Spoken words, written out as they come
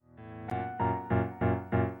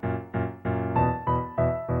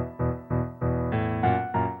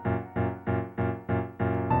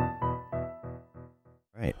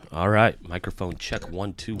All right, microphone check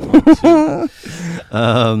 1 2 1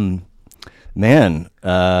 2. Man,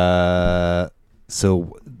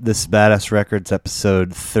 so this Badass Records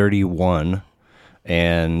episode 31,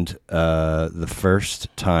 and the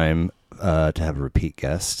first time to have a repeat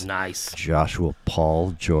guest. Nice. Joshua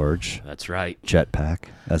Paul George. That's right. Jetpack,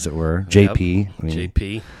 as it were. JP. Yep.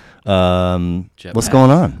 JP. What's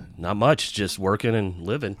going on? Not much, just working and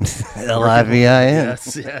living. L-I-V-I-N.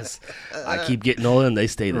 Yes. I keep getting older and they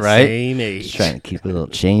stay the Right? same age. Just trying to keep a little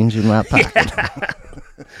change in my pocket.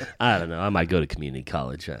 I don't know. I might go to community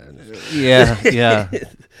college. I don't know. Yeah.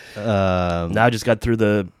 Now I just got through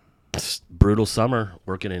the brutal summer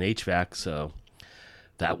working in HVAC, so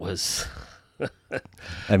that was...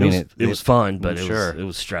 I mean, it was fun, but it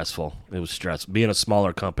was stressful. It was stressful. Being a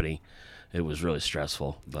smaller company, it was really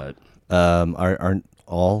stressful. But aren't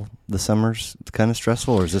all the summers kind of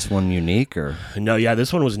stressful, or is this one unique? Or no, yeah,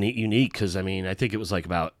 this one was unique because I think it was like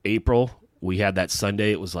about April. We had that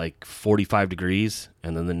Sunday; it was like 45 degrees,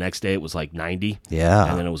 and then the next day it was like 90. Yeah,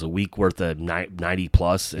 and then it was a week worth of 90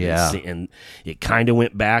 plus. And yeah, and it kind of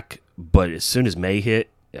went back, but as soon as May hit,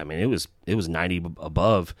 I mean, it was 90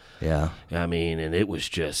 above. Yeah. I mean, and it was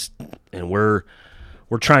just, and we're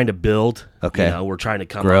trying to build. Okay. You know, we're trying to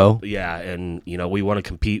grow. Yeah, and we want to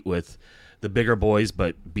compete with the bigger boys,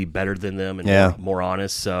 but be better than them and more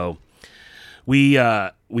honest. So we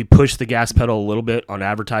pushed the gas pedal a little bit on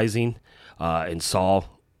advertising, and saw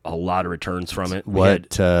a lot of returns from it. Where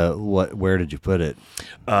did you put it?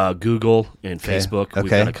 Google and Facebook. Okay. We've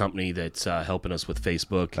got a company that's helping us with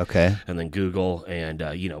Facebook. Okay. And then Google and,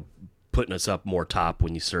 putting us up more top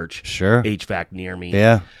when you search Sure. HVAC near me.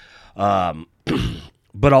 Yeah.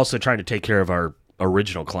 But also trying to take care of our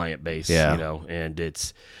original client base, and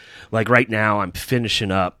it's like right now I'm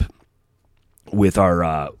finishing up with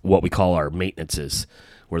our, what we call our maintenances,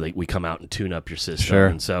 where we come out and tune up your system. Sure.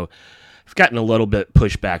 And so I've gotten a little bit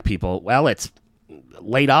pushback. People, well, it's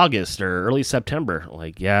late August or early September.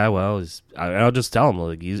 Like, yeah, well, I'll just tell them,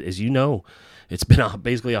 like, as you know, it's been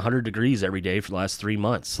basically 100 degrees every day for the last 3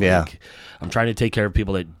 months. Yeah. Like, I'm trying to take care of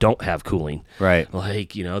people that don't have cooling. Right.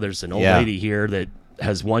 Like, there's an old lady here that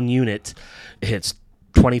has one unit. It's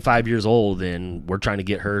 25 years old, and we're trying to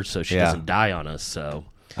get her so she doesn't die on us. So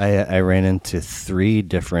I ran into 3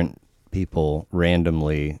 different people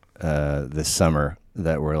randomly this summer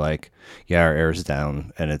that were like, yeah, our air's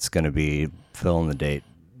down, and it's going to be fill in the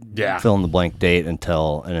blank date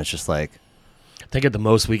until, and it's just like, I think at the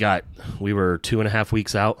most we were 2.5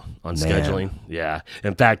 weeks out on scheduling. Yeah.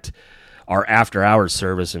 In fact, our after hours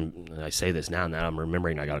service, and I say this now and then I'm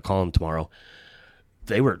remembering I got to call them tomorrow.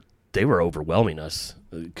 They were overwhelming us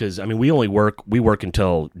because, I mean, we work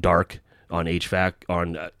until dark on HVAC,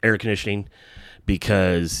 on air conditioning,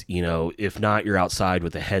 because, if not, you're outside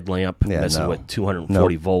with a headlamp messing with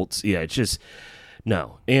 240 volts. Yeah, it's just,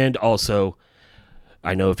 no. And also,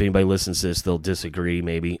 I know if anybody listens to this, they'll disagree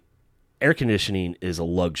maybe. Air conditioning is a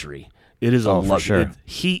luxury. It is a luxury. Sure.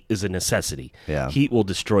 Heat is a necessity. Yeah. Heat will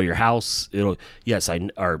destroy your house.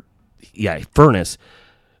 Furnace.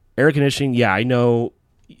 Air conditioning, I know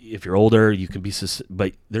if you're older, you can be,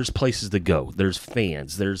 but there's places to go. There's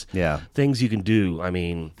fans. There's things you can do. I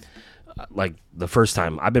mean, like the first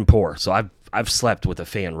time, I've been poor, so I've slept with a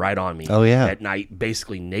fan right on me at night,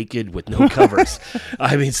 basically naked with no covers.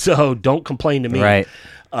 I mean, so don't complain to me. Right.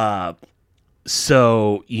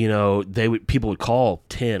 So, people would call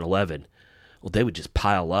 10, 11. Well, they would just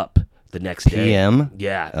pile up the next day. PM?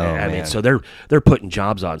 Yeah. Oh, I mean, man. so they're putting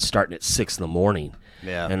jobs on starting at 6 a.m.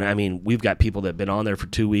 Yeah. And I mean, we've got people that have been on there for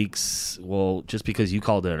 2 weeks. Well, just because you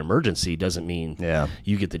called it an emergency doesn't mean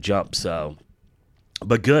you get the jump. So,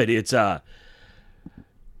 but good. It's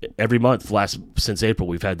every month since April,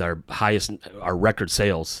 we've had our record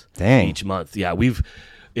sales each month. Yeah,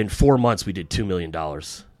 in 4 months we did $2 million.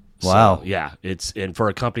 Wow. So, yeah, and for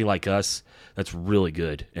a company like us, that's really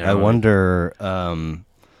good. And I wonder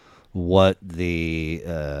what the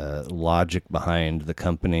logic behind the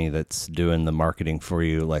company that's doing the marketing for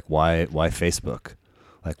you, like why Facebook?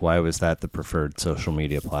 Like, why was that the preferred social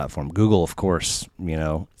media platform? Google, of course,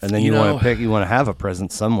 and then you want to have a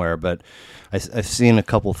presence somewhere. But I've seen a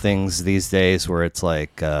couple things these days where it's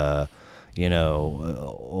like, old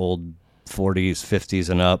 40s, 50s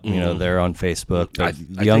and up, they're on Facebook. But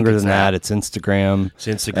younger than that, it's Instagram. It's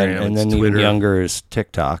Instagram, and then Twitter. Even younger is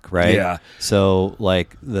TikTok, right? Yeah. So,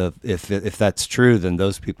 like, if that's true, then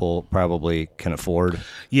those people probably can afford.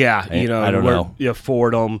 Yeah, I don't know. You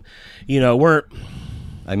afford them.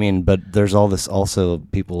 I mean, but there's all this also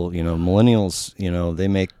people, millennials, they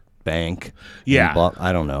make bank. Yeah.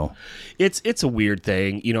 I don't know. It's a weird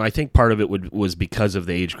thing. I think part of it was because of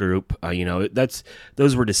the age group.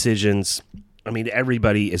 Those were decisions. I mean,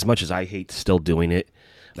 everybody, as much as I hate still doing it.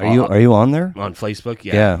 Are you on there? On Facebook?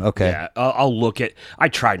 Yeah. Yeah, okay. Yeah. I'll look at. I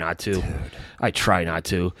try not to. Dude. I try not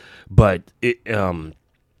to, but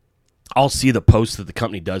I'll see the posts that the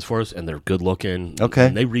company does for us, and they're good looking. Okay.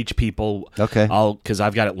 And they reach people. Okay. Because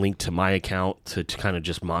I've got it linked to my account to kind of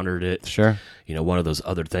just monitor it. Sure. One of those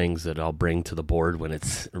other things that I'll bring to the board when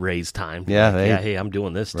it's raise time. Yeah. Hey, I'm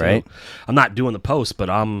doing this too. Right. I'm not doing the post, but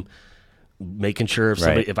I'm making sure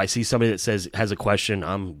if I see somebody that has a question,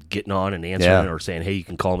 I'm getting on and answering it or saying, hey, you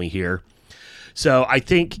can call me here. So I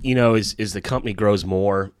think, as the company grows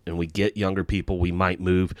more and we get younger people, we might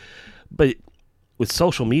move. But with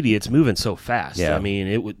social media, it's moving so fast. Yeah. I mean,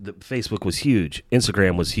 Facebook was huge.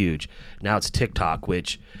 Instagram was huge. Now it's TikTok,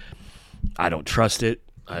 which I don't trust it.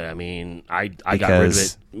 I mean, I got rid of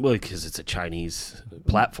it because it's a Chinese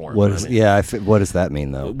platform. What does that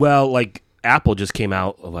mean, though? Well, like Apple just came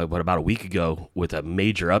out about a week ago with a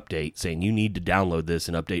major update saying you need to download this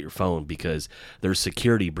and update your phone because there's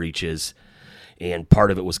security breaches, and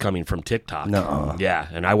part of it was coming from TikTok. No. Yeah,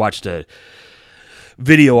 and I watched a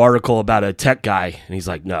video article about a tech guy, and he's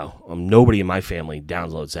like, "No, nobody in my family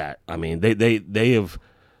downloads that." I mean, they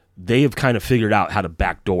have kind of figured out how to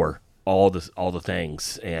backdoor all the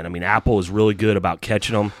things, and I mean, Apple is really good about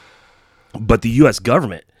catching them, but the U.S.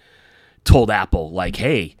 government told Apple like,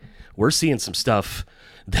 "Hey, we're seeing some stuff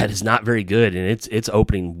that is not very good, and it's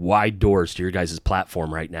opening wide doors to your guys'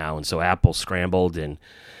 platform right now." And so Apple scrambled and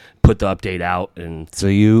put the update out, and so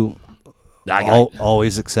you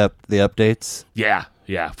always accept the updates? Yeah,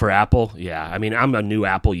 for Apple, yeah. I mean, I'm a new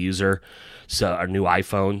Apple user, so a new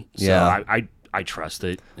iPhone, so I trust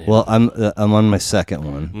it. Well, I'm on my second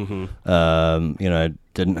one. Mm-hmm. I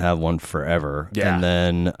didn't have one forever, and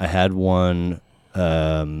then I had one,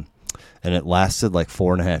 and it lasted like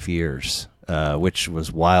 4.5 years. Which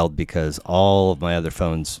was wild because all of my other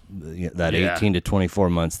phones, that 18 to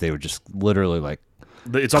 24 months, they were just literally like.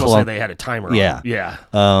 It's almost like they had a timer on. Yeah.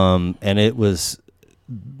 And it was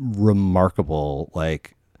remarkable.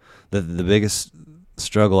 Like the biggest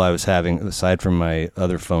struggle I was having, aside from my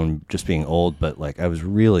other phone just being old, but like I was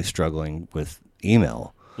really struggling with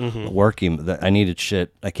email. Mm-hmm. Work email. I needed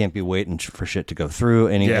shit. I can't be waiting for shit to go through.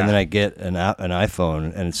 And then I get an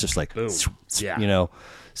iPhone, and it's just like, boom.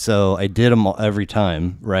 So I did them every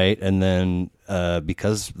time, right? And then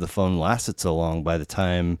because the phone lasted so long, by the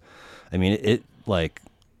time, I mean, it like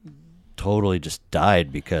totally just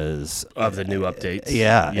died because of the new updates.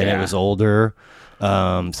 Yeah, and it was older.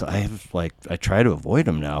 So I try to avoid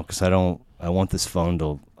them now because I want this phone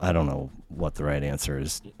to. I don't know what the right answer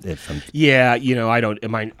is. I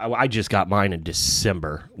just got mine in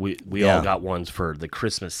December. We all got ones for the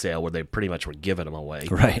Christmas sale where they pretty much were giving them away.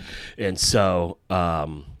 Right. And so,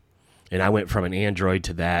 and I went from an Android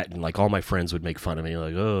to that, and like all my friends would make fun of me,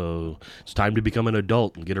 like, "Oh, it's time to become an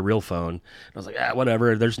adult and get a real phone." And I was like,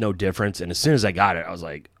 whatever. There's no difference. And as soon as I got it, I was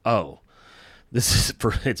like, "Oh,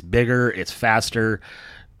 it's bigger, it's faster."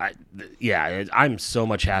 I'm so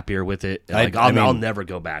much happier with it. Like I'll never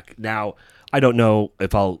go back. Now, I don't know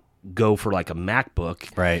if I'll go for like a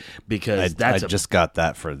MacBook, right? Because I just got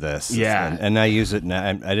that for this, and I use it now.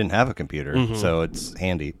 I didn't have a computer, so it's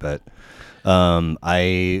handy. But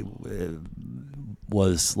I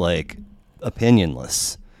was like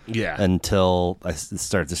opinionless, until I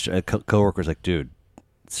started this. Coworkers like, dude,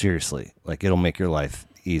 seriously, like it'll make your life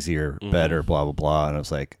easier, better, blah blah blah. And I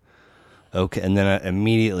was like, okay. And then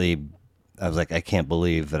I was like, I can't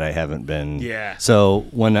believe that I haven't been. Yeah. So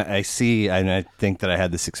when I see, and I think that I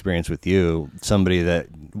had this experience with you, somebody that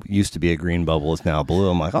used to be a green bubble is now blue.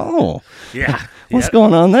 I'm like, oh, yeah. What's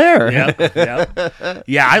going on there?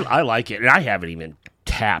 Yeah, I like it. And I haven't even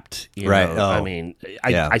tapped. Right. Oh. I mean,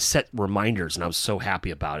 I set reminders, and I was so happy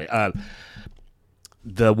about it.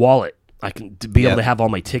 The wallet, I can be able to have all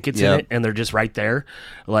my tickets in it, and they're just right there.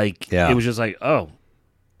 Like, it was just like, oh.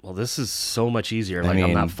 Well, this is so much easier. Like,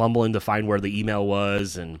 I'm not fumbling to find where the email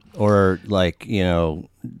was, or like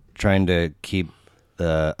trying to keep.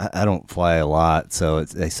 I don't fly a lot, so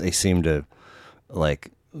I seem to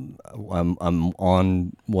like. I'm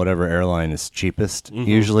on whatever airline is cheapest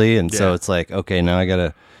usually, and so it's like, okay, now I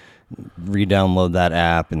gotta re-download that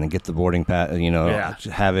app and then get the boarding pass.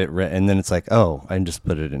 Have it, and then it's like, oh, I can just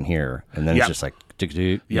put it in here, and then it's just like,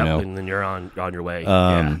 and then you're on your way.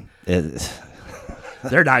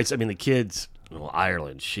 They're nice. I mean, the kids,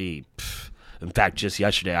 Ireland, in fact, just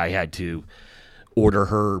yesterday I had to order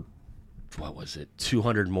her what was it,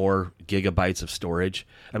 200 more gigabytes of storage.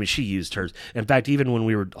 I mean, she used hers. In fact, even when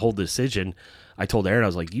we were whole decision, I told Aaron, I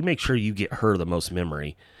was like, you make sure you get her the most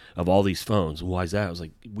memory of all these phones. Why is that? I was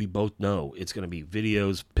like, we both know it's going to be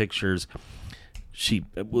videos, pictures. She,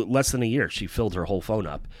 less than a year, she filled her whole phone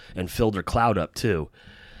up and filled her cloud up too.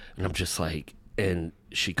 And I'm just like, and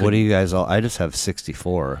she couldn't. What do you guys all? I just have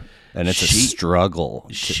 64, and it's a struggle.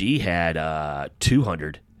 She had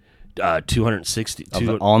 200, 260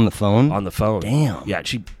 on the phone. On the phone. Damn. Yeah,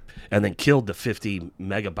 and then killed the 50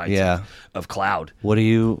 megabytes of cloud. What do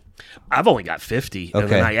you? I've only got 50, and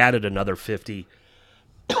then I added another 50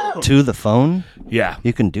 to the phone. Yeah,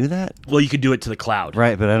 you can do that. Well, you could do it to the cloud,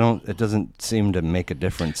 right? But I don't. It doesn't seem to make a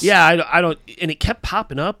difference. Yeah, I don't. And it kept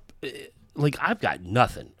popping up. Like, I've got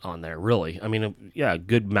nothing on there, really. I mean, yeah, a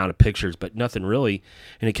good amount of pictures, but nothing really.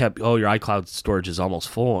 And it kept, your iCloud storage is almost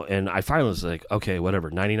full. And I finally was like, okay, whatever,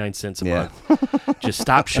 99 cents a month. Just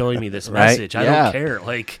stop showing me this message. I don't care.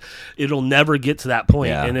 Like, it'll never get to that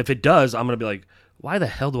point. Yeah. And if it does, I'm going to be like, why the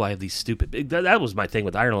hell do I have these stupid... That was my thing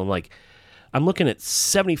with Ireland. Like, I'm looking at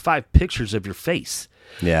 75 pictures of your face.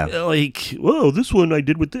 Yeah. Like, whoa, this one I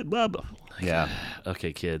did with it. Blah, blah. Like, yeah.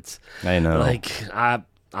 Okay, kids. I know. Like,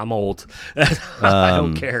 I'm old. I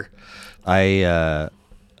don't care.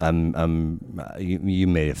 You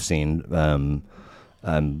may have seen.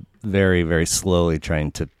 I'm very, very slowly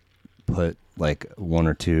trying to put like one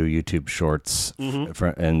or two YouTube shorts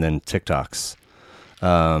and then TikToks,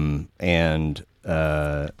 and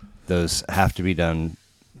those have to be done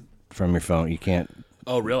from your phone. You can't.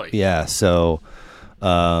 Oh, really? Yeah. So,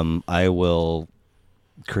 I will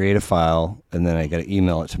create a file, and then I got to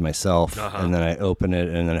email it to myself, and then I open it,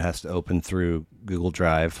 and then it has to open through Google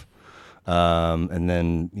Drive, and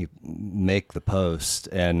then you make the post,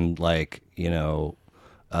 and like, if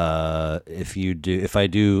I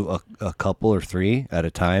do a couple or three at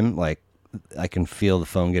a time, like I can feel the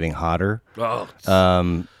phone getting hotter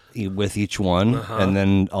with each one, and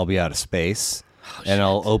then I'll be out of space, and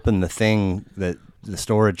I'll open the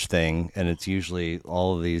storage thing, and it's usually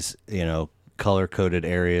all of these, color-coded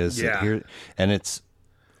areas here, and it's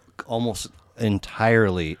almost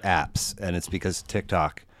entirely apps, and it's because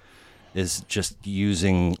TikTok is just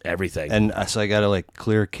using everything, and so I gotta like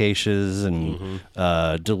clear caches and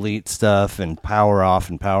delete stuff and power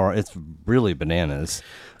off and power. It's really bananas,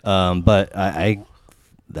 but I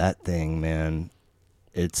that thing, man,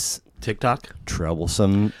 it's TikTok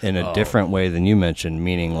troublesome in a different way than you mentioned,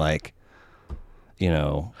 meaning like,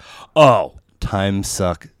 Time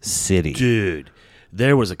Suck City. Dude,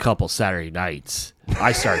 there was a couple Saturday nights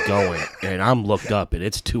I start going, and I'm looked up, and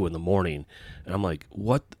it's 2 a.m, and I'm like,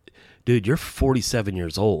 what? Dude, you're 47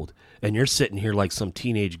 years old, and you're sitting here like some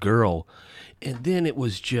teenage girl. And then it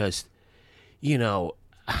was just,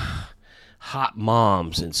 hot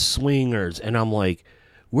moms and swingers, and I'm like,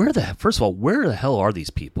 first of all, where the hell are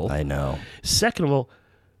these people? I know. Second of all,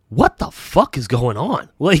 what the fuck is going on?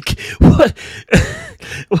 Like, what?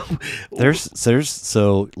 All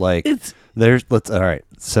right.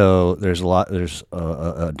 So there's a lot. There's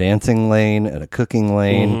a dancing lane and a cooking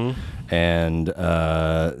lane, and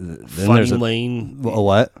then there's a lane. A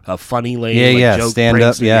what? A funny lane. Yeah, like yeah. Joke Stand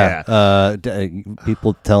pranks, up. Yeah.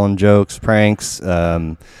 People telling jokes, pranks.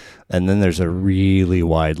 And then there's a really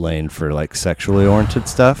wide lane for like sexually oriented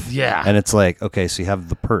stuff. Yeah. And it's like, okay, so you have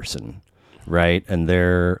the person, right? And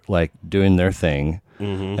they're like doing their thing,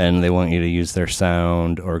 and they want you to use their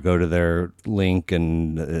sound or go to their link,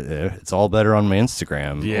 and it's all better on my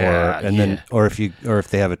Instagram. Yeah. Or if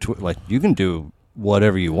they have a like, you can do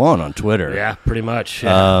whatever you want on Twitter. Yeah, pretty much.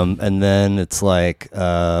 Yeah. And then it's like,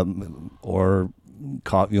 or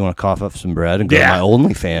you want to cough up some bread and go to my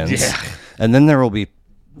OnlyFans. Yeah. And then there will be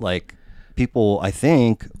like people, I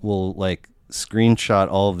think, will like screenshot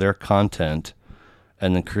all of their content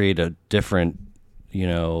and then create a different,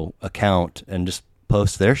 account and just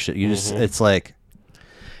post their shit. It's like,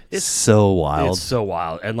 it's so wild. It's so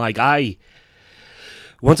wild. And like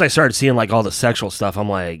once I started seeing like all the sexual stuff, I'm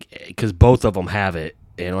like, because both of them have it,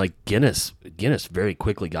 and like Guinness very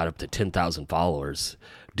quickly got up to 10,000 followers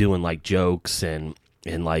doing like jokes and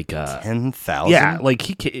like 10,000. Yeah,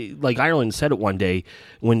 like Ireland said it one day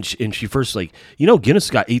when she first like, Guinness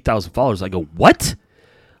got 8,000 followers. I go, what?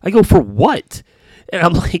 I go, for what? And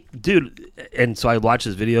I'm like, dude. And so I watch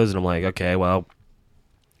his videos, and I'm like, okay, well, a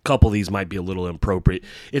couple of these might be a little inappropriate.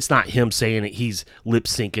 It's not him saying it; he's lip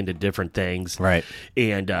syncing to different things, right?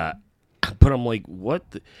 And but I'm like, what?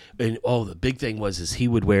 The big thing was he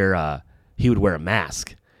would wear a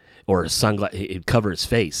mask, or a sunglass. He'd cover his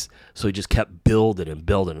face, so he just kept building and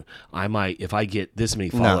building. I might, if I get this many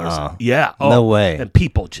followers, Nuh-uh. yeah, No way. And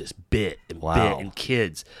people just bit and Wow. bit, and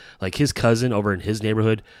kids, like his cousin over in his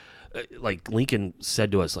neighborhood, like Lincoln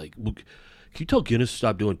said to us, like, "Look, can you tell Guinness to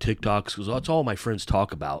stop doing TikToks? Because that's all my friends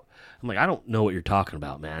talk about." I'm like, I don't know what you're talking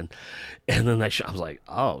about, man. And then I was like,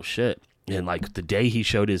 oh shit. And like the day he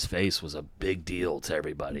showed his face was a big deal to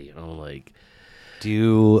everybody. And I'm like, Do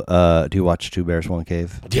you watch Two Bears One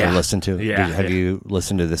Cave? Yeah. Or listen to? Yeah, Have yeah. you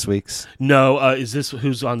listened to this week's? no, is this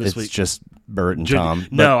who's on this It's week? just Bert and Ju- Tom.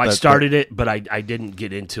 No, But- I but- started it, but I didn't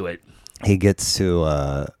get into it. He gets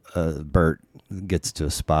to Bert gets to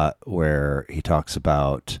a spot where he talks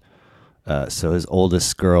about. So his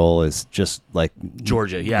oldest girl is just like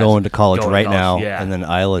Georgia, yeah, going to college going to right college, now, yeah. and then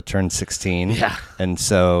Isla turned 16, Yeah. and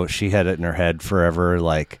so she had it in her head forever,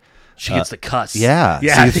 like. She gets the cuss. Yeah,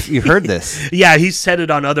 Yeah. So you heard this. Yeah, he said it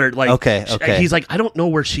on other, like, Okay. He's like, I don't know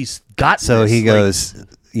where she's got So this. he Like, goes,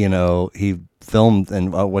 he filmed,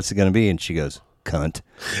 and what's it going to be? And she goes, cunt.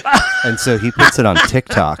 And so he puts it on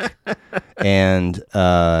TikTok, and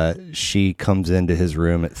she comes into his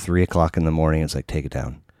room at 3:00 in the morning. It's like, take it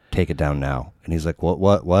down now. And he's like,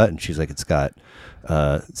 what? And she's like, it's got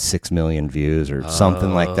 6 million views or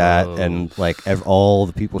something like that. And like all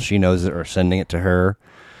the people she knows are sending it to her.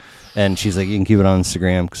 And she's like, you can keep it on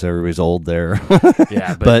Instagram because everybody's old there.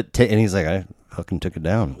 Yeah, And he's like, I fucking took it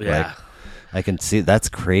down. Yeah. Like, I can see that's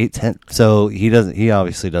great. So he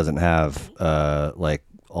obviously doesn't have like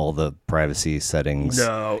all the privacy settings.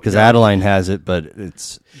 No, because no. Adeline has it, but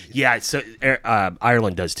it's Yeah, so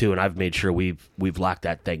Ireland does too, and I've made sure we've locked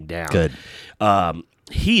that thing down. good.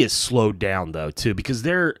 He is slowed down though too, because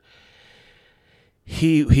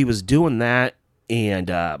he was doing that, and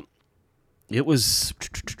it was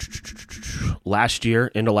last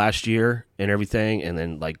year, end of last year, and everything, and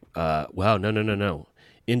then like no,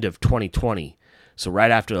 end of 2020. So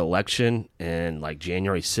right after the election and like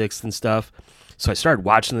January 6th and stuff. So I started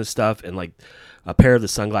watching this stuff, and like a pair of the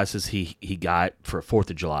sunglasses he got for 4th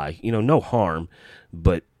of July. No harm,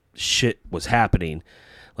 but shit was happening.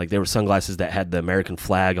 Like there were sunglasses that had the American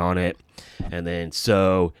flag on it. And then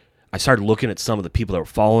so I started looking at some of the people that were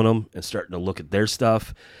following him and starting to look at their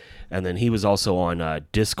stuff. And then he was also on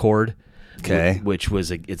Discord. Okay. Which was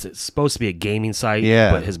it's supposed to be a gaming site,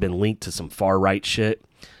 Yeah. but has been linked to some far right shit.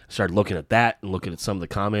 I started looking at that and looking at some of the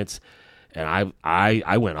comments. And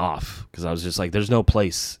I went off because I was just like, there's no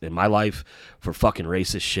place in my life for fucking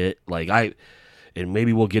racist shit. Like and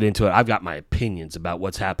maybe we'll get into it. I've got my opinions about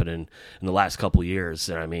what's happening in the last couple of years.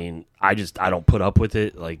 And I mean, I don't put up with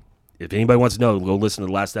it. Like, if anybody wants to know, go listen to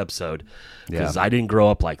the last episode because I didn't grow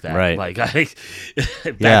up like that. Right. Like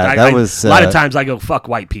that was a lot of times I go, fuck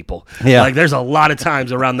white people. Yeah. Like there's a lot of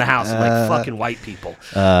times around the house I'm like, fucking white people.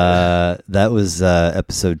 That was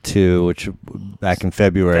episode 2, which back in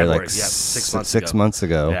February, like yeah, 6 months 6 ago. months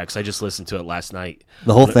ago. Yeah, because I just listened to it last night.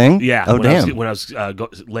 The whole thing? Yeah. Oh, when damn. when I was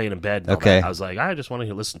laying in bed. And all Okay. that, I was like, I just want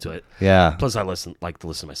to listen to it. Yeah. Plus, I like to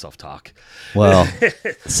listen to myself talk. Well, Plus,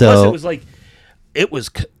 so it was like, it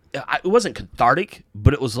wasn't cathartic,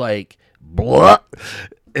 but it was like, blah.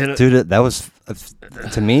 And dude, that was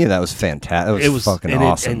to me that was fantastic. It was fucking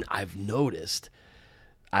awesome. and I've noticed,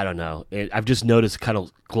 I don't know, I've just noticed kind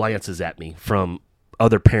of glances at me from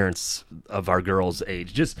other parents of our girls'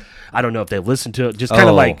 age. Just, I don't know if they listen to it, just kind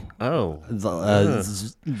of like,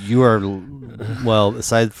 You are well.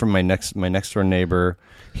 Aside from my next door neighbor,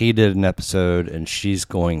 he did an episode, and she's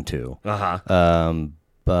going to.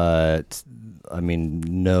 But I mean,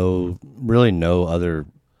 no other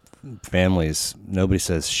families. Nobody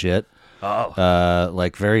says shit.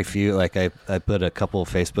 Like very few. Like I put a couple of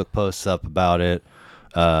Facebook posts up about it.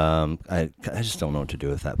 I just don't know what to do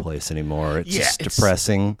with that place anymore. It's just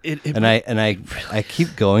depressing. And I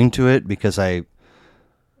keep going to it because I'm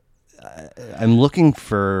looking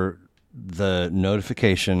for the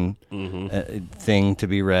notification thing to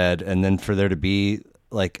be read, and then for there to be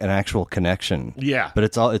like an actual connection. Yeah. But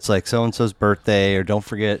it's like so and so's birthday, or don't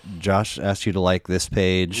forget Josh asked you to like this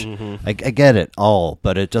page. I get it all,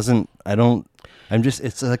 but it doesn't.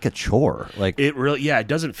 It's like a chore. Like it really, it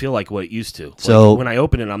doesn't feel like what it used to. So- like when I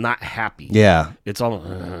open it, I'm not happy. yeah. It's all.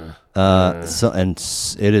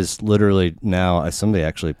 It is literally now. Somebody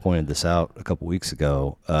actually pointed this out a couple weeks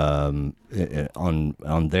ago on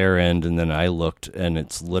their end, and then I looked, and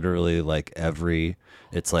it's literally like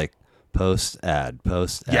it's like post ad,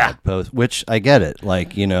 post which I get it.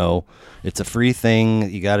 Like, it's a free thing.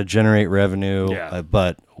 You got to generate revenue. Yeah.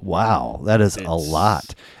 But wow, that is a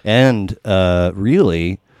lot. And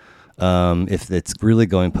really, if it's really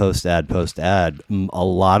going post ad, a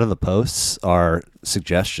lot of the posts are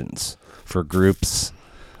suggestions for groups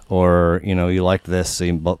or you like this, so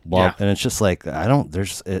you blah, blah. Yeah. And it's just like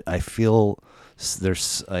I feel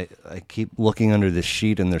I keep looking under this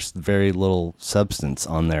sheet, and there's very little substance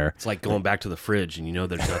on there. It's like going back to the fridge, and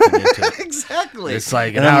there's nothing into it. Exactly. It's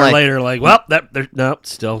like And an I'm hour like, later, like, well,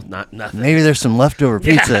 still not nothing. maybe there's some leftover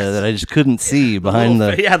pizza Yes. that I just couldn't see behind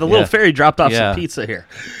the little fairy dropped off Yeah. some pizza here.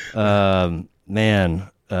 Man.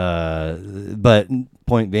 But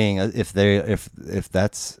point being, if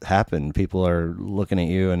that's happened, people are looking at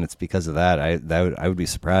you, and it's because of that. I would be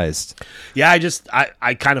surprised. Yeah,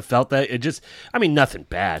 I kind of felt that. It just, nothing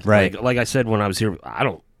bad. Right. Like I said when I was here, I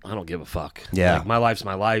don't give a fuck. Yeah. Like, my life's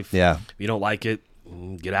my life. Yeah. If you don't like it,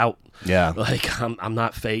 get out. Yeah. Like, I'm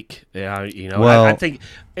not fake. Yeah. Well- I think,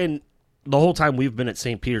 and the whole time we've been at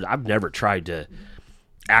St. Peter's, I've never tried to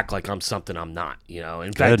act like I'm something I'm not.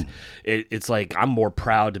 In fact, it's like I'm more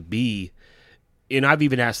proud to be. And I've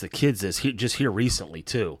even asked the kids this just here recently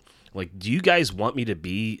too. Like, do you guys want me to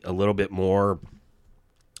be a little bit more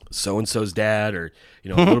so-and-so's dad, or a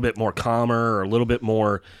little bit more calmer, or a little bit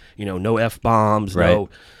more no F-bombs, Right. no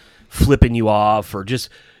flipping you off, or just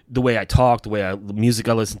the way I talk, the music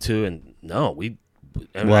I listen to? And no,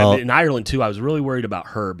 Well- in Ireland too, I was really worried about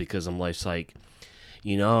her, because I'm like,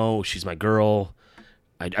 she's my girl.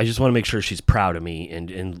 I just want to make sure she's proud of me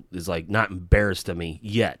and is like not embarrassed of me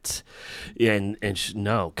yet. And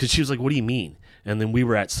no, because she was like, what do you mean? And then we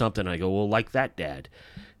were at something, and I go, well, like that, Dad,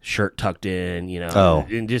 shirt tucked in, Oh.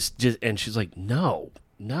 and just and she's like, no,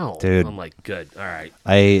 Dude. I'm like, good, all right.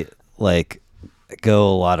 I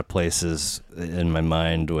go a lot of places in my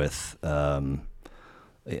mind with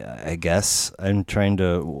I guess I'm trying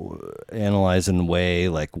to analyze and weigh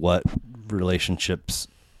like what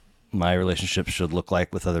my relationships should look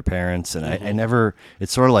like with other parents, and I never,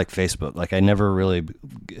 it's sort of like Facebook, like I never really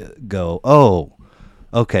go, oh,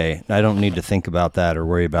 okay, I don't need to think about that or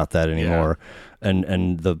worry about that anymore.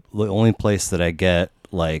 And the only place that I get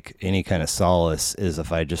like any kind of solace is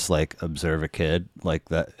if I just like observe a kid like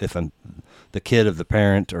that, if I'm the kid of the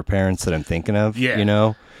parent or parents that I'm thinking of,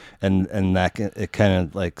 and that it kind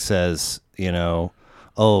of like says,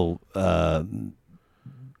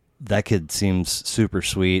 that kid seems super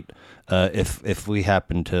sweet. If we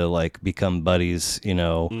happen to like become buddies, me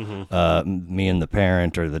and the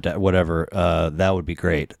parent or the dad, whatever, that would be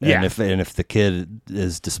great. Yeah. And if the kid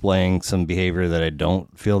is displaying some behavior that I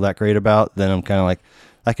don't feel that great about, then I'm kind of like,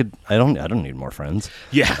 I don't need more friends.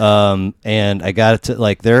 Yeah. And I got to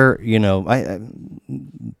like I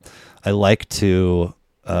like to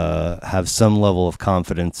have some level of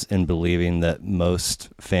confidence in believing that most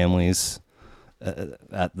families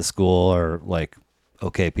at the school are like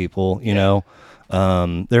okay people, there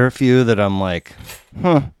are a few that I'm like,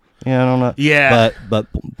 I don't know. Yeah. But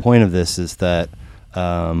point of this is that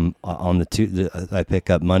on I pick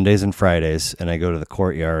up Mondays and Fridays, and I go to the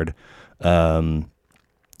courtyard, and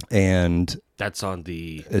That's on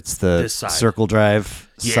the it's the this side. Circle Drive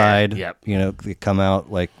side. Yep. They come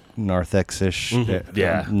out like North X-ish.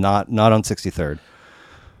 Yeah. Not on 63rd,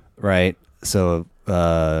 right? So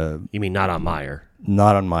You mean not on Meyer?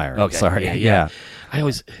 not on Meyer. Okay. Sorry. Yeah. I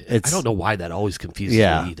It's- don't know why that always confuses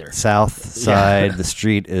Yeah. me either. South side. The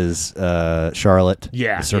street is Charlotte.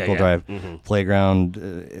 Yeah, The Circle yeah. Drive Mhm.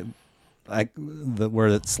 playground. Where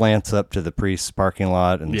it slants up to the priest's parking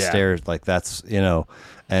lot and the Yeah. stairs, like that's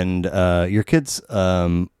and your kids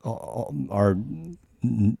are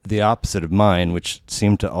the opposite of mine, which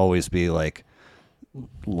seem to always be like the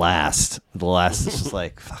last is just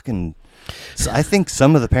like fucking. So I think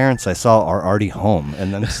some of the parents I saw are already home,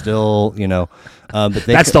 and I'm still, but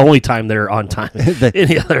That's the only time they're on time.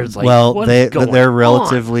 Any other, it's like, what is going they're on?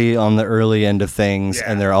 relatively on the early end of things,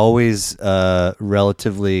 Yeah. and they're always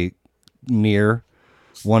relatively near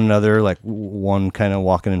one another, like one kind of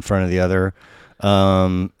walking in front of the other,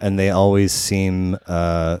 and they always seem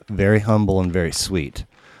very humble and very sweet.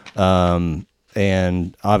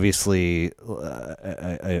 And obviously,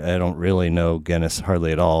 I don't really know Guinness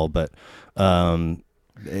hardly at all, but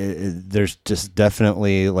there's just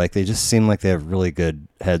definitely like they just seem like they have really good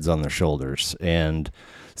heads on their shoulders, and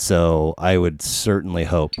so I would certainly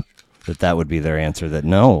hope that would be their answer. That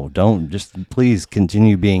no, don't just please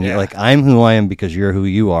continue being like I'm who I am because you're who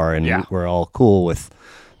you are, and we're all cool with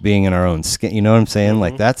being in our own skin. You know what I'm saying?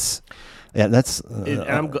 Like that's.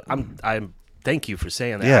 I'm thank you for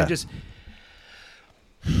saying that. Yeah. I just,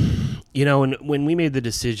 and when we made the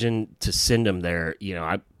decision to send him there,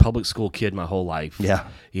 I public school kid my whole life. Yeah.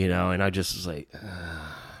 And I just was like,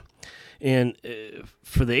 and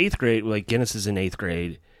for the 8th grade, like Guinness is in 8th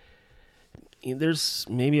grade. There's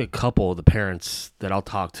maybe a couple of the parents that I'll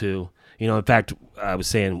talk to. In fact, I was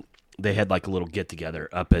saying they had like a little get together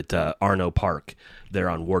up at Arno Park there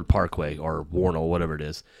on Ward Parkway or Warnell, whatever it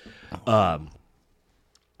is. And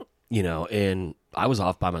I was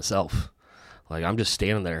off by myself. Like, I'm just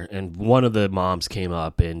standing there, and one of the moms came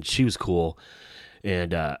up, and she was cool,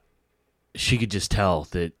 and she could just tell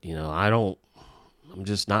that, I'm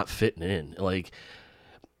just not fitting in. Like,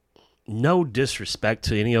 no disrespect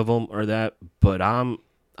to any of them or that, but I'm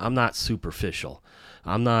not superficial.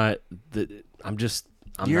 I'm not.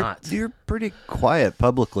 You're pretty quiet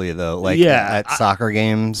publicly though. Like at soccer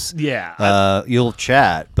games. Yeah. You'll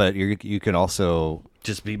chat, but you can also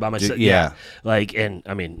just be by myself. Yeah. Like, and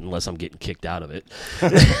I mean, unless I'm getting kicked out of it.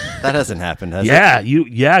 That hasn't happened, has it?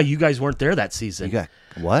 You guys weren't there that season. You got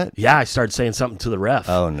what? Yeah, I started saying something to the ref.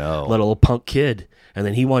 Oh no. Little punk kid, and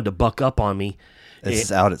then he wanted to buck up on me.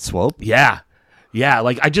 It's out at Swope? Yeah.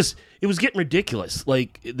 Like it was getting ridiculous.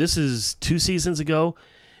 Like, this is 2 seasons ago,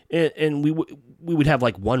 and we would have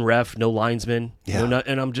like one ref, no linesman. Yeah.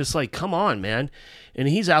 And I'm just like, come on, man. And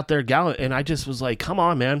he's out there and I just was like, come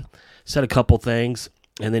on, man. Said a couple things,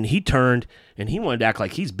 and then he turned and he wanted to act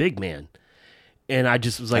like he's big man. And I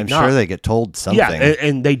just was like, I'm sure they get told something. Yeah,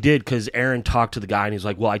 and they did, because Aaron talked to the guy and he's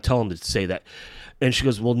like, well, I tell him to say that. And she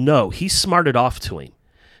goes, well, no, he smarted off to him.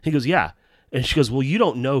 He goes, yeah. And she goes, well, you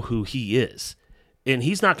don't know who he is, and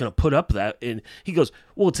he's not going to put up that. And he goes,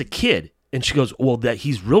 well, it's a kid. And she goes, well, that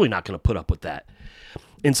he's really not going to put up with that.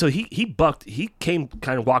 And so he bucked. He came,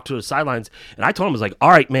 kind of walked to the sidelines, and I told him, I was like, all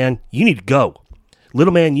right, man, you need to go.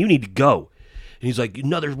 Little man, you need to go. And he's like,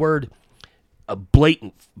 another word, a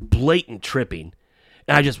blatant tripping.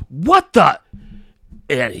 And I just, what the?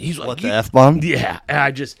 And he's like, what, the F-bomb? Yeah.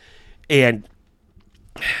 And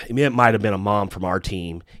it might have been a mom from our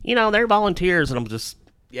team. They're volunteers. And I'm just,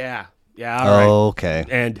 yeah, all right. Oh, okay.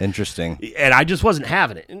 And interesting. And I just wasn't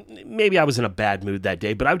having it. And maybe I was in a bad mood that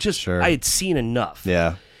day, but I was just, Sure. I had seen enough.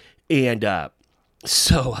 Yeah. And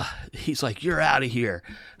so he's like, you're out of here.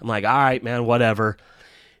 I'm like, all right, man, whatever.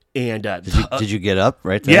 And did you get up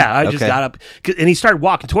right there? Yeah, I just got up. And he started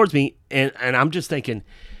walking towards me, and I'm just thinking,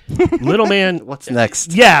 little man. What's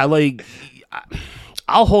next? Yeah, like,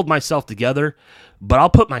 I'll hold myself together, but I'll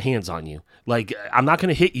put my hands on you. Like, I'm not going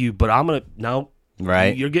to hit you, but I'm going to, no.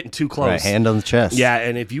 Right. You're getting too close. Right, hand on the chest. Yeah,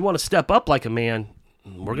 and if you want to step up like a man,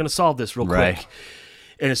 we're going to solve this real Right. quick.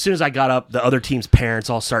 And as soon as I got up, the other team's parents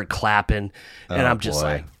all started clapping, and I'm just boy.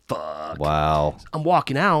 like, fuck. Wow. I'm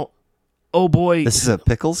walking out. Oh, boy. This is a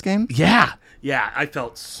Pickles game? Yeah. I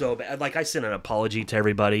felt so bad. Like, I sent an apology to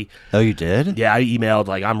everybody. Oh, you did? Yeah, I emailed,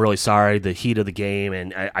 like, I'm really sorry, the heat of the game,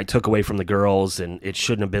 and I took away from the girls, and it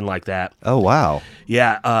shouldn't have been like that. Oh, wow.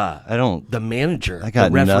 Yeah. The manager, I got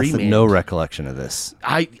the referee nothing, no recollection of this.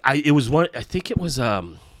 It was one, I think it was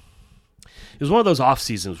one of those off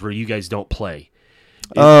seasons where you guys don't play.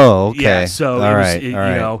 Oh, okay. Yeah, so all it was, right. you all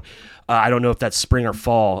right. know, I don't know if that's spring or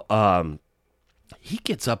fall. He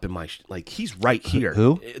gets up in my he's right here.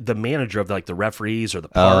 Who? The manager of like the referees or the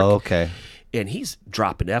park. Oh, okay. And he's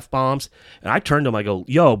dropping F-bombs. And I turned to him, I go,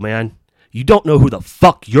 yo, man, you don't know who the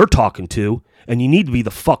fuck you're talking to, and you need to be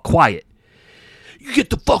the fuck quiet. You get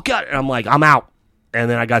the fuck out. And I'm like, I'm out.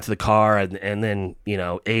 And then I got to the car, and then,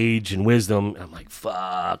 age and wisdom. I'm like,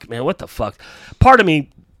 fuck, man, what the fuck? Part of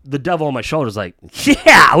me, the devil on my shoulder is like,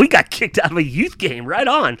 yeah, we got kicked out of a youth game, right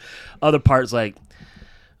on. Other part's like,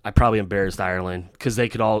 I probably embarrassed Ireland, because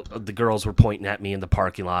the girls were pointing at me in the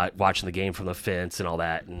parking lot, watching the game from the fence and all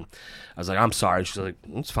that. And I was like, I'm sorry. She's like,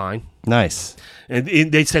 it's fine. Nice. And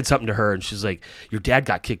they said something to her, and she's like, your dad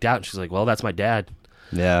got kicked out. And she's like, well, that's my dad.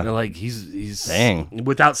 Yeah. And they're like, he's dang.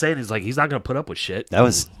 Without saying, he's like, he's not going to put up with shit. That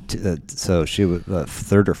was so she was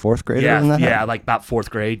third or fourth grader. Yeah, when that happened? like about fourth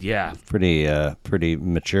grade. Yeah, pretty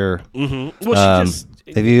mature. Mm-hmm. Well,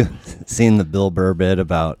 have you seen the Bill Burr bit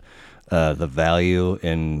about the value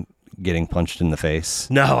in getting punched in the face?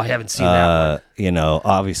 No, I haven't seen that one.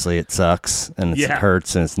 Obviously it sucks and it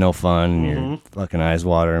hurts and it's no fun and your fucking eyes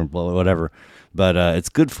water and whatever. But it's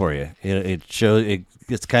good for you. It shows.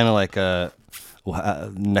 It's kind of like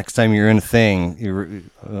next time you're in a thing,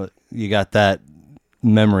 you got that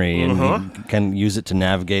memory and you can use it to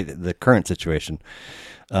navigate the current situation.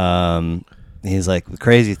 He's like, the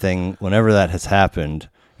crazy thing, whenever that has happened,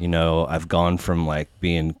 I've gone from like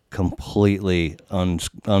being completely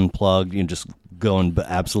unplugged, just going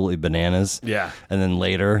absolutely bananas. Yeah. And then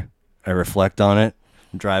later I reflect on it,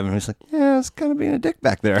 driving, he's like, yeah, it's kind of being a dick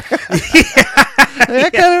back there. I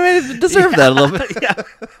kind of deserve that a little bit. Yeah.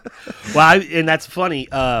 Well, and that's funny,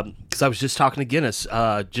 because I was just talking to Guinness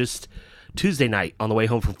just Tuesday night on the way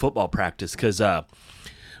home from football practice, because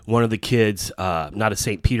one of the kids, not a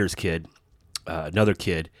St. Peter's kid, another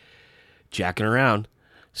kid, jacking around,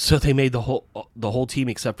 So they made the whole team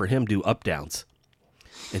except for him do up downs.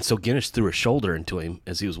 And so Guinness threw a shoulder into him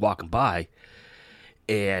as he was walking by.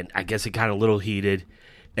 And I guess it kind of little heated.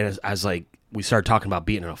 And I was like, we started talking about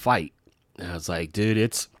being in a fight. And I was like,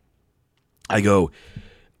 dude, I go,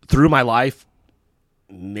 through my life,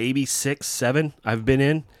 maybe 6, 7 I've been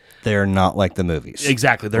in. They're not like the movies.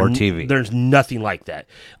 Exactly. Or TV. There's nothing like that.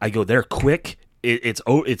 I go, they're quick. It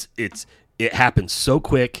happens so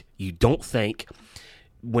quick. You don't think.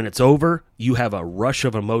 When it's over, you have a rush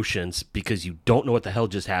of emotions because you don't know what the hell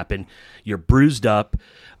just happened. You're bruised up.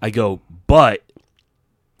 I go, but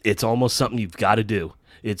it's almost something you've got to do.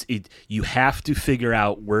 You have to figure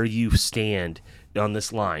out where you stand on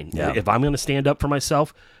this line. Yeah. If I'm going to stand up for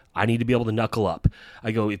myself, I need to be able to knuckle up.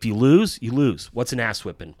 I go, if you lose, you lose. What's an ass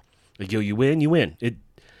whipping? I go, you win, you win.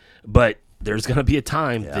 But there's going to be a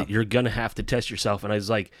time that you're going to have to test yourself. And I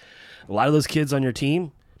was like, a lot of those kids on your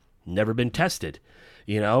team never been tested.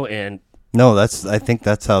 And no, I think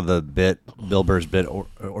that's how the Bill Burr's bit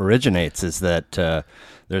originates, is that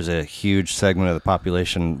there's a huge segment of the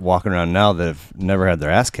population walking around now that have never had their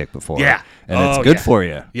ass kicked before. Yeah. And it's good for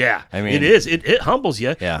you. Yeah. I mean, it is. It humbles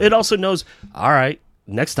you. Yeah. It also knows, all right,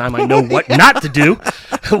 next time I know what not to do.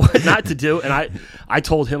 What not to do. And I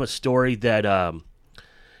told him a story that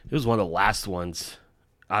it was one of the last ones.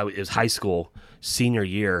 It was high school, senior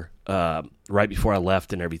year, right before I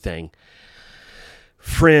left and everything.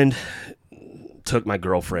 Friend took my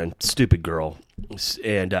girlfriend, stupid girl,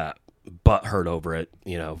 and butt hurt over it,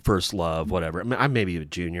 first love, whatever. I mean, I'm maybe a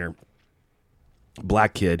junior,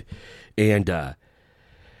 black kid, and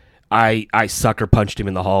I sucker punched him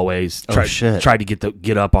in the hallways. Tried to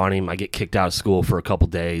get up on him. I get kicked out of school for a couple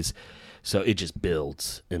days. So it just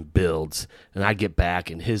builds and builds, and I get back,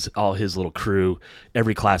 and all his little crew,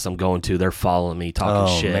 every class I'm going to, they're following me,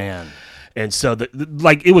 talking shit. Man. And so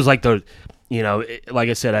it was like like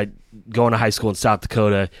I said, I going to high school in South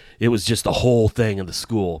Dakota. It was just the whole thing in the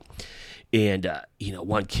school. And,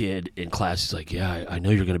 one kid in class is like, yeah, I know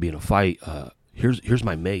you're going to be in a fight. Here's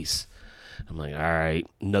my mace. I'm like, all right.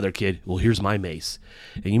 Another kid, well, here's my mace.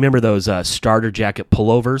 And you remember those starter jacket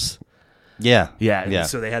pullovers? Yeah. Yeah.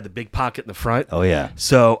 So they had the big pocket in the front. Oh, yeah.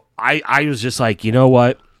 So I was just like, you know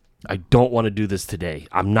what? I don't want to do this today.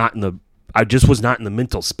 I just was not in the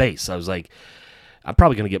mental space. I was like, I'm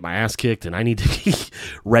probably going to get my ass kicked, and I need to be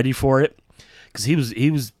ready for it, because he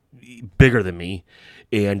was bigger than me.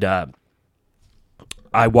 And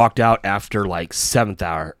I walked out after like 7th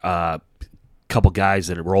hour. Couple guys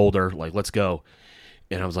that were older, like, let's go.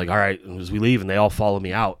 And I was like, all right. And as we leave, and they all follow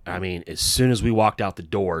me out. I mean, as soon as we walked out the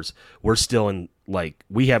doors, we're still in, like,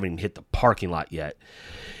 we haven't even hit the parking lot yet.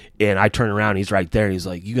 And I turn around, and he's right there, and he's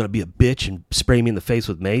like, you going to be a bitch and spray me in the face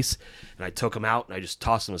with mace? And I took him out, and I just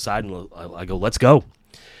tossed him aside, and I go, let's go.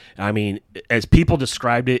 I mean, as people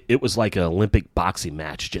described it, it was like an Olympic boxing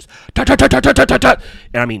match, just and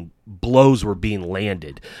I mean, blows were being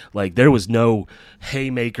landed. Like, there was no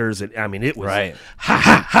haymakers, and I mean, it was right. Ha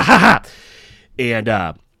ha ha ha ha.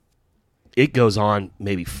 And it goes on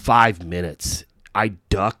maybe 5 minutes. I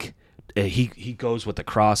duck. He goes with the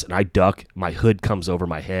cross, and I duck. My hood comes over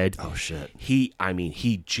my head. Oh shit! He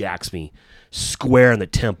jacks me square in the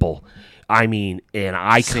temple. I mean, and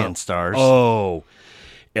I Seeing stars. Oh,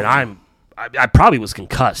 and I probably was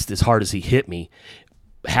concussed as hard as he hit me.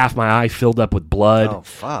 Half my eye filled up with blood. Oh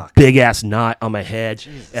fuck! Big ass knot on my head.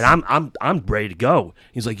 Jesus. And I'm ready to go.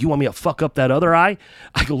 He's like, you want me to fuck up that other eye?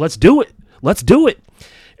 I go, let's do it. Let's do it.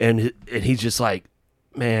 And he's just like,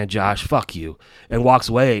 man, Josh, fuck you, and walks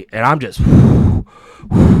away. And I'm just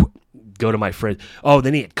go to my friend. Oh,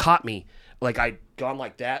 then he had caught me, like I'd gone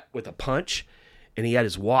like that with a punch, and he had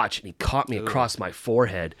his watch, and he caught me across my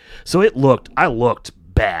forehead. So I looked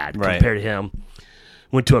bad compared to him.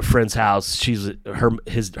 Went to a friend's house.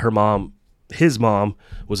 His mom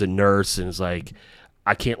was a nurse, and was like,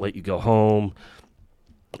 I can't let you go home.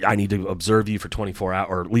 I need to observe you for 24 hours,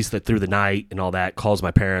 or at least through the night and all that. Calls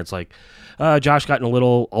my parents, like, Josh got in a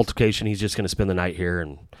little altercation. He's just going to spend the night here.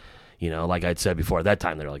 And, like I'd said before, at that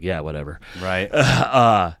time, they're like, yeah, whatever. Right.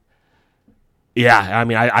 Yeah, I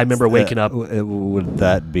mean, I remember waking up. Would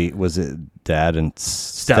that be, was it dad and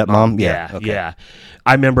stepmom? Yeah, okay. Yeah.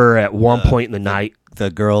 I remember at one point in the night. The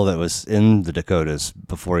girl that was in the Dakotas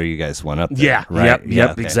before you guys went up there. Yeah, right?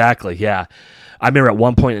 Yep, okay. Exactly, yeah. I remember at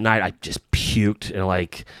one point in the night, I just puked, and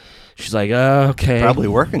like, she's like, okay. Probably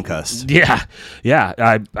working cussed. Yeah.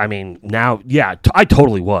 I mean, now, yeah, I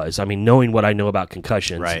totally was. I mean, knowing what I know about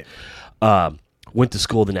concussions. Right. Went to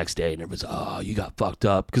school the next day, and it was, oh, you got fucked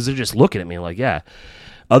up. Because they're just looking at me like, yeah.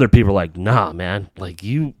 Other people are like, nah, man. Like,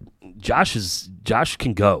 Josh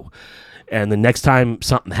can go. And the next time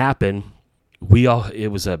something happened,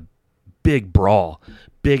 it was a big brawl,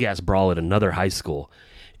 big ass brawl at another high school.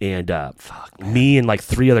 And me and like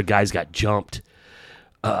 3 other guys got jumped.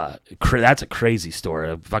 That's a crazy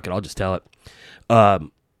story. Fuck it, I'll just tell it.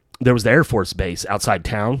 There was the Air Force base outside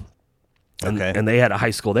town. And they had a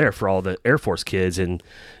high school there for all the Air Force kids and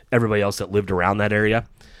everybody else that lived around that area.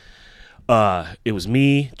 It was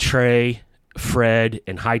me, Trey, Fred,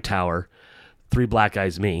 and Hightower, 3 black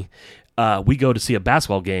guys, me. We go to see a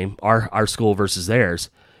basketball game, our school versus theirs.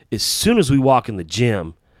 As soon as we walk in the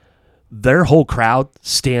gym, their whole crowd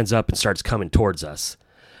stands up and starts coming towards us,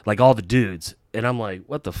 like all the dudes. And I'm like,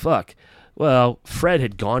 what the fuck? Well, Fred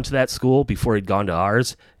had gone to that school before he'd gone to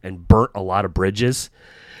ours and burnt a lot of bridges.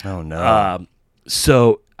 Oh, no.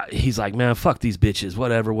 So he's like, man, fuck these bitches,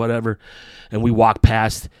 whatever. And we walk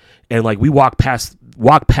past, and like we walk past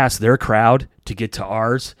their crowd to get to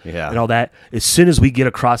ours and all that. As soon as we get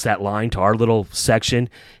across that line to our little section,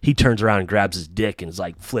 he turns around and grabs his dick and is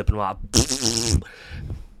like flipping him off.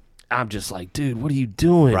 I'm just like, dude, what are you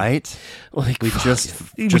doing? Right? Like, we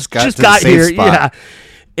just got to the safe here, spot. yeah.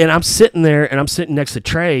 And I'm sitting there, and I'm sitting next to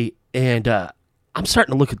Trey, and I'm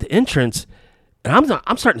starting to look at the entrance, and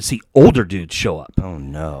I'm starting to see older dudes show up. Oh,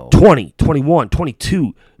 no. 20, 21,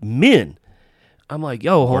 22 men. I'm like,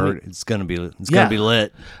 yo, homie. It's gonna be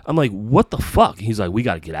lit. I'm like, what the fuck? He's like, we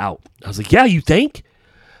got to get out. I was like, yeah, you think?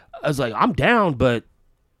 I was like, I'm down, but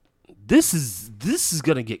this is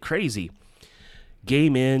gonna get crazy.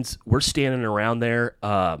 Game ends. We're standing around there.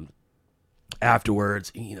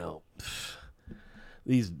 Afterwards, you know,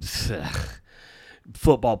 these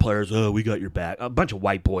football players. Oh, we got your back. A bunch of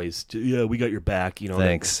white boys. Yeah, we got your back. You know,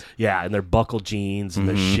 thanks. Yeah, and their buckle jeans and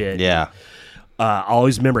their shit. Yeah. I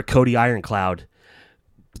always remember Cody Ironcloud.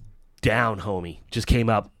 Down, homie. Just came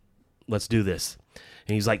up. Let's do this.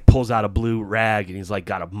 And he's like, pulls out a blue rag, and he's like,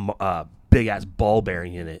 got a big ass ball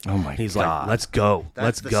bearing in it. Oh my god! He's God. like, let's go.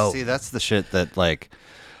 Let's go. See, that's the shit that like,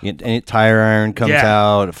 any tire iron comes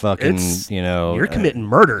out. Fucking, you're committing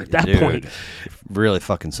murder at that point. Really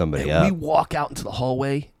fucking somebody and up. We walk out into the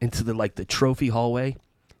hallway, into the trophy hallway.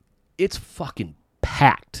 It's fucking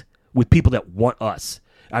packed with people that want us.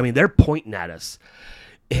 I mean, they're pointing at us.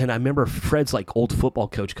 And I remember Fred's like old football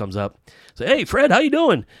coach comes up. Say, hey, Fred, how you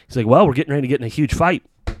doing? He's like, well, we're getting ready to get in a huge fight.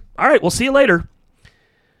 All right, we'll see you later.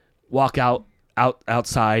 Walk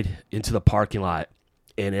outside into the parking lot.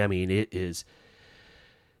 And I mean, it is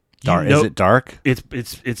dark. Is it dark?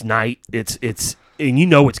 It's night. It's and you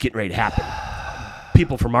know it's getting ready to happen.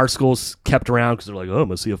 People from our schools kept around because they're like, oh, I'm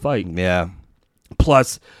gonna see a fight. Yeah.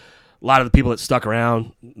 Plus, a lot of the people that stuck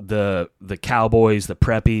around, the cowboys, the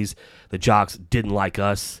preppies, the jocks didn't like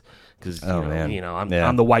us because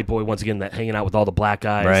I'm the white boy once again that hanging out with all the black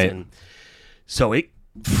guys. Right. And so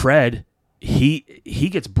Fred, he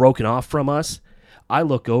gets broken off from us. I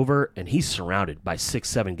look over and he's surrounded by 6,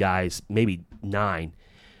 7 guys, maybe 9.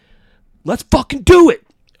 Let's fucking do it.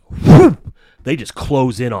 Whew. They just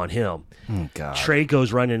close in on him. Oh, God. Trey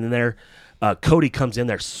goes running in there. Cody comes in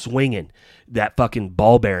there swinging that fucking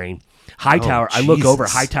ball bearing. Hightower, I look over.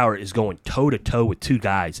 Hightower is going toe-to-toe with 2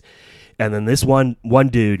 guys. And then this one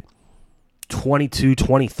dude, 22,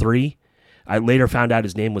 23, I later found out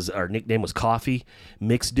his nickname was Coffee,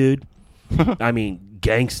 mixed dude. I mean,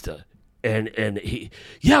 gangsta. And he,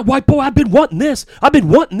 yeah, white boy, I've been wanting this.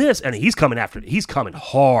 And he's coming he's coming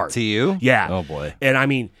hard. To you? Yeah. Oh, boy. And I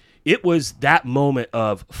mean, it was that moment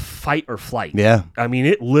of fight or flight. Yeah. I mean,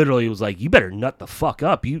 it literally was like, you better nut the fuck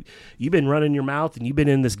up. You've been running your mouth and you've been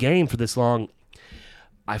in this game for this long.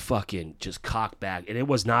 I fucking just cocked back. And it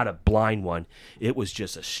was not a blind one. It was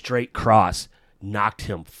just a straight cross. Knocked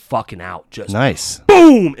him fucking out. Just nice.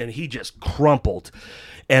 Boom! And he just crumpled.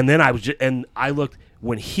 And then I looked,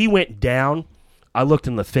 when he went down, I looked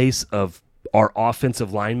in the face of our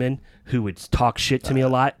offensive linemen who would talk shit to me a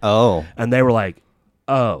lot. Oh. And they were like,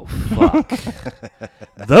 oh, fuck.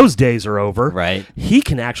 Those days are over. Right. He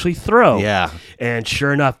can actually throw. Yeah. And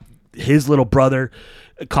sure enough, his little brother,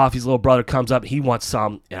 Coffee's little brother, comes up. He wants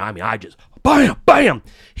some. And I mean, I just, bam, bam.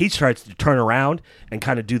 He starts to turn around and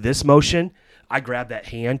kind of do this motion. I grabbed that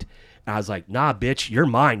hand, and I was like, nah, bitch, you're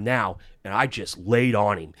mine now. And I just laid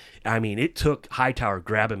on him. I mean, it took Hightower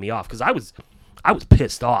grabbing me off because I was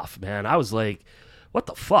pissed off, man. I was like, what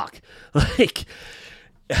the fuck? Like,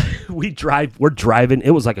 we're driving.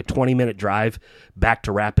 It was like a 20-minute drive back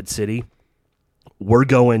to Rapid City. We're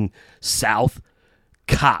going south.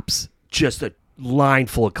 Cops, just a line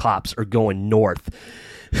full of cops are going north.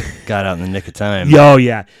 Got out in the nick of time. Yo,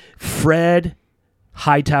 yeah. Fred,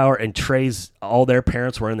 Hightower, and Trey's, all their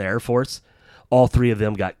parents were in the Air Force. All 3 of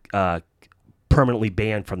them got permanently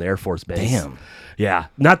banned from the Air Force base. Damn. Yeah.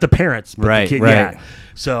 Not the parents, but right, the kid. right. Yeah.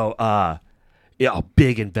 So Yeah, a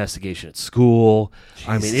big investigation at school. Jesus.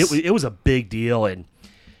 I mean, it was a big deal, and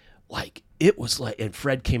like it was like, and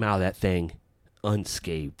Fred came out of that thing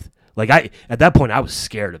unscathed. Like at that point, I was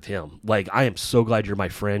scared of him. Like, I am so glad you're my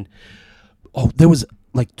friend. Oh, there was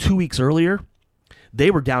like 2 weeks earlier, they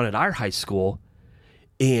were down at our high school,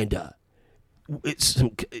 and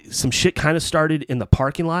some shit kind of started in the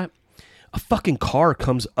parking lot. A fucking car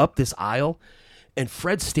comes up this aisle, and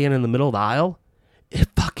Fred's standing in the middle of the aisle. It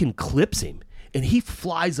fucking clips him, and he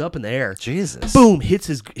flies up in the air. Jesus. Boom,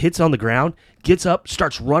 hits on the ground, gets up,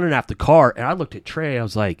 starts running after the car. And I looked at Trey. I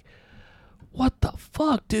was like, what the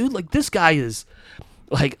fuck, dude? Like, this guy is,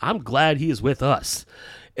 like, I'm glad he is with us.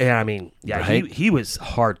 And, I mean, yeah, Right. he was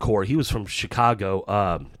hardcore. He was from Chicago,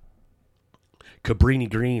 Cabrini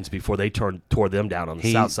Greens, before they tore them down on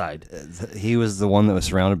the south side. He was the one that was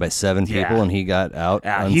surrounded by 7 people, Yeah. and he got out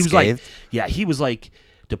unscathed. He was like,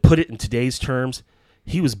 to put it in today's terms,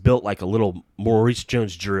 he was built like a little Maurice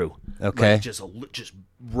Jones-Drew. Okay. Like, just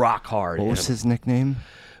rock hard. What was his nickname?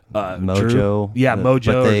 Mojo. Mojo. Yeah, Mojo,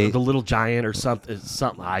 But or the Little Giant, or something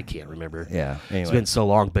I can't remember. Yeah. Anyway. It's been so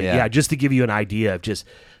long. But Yeah. yeah, just to give you an idea of just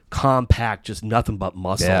compact, just nothing but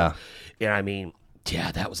muscle. Yeah. And I mean,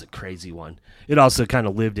 yeah, that was a crazy one. It also kind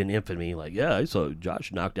of lived in infamy. Like, yeah, I saw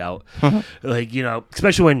Josh knocked out. Like, you know,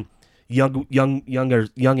 especially when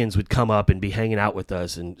youngins would come up and be hanging out with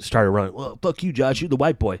us and started running. Well, fuck you, Josh. You're the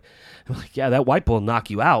white boy. I'm like, yeah, that white boy will knock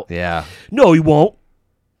you out. Yeah. No, he won't.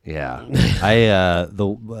 Yeah. The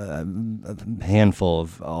handful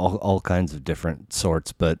of all kinds of different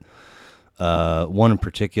sorts, but one in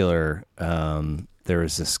particular, there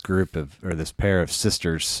was this this pair of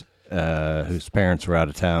sisters whose parents were out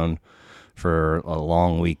of town for a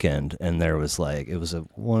long weekend, and there was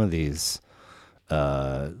one of these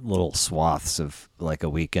little swaths of like a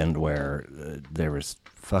weekend where there was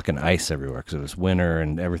fucking ice everywhere because it was winter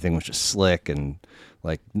and everything was just slick, and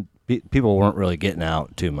like people weren't really getting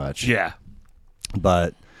out too much. Yeah.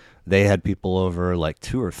 But they had people over like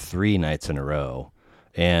 2 or 3 nights in a row,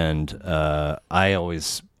 and I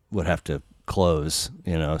always would have to close,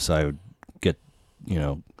 so I would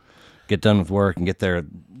get done with work and get there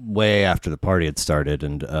way after the party had started.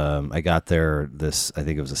 And I got there I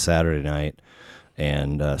think it was a Saturday night,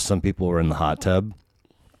 and some people were in the hot tub,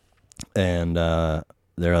 and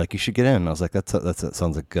they're like, "You should get in." And I was like, that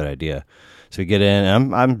sounds like a good idea. So we get in,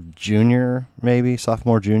 and I'm junior, maybe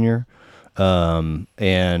sophomore, junior,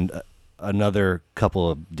 and another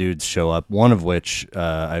couple of dudes show up. One of which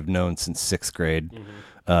I've known since 6th grade.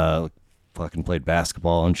 Fucking played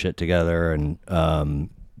basketball and shit together, and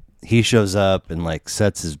he shows up and like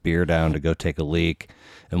sets his beer down to go take a leak,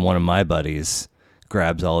 and one of my buddies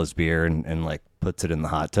grabs all his beer and like puts it in the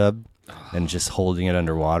hot tub and just holding it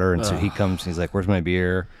underwater. And so he comes, and he's like, "Where's my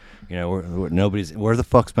beer?" Where the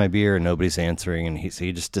fuck's my beer? And nobody's answering. And he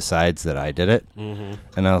just decides that I did it. Mm-hmm.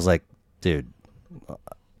 And I was like, dude,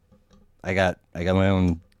 I got my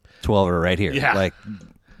own 12er right here. Yeah. Like,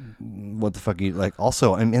 what the fuck?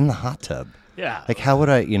 Also, I'm in the hot tub. Yeah. Like, how would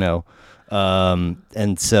I,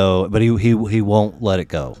 and so, but he won't let it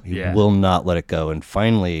go. He will not let it go. And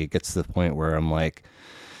finally it gets to the point where I'm like,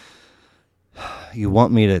 you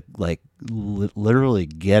want me to like literally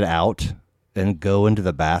get out and go into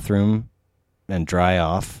the bathroom and dry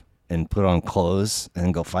off and put on clothes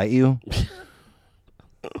and go fight you?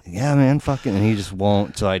 Yeah, man, fucking. And he just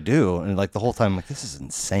won't. So I do. And like the whole time, I'm like, this is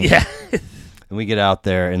insane. Yeah. And we get out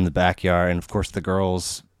there in the backyard, and of course the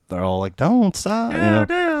girls, they're all like, don't stop.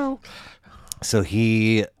 No. So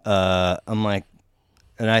I'm like,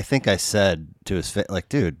 and I think I said to his face, like,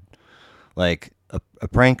 dude, like, a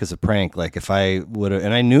prank is a prank. Like, if I would have,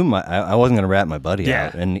 and I knew I wasn't going to rat my buddy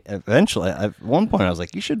out. And eventually, at one point, I was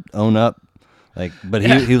like, you should own up. Like, but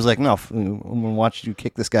he was like, no, I'm going to watch you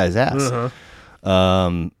kick this guy's ass. Uh-huh.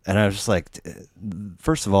 And I was just like,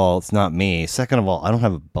 first of all, it's not me. Second of all, I don't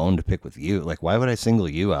have a bone to pick with you. Like, why would I single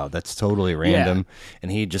you out? That's totally random. Yeah.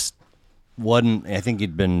 And he just wasn't, I think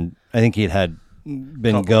he'd been going,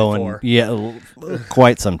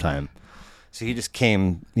 quite some time. So he just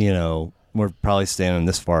came, we're probably standing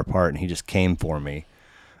this far apart, and he just came for me.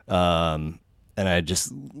 And I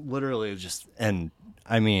just literally and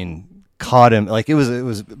I mean, caught him. Like, it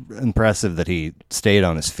was impressive that he stayed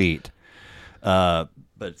on his feet. But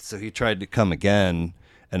so he tried to come again,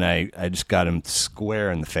 and I just got him square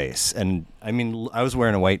in the face. And I mean, I was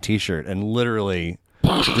wearing a white t-shirt, and literally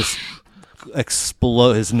just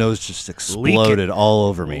his nose just exploded all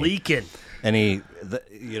over me. Leaking. And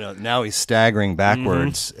now he's staggering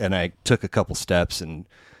backwards, and I took a couple steps and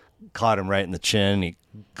caught him right in the chin. He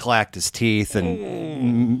clacked his teeth,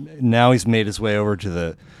 and now he's made his way over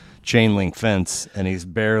to chain link fence, and he's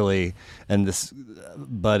barely, and this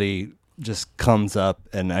buddy just comes up,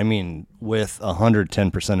 and I mean, with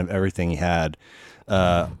 110% of everything he had,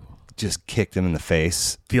 just kicked him in the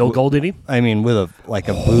face. Field goal, did he? I mean, with a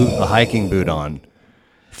hiking boot on,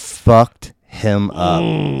 fucked him up,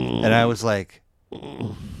 and I was like,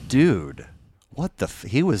 dude, what the?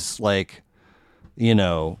 He was like,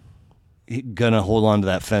 gonna hold on to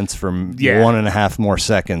that fence for 1.5 more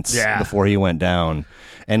seconds before he went down,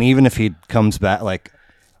 and even if he comes back, like,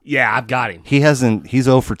 I've got him. He's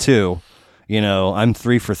 0 for 2. I'm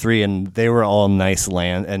 3 for 3, and they were all nice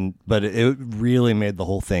land, but it really made the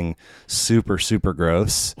whole thing super, super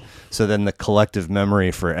gross. So then the collective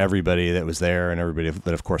memory for everybody that was there and everybody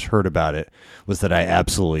that, of course, heard about it was that I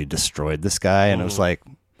absolutely destroyed this guy, and it was like,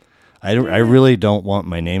 I really don't want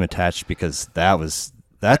my name attached, because that's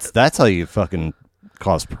how you fucking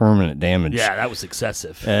cause permanent damage. Yeah, that was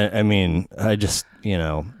excessive. I mean, I just,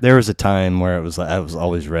 there was a time where it was like I was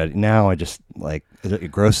always ready. Now I just, like,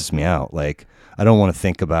 it grosses me out. Like, I don't want to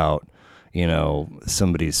think about,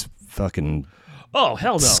 somebody's fucking hell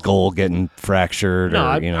no, skull getting fractured. No,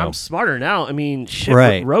 or, I'm smarter now. I mean, shit.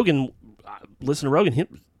 Right. Rogan, listen to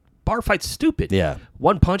Rogan. Bar fight's stupid. Yeah.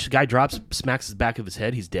 One punch, the guy drops, smacks the back of his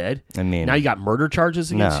head. He's dead. I mean, now you got murder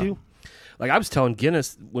charges against you. Like, I was telling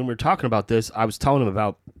Guinness when we were talking about this, I was telling him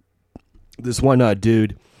about this one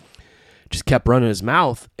dude just kept running his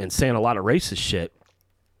mouth and saying a lot of racist shit.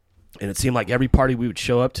 And it seemed like every party we would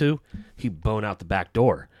show up to, he'd bone out the back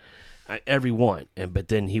door. Every one. But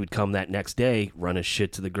then he would come that next day, run his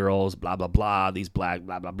shit to the girls, blah, blah, blah, these black,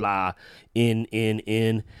 blah, blah, blah, in.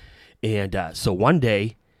 And so one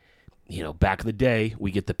day, back in the day, we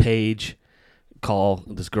get the page call.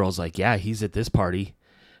 This girl's like, yeah, he's at this party.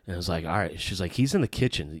 And I was like, all right. She's like, he's in the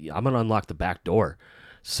kitchen. I'm going to unlock the back door.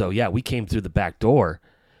 So, yeah, we came through the back door,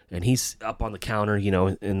 and he's up on the counter,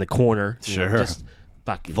 in the corner. Sure. Just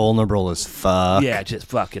fucking vulnerable as fuck. Yeah, just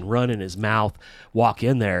fucking running his mouth. Walk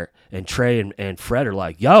in there, and Trey and Fred are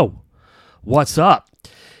like, yo, what's up?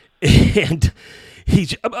 And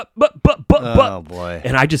he's, oh, boy.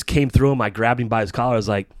 And I just came through him. I grabbed him by his collar. I was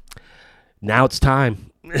like, now it's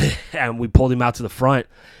time. And we pulled him out to the front.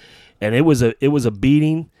 And it was a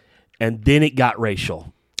beating, and then it got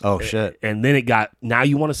racial. Oh, shit. And then it got, now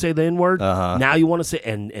you want to say the N-word? Uh-huh. Now you want to say,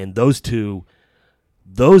 and those two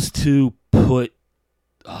put,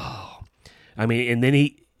 and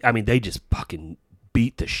then they just fucking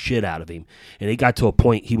beat the shit out of him. And it got to a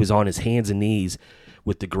point he was on his hands and knees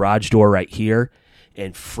with the garage door right here,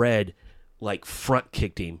 and Fred, like, front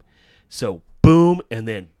kicked him. So, boom, and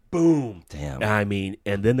then boom. Damn.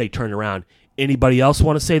 And then they turned around. Anybody else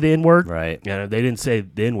want to say the N-word? Right. And they didn't say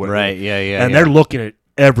the N-word. Right, yeah. And they're looking at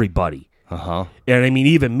everybody. Uh-huh. And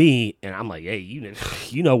even me, and I'm like, hey, you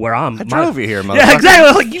know where I'm. I drove you here, motherfucker. Yeah,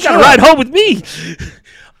 exactly. Like, you got to ride home with me.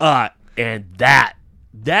 And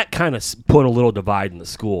that kind of put a little divide in the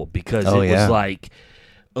school, because it was like,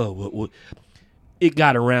 it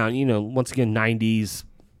got around, once again, 90s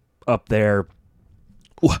up there.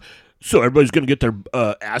 So everybody's going to get their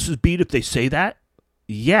asses beat if they say that?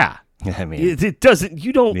 Yeah. I mean, it doesn't,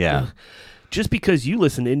 you don't. Yeah. Just because you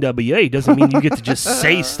listen to NWA doesn't mean you get to just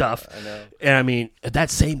say stuff. I know. And that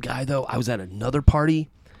same guy, though, I was at another party,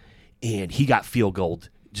 and he got field goaled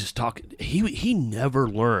just talking. He never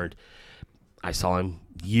learned. I saw him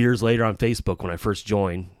years later on Facebook when I first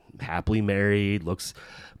joined, happily married,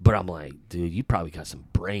 but I'm like, dude, you probably got some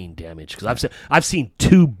brain damage, because I've seen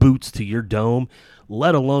 2 boots to your dome,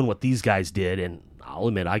 let alone what these guys did, and I'll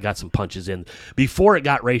admit I got some punches in. Before it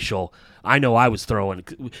got racial, I know I was throwing,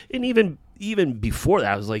 and even before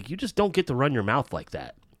that, I was like, you just don't get to run your mouth like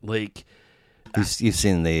that. Like, you've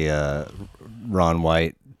seen the Ron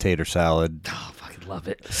White tater salad. Oh, I fucking love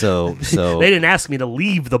it. So they didn't ask me to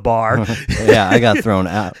leave the bar. Yeah, I got thrown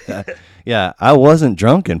out. Yeah, I wasn't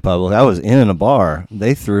drunk in public. I was in a bar.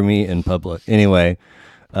 They threw me in public. Anyway,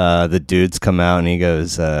 the dudes come out, and he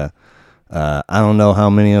goes, I don't know how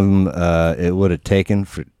many of them it would have taken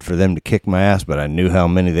for them to kick my ass, but I knew how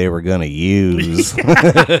many they were going to use.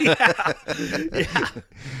 Yeah.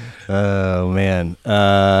 Oh, man.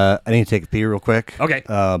 I need to take a pee real quick. Okay.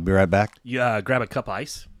 I'll be right back. You grab a cup of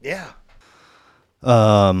ice. Yeah.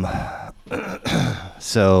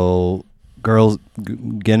 So, girls,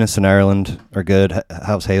 Guinness and Ireland are good.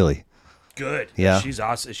 How's Haley? Good. Yeah. She's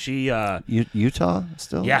awesome. She Utah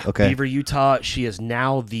still? Yeah. Okay. Beaver, Utah. She is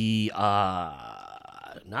now the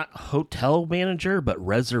not hotel manager, but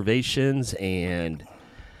reservations, and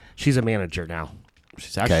she's a manager now.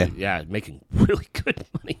 She's actually making really good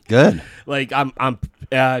money. Good. Like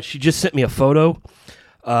she just sent me a photo.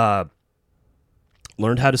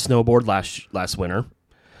 Learned how to snowboard last winter.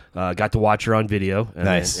 Got to watch her on video. And,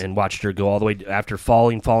 Nice. and watched her go all the way after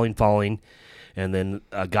falling. And then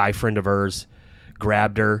a guy friend of hers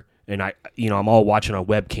grabbed her. And I'm all watching on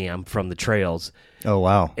webcam from the trails. Oh,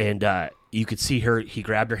 wow. And you could see her. He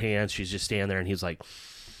grabbed her hands. She's just standing there. And he was like,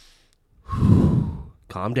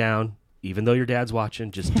 calm down. Even though your dad's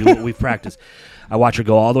watching, just do what we've practiced. I watch her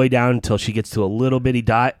go all the way down until she gets to a little bitty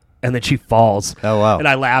dot, and then she falls. Oh, wow. And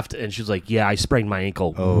I laughed, and she was like, yeah, I sprained my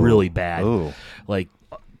ankle really bad. Ooh. Like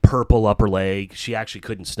purple upper leg. She actually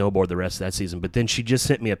couldn't snowboard the rest of that season. But then she just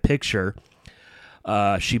sent me a picture.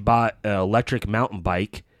 She bought an electric mountain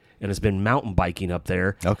bike and has been mountain biking up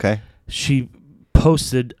there. Okay. She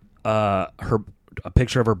posted a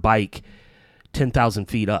picture of her bike 10,000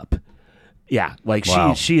 feet up. Yeah, like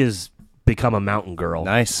Wow. she has become a mountain girl.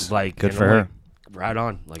 Nice. Like, Good and for I'm her. like, right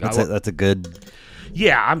on. Like That's a good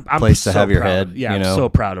yeah, I'm place to so have your proud. head, Yeah, you know? I'm so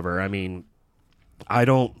proud of her. I mean, I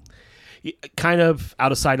don't kind of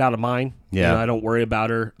out of sight, out of mind. Yeah. I don't worry about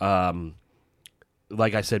her.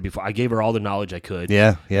 Like I said before, I gave her all the knowledge I could.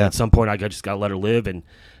 Yeah, yeah. At some point, I just got to let her live, and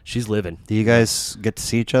she's living. Do you guys get to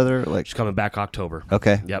see each other? Like, She's coming back October.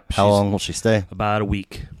 okay. Yep. How long will she stay? About a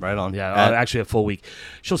week. Right on. Yeah, At- actually a full week.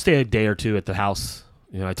 She'll stay a day or two at the house.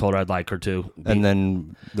 I told her I'd like her to. and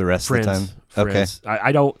then the rest friends, of the time? friends.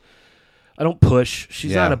 I don't push.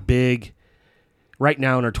 She's Yeah. not a big. Right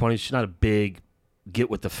now in her 20s, she's not a big get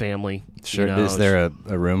with the family. Sure. you know? Is there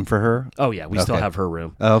a room for her? Oh yeah, we still Okay. have her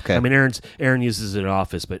room. Oh, okay. I mean, Aaron uses an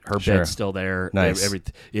office, but her Sure. bed's still there. Nice.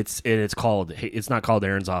 It's not called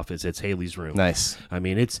Aaron's office. It's Haley's room. Nice. I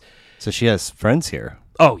mean, it's. So she has friends here.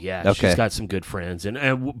 Oh yeah, Okay. she's got some good friends, and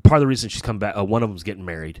part of the reason she's come back, one of them's getting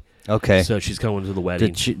married, Okay. so she's coming to the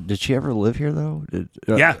wedding. Did she ever live here though?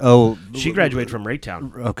 Yeah. Oh, She graduated from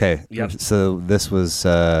Raytown. okay. Yep. So this was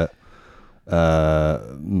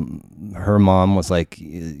her mom was like,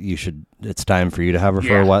 you should. It's time for you to have her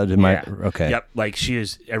for a while. Okay. Yep. Like she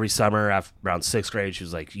is every summer after around 6th grade. She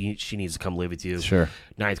was like, she needs to come live with you. Sure.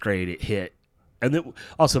 9th grade, it hit, and then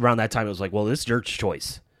also around that time, it was like, well, this is your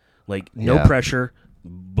choice. Like no Yeah. pressure,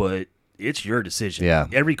 but it's your decision. Yeah.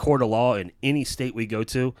 Every court of law in any state we go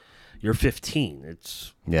to, you're 15.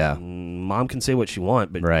 It's Yeah. Mom can say what she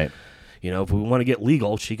wants, but Right. if we want to get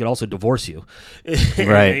legal, she could also divorce you.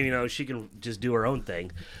 Right. She can just do her own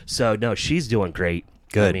thing. So no, she's doing great.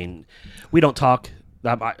 Good. I mean, we don't talk.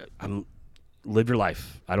 I'm live your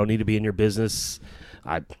life. I don't need to be in your business.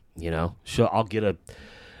 I'll get a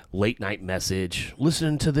late night message,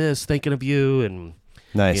 listening to this, thinking of you, and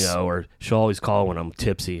Nice. or she'll always call when I'm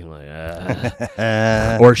tipsy. I'm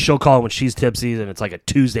like, or she'll call when she's tipsy, and it's like a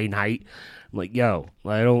Tuesday night. I'm like, yo,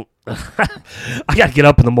 I don't. I got to get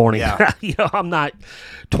up in the morning. Yeah. I'm not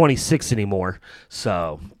 26 anymore.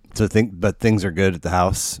 So. But things are good at the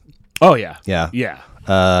house. Oh yeah. Yeah. Yeah.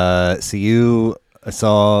 So I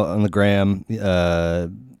saw on the gram,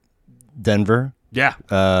 Denver. Yeah.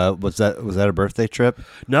 Was that a birthday trip?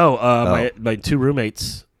 No. My two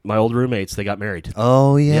roommates, my old roommates, they got married.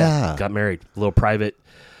 Oh yeah. Got married. A little private,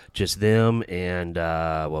 just them and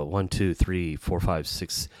 1, 2, 3, 4, 5,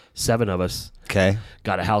 6, 7 of us. Okay.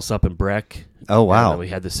 Got a house up in Breck. Oh wow. And we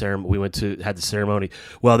had the ceremony. We had the ceremony.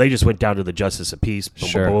 Well, they just went down to the Justice of Peace. Boom,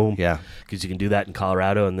 Sure. boom, boom. Yeah. Because you can do that in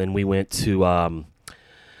Colorado. And then we went to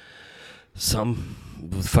some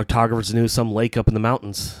photographers knew some lake up in the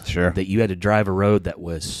mountains. Sure. That you had to drive a road that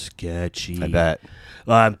was sketchy. I bet.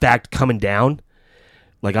 In fact, coming down,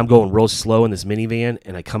 like I'm going real slow in this minivan,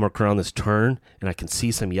 and I come around this turn, and I can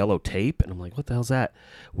see some yellow tape, and I'm like, "What the hell's that?"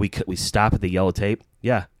 We stop at the yellow tape.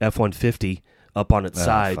 Yeah, F-150 up on its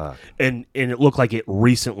side, fuck. and it looked like it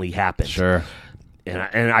recently happened. Sure. And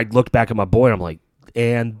I looked back at my boy, and I'm like,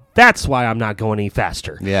 and that's why I'm not going any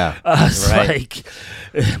faster. Yeah. It's Right. like,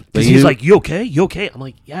 because he's you- like, "You okay? You okay?" I'm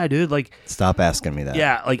like, "Yeah, dude." Like, Stop asking me that.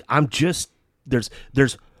 yeah, like I'm just there's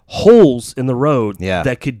holes in the road Yeah.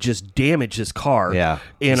 that could just damage this car. Yeah.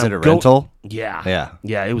 And Is it I'm a rental? Yeah. Yeah.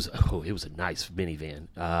 Yeah, it was a nice minivan.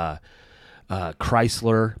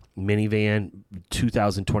 Chrysler minivan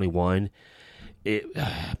 2021.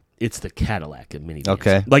 It's the Cadillac of minivans.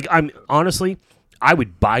 Okay. Like I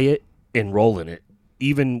would buy it and roll in it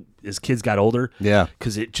even as kids got older. Yeah.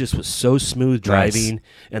 Cuz it just was so smooth driving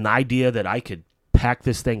and the idea that I could pack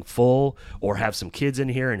this thing full or have some kids in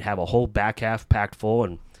here and have a whole back half packed full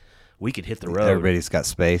and we could hit the road. Everybody's got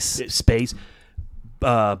space. Space.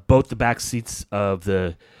 Both the back seats of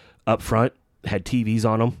the up front had TVs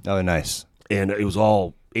on them, Oh, nice. and it was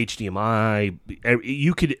all HDMI.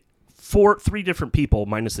 You could three different people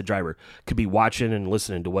minus the driver could be watching and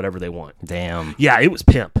listening to whatever they want. Damn. Yeah, it was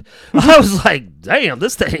pimp. I was like, damn,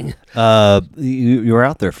 this thing. You were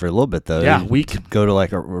out there for a little bit though. Yeah, we could go to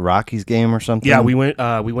like a Rockies game or something. Yeah, we went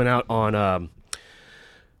out on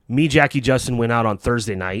me, Jackie, Justin went out on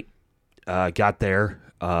Thursday night. Got there,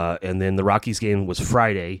 and then the Rockies game was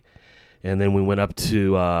Friday, and then we went up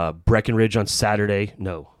to Breckenridge on Saturday.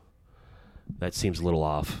 No, that seems a little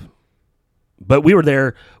off. But we were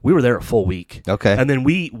there a full week. Okay. And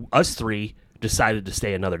then us three decided to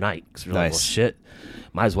stay another night because we were like, well, shit,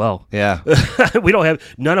 might as well. Yeah.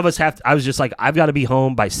 None of us have to, I was just like, I've got to be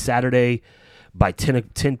home by Saturday by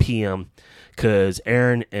 10 p.m. because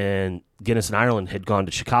Aaron and Guinness and Ireland had gone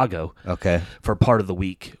to Chicago. Okay. For part of the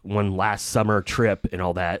week, one last summer trip and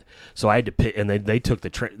all that. So I had to pick, and they took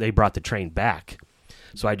the train. They brought the train back.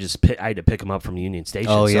 So I had to pick them up from Union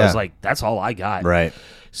Station. Oh, so yeah. I was like, that's all I got. Right.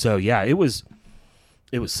 So yeah, it was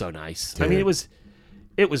so nice. Dude. I mean, it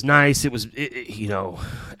was nice. It was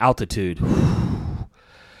altitude.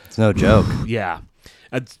 It's no joke. Yeah,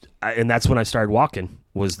 and that's when I started walking.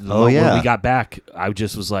 Was the Oh, yeah. when we got back, I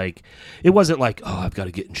just was like, it wasn't like, oh, I've got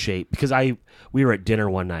to get in shape, because we were at dinner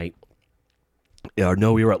one night, or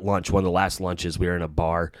no, we were at lunch, one of the last lunches. We were in a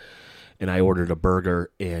bar, and I ordered a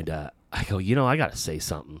burger, and I go, I got to say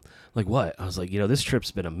something. Like, what? I was like, this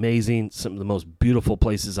trip's been amazing. Some of the most beautiful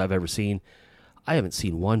places I've ever seen. I haven't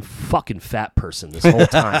seen one fucking fat person this whole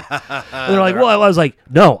time. And they're like, well, I was like,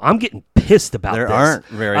 no, I'm getting pissed about There this. aren't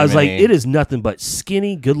very I was many. like, it is nothing but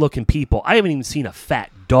skinny, good-looking people. I haven't even seen a fat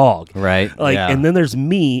dog. Right. Like, Yeah. and then there's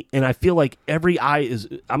me, and I feel like every eye is,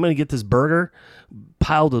 I'm going to get this burger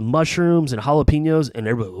piled with mushrooms and jalapenos, and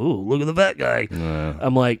everybody, ooh, look at the fat guy.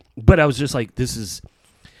 I'm like, but I was just like,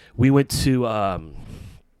 we went to,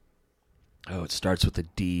 it starts with a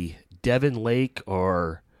D, Devon Lake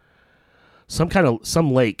or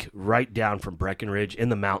some lake right down from Breckenridge in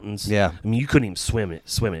the mountains. Yeah. I mean, you couldn't even swim it.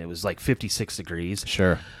 It was like 56 degrees.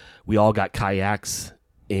 Sure. We all got kayaks,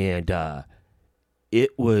 and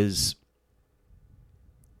it was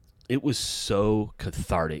so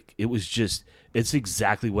cathartic. It's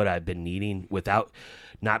exactly what I've been needing without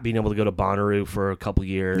not being able to go to Bonnaroo for a couple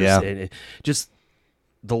years. Yeah. And just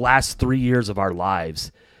the last 3 years of our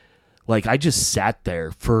lives, like, I just sat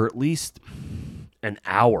there for at least an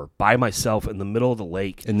hour by myself in the middle of the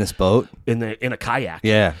lake In this boat? in a kayak.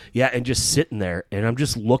 Yeah. Yeah, and just sitting there, and I'm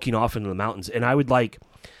just looking off into the mountains, and I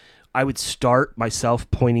would start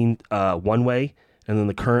myself pointing one way, and then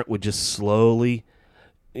the current would just slowly,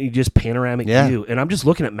 just panoramic view, and I'm just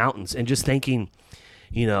looking at mountains and just thinking,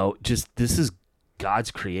 just this is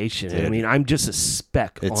God's creation. Dude. I mean, I'm just a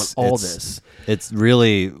speck on all this. It's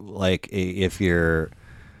really like if you've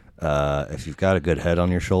got a good head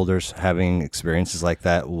on your shoulders, having experiences like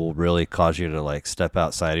that will really cause you to like step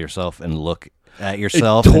outside of yourself and look at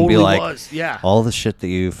yourself and be like, yeah. all the shit that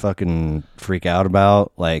you fucking freak out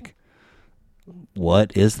about, like,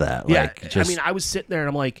 what is that? Yeah, Like, I mean, I was sitting there and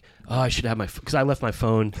I'm like, oh, I should have because I left my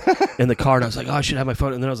phone in the car, and I was like, oh, I should have my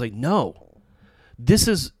phone, and then I was like, no, this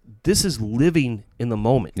is living in the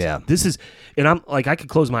moment. Yeah. And I'm like, I could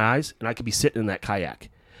close my eyes and I could be sitting in that kayak.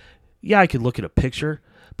 Yeah, I could look at a picture,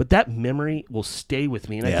 but that memory will stay with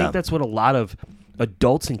me, and I think that's what a lot of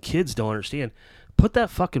adults and kids don't understand. Put that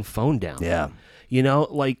fucking phone down. Yeah.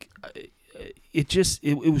 Like, it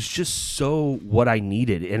was just so what I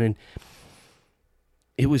needed, and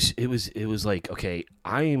it was like, okay,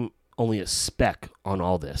 I'm only a speck on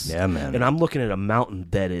all this. Yeah, man. And I'm looking at a mountain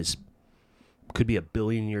that could be 1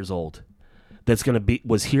 billion years old. That's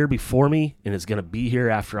was here before me, and is gonna be here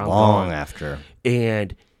after I'm long gone. after.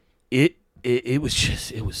 And it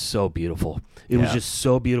was so beautiful. It was just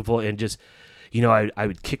so beautiful, and just, I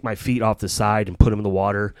would kick my feet off the side and put them in the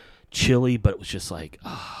water, chilly, but it was just like,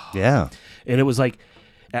 oh. Yeah. And it was like,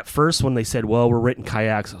 at first when they said, well, we're renting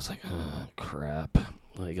kayaks, I was like, oh, crap.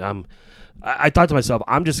 Like, I thought to myself,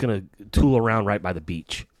 I'm just going to tool around right by the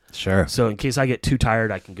beach. Sure. So in case I get too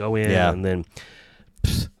tired, I can go in. Yeah. And then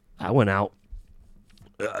I went out.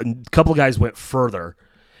 A couple of guys went further,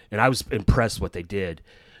 and I was impressed what they did.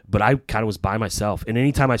 But I kind of was by myself. And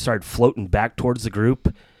anytime I started floating back towards the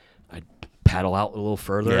group, I'd paddle out a little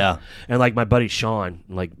further. Yeah. And like my buddy Sean,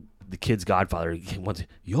 like the kid's godfather, he wants,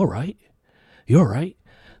 you all right? You all right?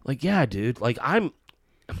 Like, yeah, dude. Like, I'm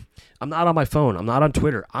not on my phone. I'm not on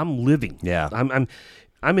Twitter. I'm living. Yeah. I'm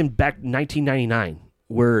in back 1999,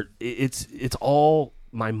 where it's all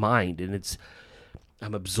my mind, and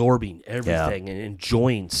I'm absorbing everything and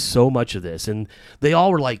enjoying so much of this. And they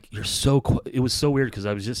all were like, "You're so." It was so weird because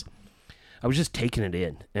I was just taking it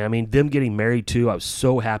in. And I mean, them getting married too. I was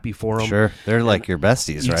so happy for them. Sure. They're like your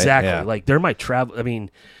besties, right? Exactly. Yeah. Like, they're my travel. I mean,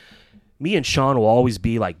 me and Sean will always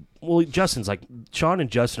be like, well, Justin's like, Sean and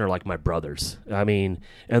Justin are like my brothers. I mean,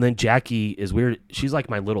 and then Jackie is weird. She's like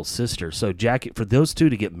my little sister. So Jackie, for those two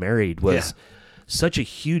to get married was such a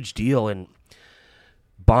huge deal. And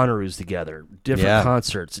Bonnaroo's together, different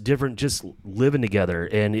concerts, different, just living together.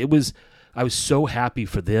 And I was so happy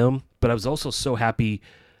for them, but I was also so happy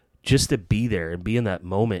just to be there and be in that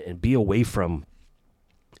moment and be away from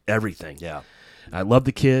everything. Yeah. I love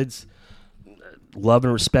the kids, love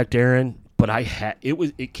and respect Aaron, but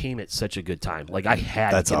it came at such a good time. Like I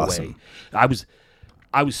had That's to get awesome. away.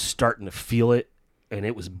 I was starting to feel it, and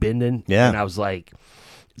it was bending. Yeah. And I was like,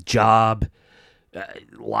 job,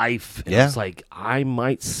 life. And I was like, I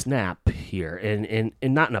might snap here, and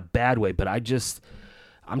not in a bad way, but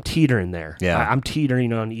I'm teetering there. Yeah. I'm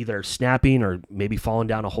teetering on either snapping or maybe falling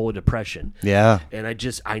down a hole of depression. Yeah. And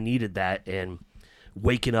I needed that, and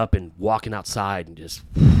waking up and walking outside and just,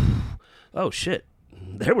 oh shit,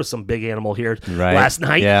 there was some big animal here last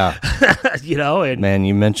night. Yeah. You know, and man,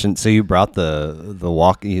 you mentioned, so you brought the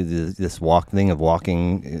walk, this walk thing of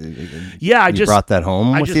walking. Yeah, you brought that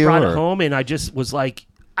home with you? I just brought it home, and I just was like,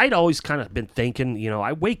 I'd always kind of been thinking, you know,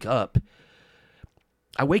 I wake up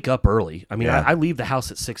early. I mean, I leave the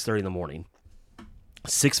house at 6:30 in the morning,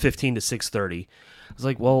 6:15 to 6:30. I was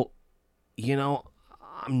like, well, you know,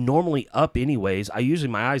 I'm normally up anyways.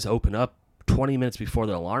 My eyes open up 20 minutes before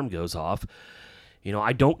the alarm goes off. You know,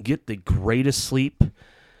 I don't get the greatest sleep.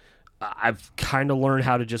 I've kind of learned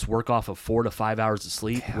how to just work off of 4 to 5 hours of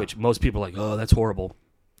sleep, which most people are like, oh, that's horrible.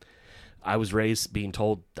 I was raised being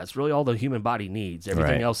told that's really all the human body needs.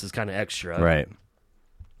 Everything else is kind of extra. Right.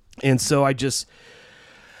 And so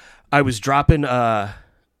I was dropping, I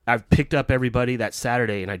picked up everybody that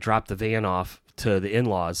Saturday, and I dropped the van off to the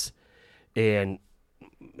in-laws, and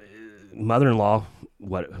mother-in-law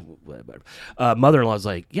mother-in-law's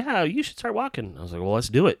like, yeah, you should start walking. I was like, well, let's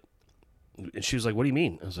do it. And she was like, what do you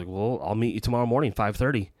mean? I was like, well, I'll meet you tomorrow morning,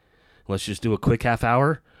 5:30. Let's just do a quick half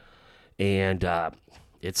hour. And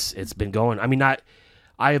it's been going. I mean, I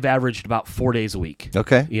have averaged about 4 days a week.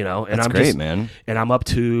 Okay. You know, and that's I'm great, man. And I'm up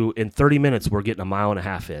to, in 30 minutes, we're getting 1.5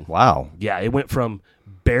 miles in. Wow. Yeah, it went from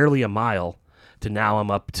barely a mile to now I'm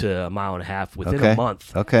up to 1.5 miles within a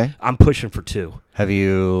month. Okay. I'm pushing for 2. Have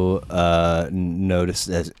you noticed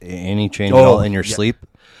any change at all in your sleep?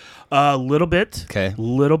 A little bit. Okay.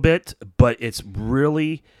 Little bit, but it's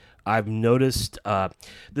really, I've noticed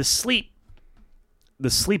the sleep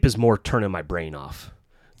is more turning my brain off.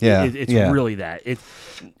 Yeah. It's really that.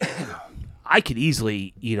 I could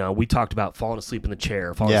easily, you know, we talked about falling asleep in the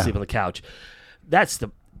chair, falling asleep on the couch.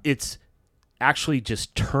 It's actually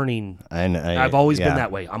just turning. I've always been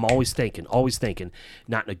that way. I'm always thinking,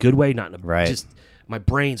 not in a good way, not in a just, my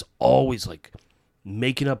brain's always like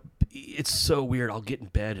making up. It's so weird. I'll get in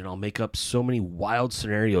bed and I'll make up so many wild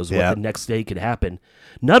scenarios what the next day could happen.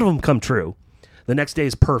 None of them come true. The next day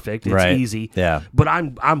is perfect. It's easy. Yeah. But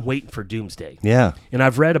I'm waiting for doomsday. Yeah. And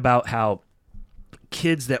I've read about how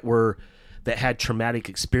kids that had traumatic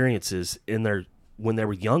experiences when they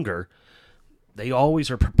were younger, they always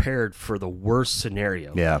are prepared for the worst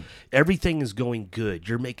scenario. Yeah. Everything is going good.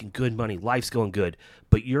 You're making good money. Life's going good.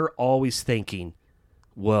 But you're always thinking,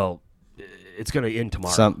 well, it's going to end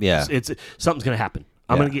tomorrow. Something's going to happen.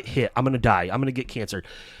 I'm going to get hit. I'm going to die. I'm going to get cancer.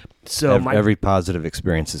 So every positive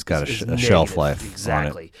experience has got a shelf life.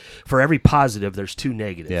 Exactly. On it. For every positive, there's 2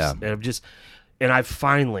 negatives. Yeah. And I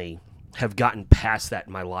finally have gotten past that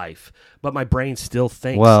in my life, but my brain still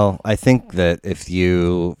thinks. Well, I think that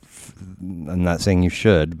I'm not saying you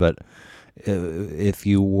should, but if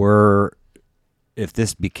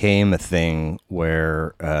this became a thing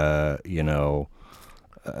where,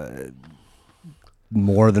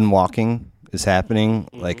 more than walking is happening,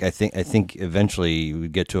 like I think eventually you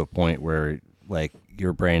would get to a point where like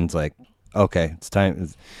your brain's like, okay, it's time.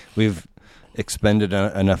 We've expended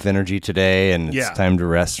enough energy today, and it's time to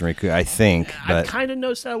rest and recoup. I think. I kind of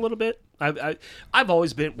noticed that a little bit. I've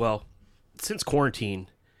always been, well, since quarantine.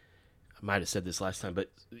 I might have said this last time, but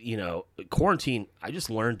you know, quarantine. I just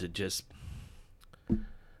learned to just.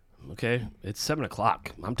 Okay, it's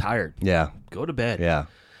 7:00. I'm tired. Yeah. Go to bed. Yeah.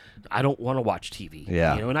 I don't want to watch TV.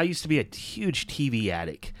 Yeah. You know, and I used to be a huge TV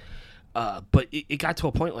addict. But it got to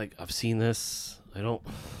a point like, I've seen this. I don't.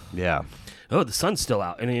 Yeah. Oh, the sun's still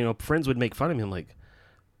out. And, you know, friends would make fun of me. I'm like,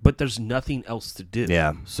 but there's nothing else to do.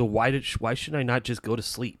 Yeah. So why should I not just go to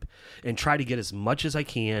sleep and try to get as much as I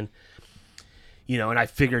can? You know, and I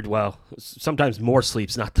figured, well, sometimes more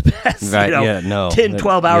sleep's not the best. Right, you know? yeah, no. 10,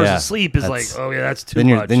 12 hours of sleep is like, oh, yeah, that's too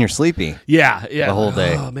much. Then you're sleepy. Yeah. The whole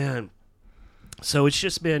day. Oh, man. So it's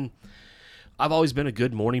just been, I've always been a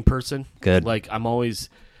good morning person. Good. Like I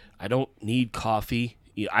don't need coffee.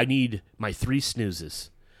 I need my 3 snoozes.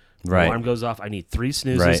 Right. Alarm goes off. I need 3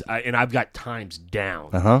 snoozes, Right. and I've got times down.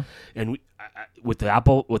 Uh-huh. And with the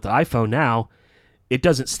iPhone now, it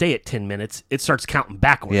doesn't stay at 10 minutes. It starts counting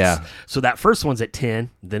backwards. Yeah. So that first one's at 10,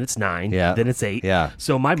 then it's 9, Yeah. then it's 8. Yeah.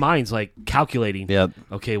 So my mind's like calculating. Yep.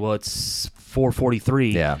 Okay, well, it's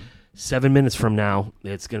 4:43. Yeah. 7 minutes from now,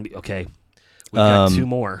 it's going to be, okay, we've got 2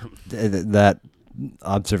 more. That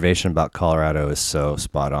observation about Colorado is so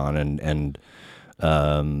spot on, and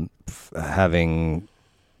having,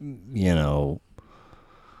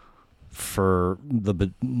 for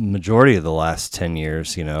the majority of the last 10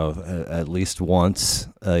 years, at least once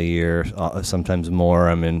a year, sometimes more,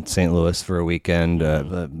 I'm in St. Louis for a weekend,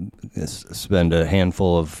 spend a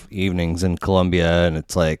handful of evenings in Columbia, and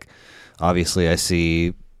it's like, obviously I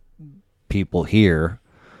see people here,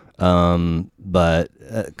 but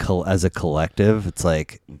as a collective, it's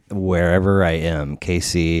like wherever I am,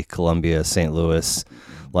 KC, Columbia, St. Louis,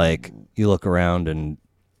 like you look around and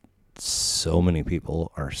so many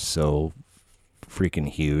people are so freaking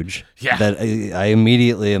huge that I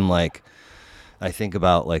immediately am like, I think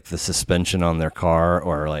about like the suspension on their car,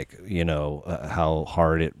 or like, how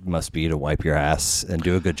hard it must be to wipe your ass and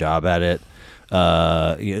do a good job at it.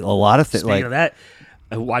 A lot of things. Speaking of that,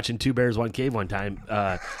 watching Two Bears, One Cave one time,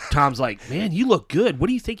 Tom's like, "Man, you look good. What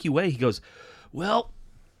do you think you weigh?" He goes, "Well,"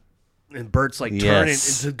 and Bert's like turning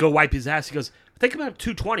to go wipe his ass. He goes, "I think I'm at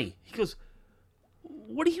 220." He goes,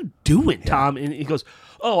 "What are you doing, Tom?" And he goes,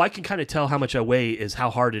 "Oh, I can kind of tell how much I weigh is how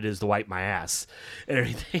hard it is to wipe my ass and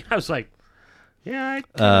everything." I was like, "Yeah, I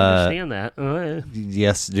can understand that."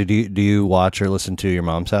 Yes. Do you watch or listen to Your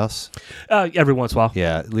Mom's House? Every once in a while.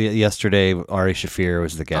 Yeah. Yesterday, Ari Shafir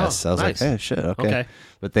was the guest. I was nice. like, "Hey, shit, okay."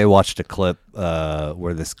 But they watched a clip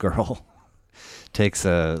where this girl takes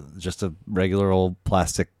just a regular old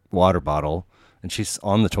plastic water bottle, and she's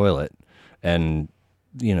on the toilet, and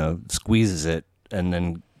squeezes it, and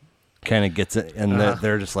then kind of gets it, and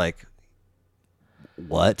they're just like,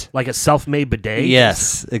 "What?" Like a self-made bidet?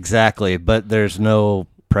 Yes, exactly. But there's no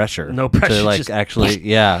pressure. No pressure. To like just actually,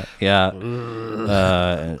 yeah.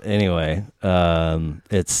 Anyway, I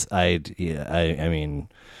mean,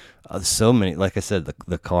 so many. Like I said,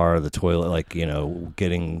 the car, the toilet, like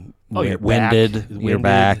getting your winded, your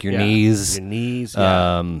back, your knees,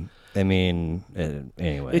 Yeah. I mean,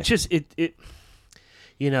 anyway, it's just it.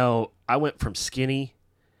 I went from skinny.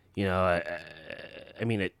 I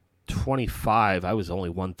mean, at 25, I was only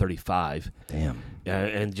 135. Damn.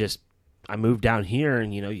 And just I moved down here,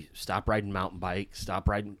 and you stop riding mountain bike, stop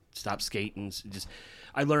skating. Just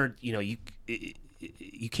I learned, you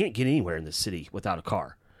can't get anywhere in the city without a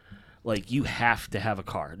car. Like, you have to have a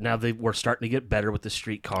car. Now we're starting to get better with the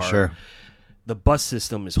streetcar. Sure. The bus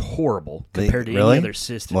system is horrible compared to really? any other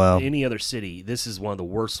system. Wow. Any other city. This is one of the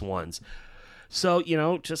worst ones. So,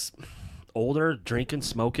 just older, drinking,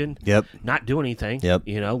 smoking. Yep. Not doing anything. Yep.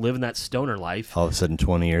 Living that stoner life. All of a sudden,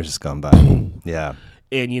 20 years has gone by. Yeah.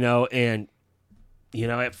 And,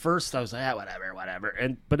 at first I was like,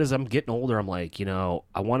 whatever. But as I'm getting older, I'm like, I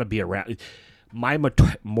want to be around. My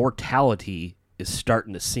mortality is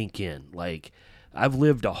starting to sink in. Like, I've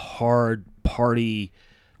lived a hard party,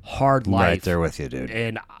 hard life. Right there with you, dude.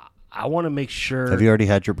 And I want to make sure. Have you already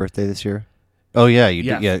had your birthday this year? Oh, yeah. You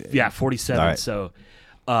did. Yeah, 47. Right. So.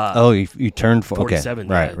 You turned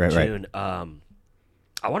 47. Okay. Right. June. I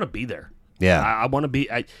want to be there. Yeah. I want to be.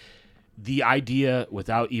 The idea,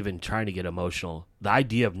 without even trying to get emotional, the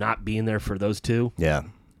idea of not being there for those two. Yeah.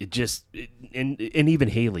 And even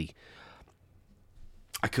Haley,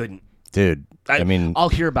 I couldn't. Dude, I mean, I'll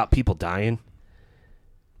hear about people dying.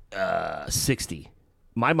 60.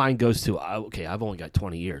 My mind goes to, okay, I've only got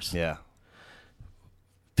 20 years. yeah.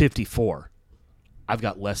 54. I've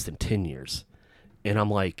got less than 10 years. And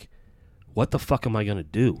I'm like, what the fuck am I going to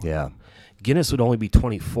do? Yeah. Guinness would only be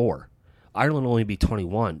 24. Ireland will only be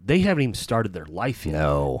 21. They haven't even started their life yet.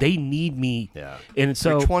 No. They need me. Yeah. And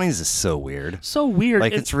so. Your 20s is so weird. So weird.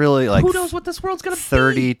 Like, And it's really like. who knows what this world's going to be?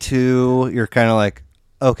 32, you're kind of like,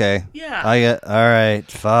 okay. Yeah. All right,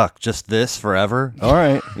 fuck. Just this forever? All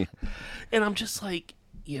right. And I'm just like,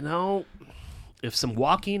 if some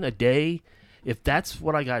walking a day, if that's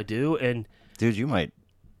what I got to do. And. Dude,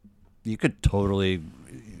 you could totally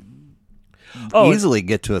Oh, easily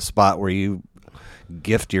get to a spot where you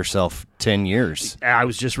gift yourself 10 years. I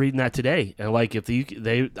was just reading that today, and like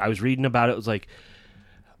I was reading about it. It was like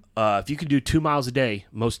if you can do 2 miles a day,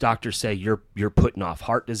 most doctors say you're putting off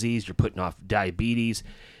heart disease, you're putting off diabetes,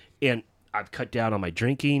 and I've cut down on my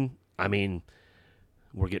drinking. I mean,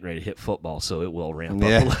 we're getting ready to hit football, so it will ramp up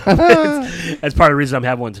Yeah. a little bit. That's part of the reason I'm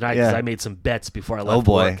having one tonight, because Yeah. I made some bets before I left Oh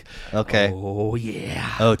boy. work. Okay. Oh,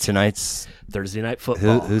 yeah. Oh, tonight's Thursday night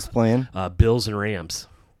football. who's playing? Bills and Rams.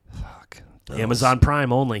 Fuck. Amazon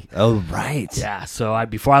Prime only. Oh right. Yeah, so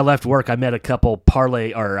before I left work, I met a couple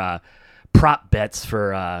parlay or prop bets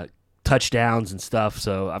for touchdowns and stuff.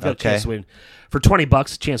 So I've got a chance to win for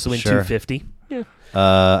 $20. A chance to win Sure. $250. Yeah.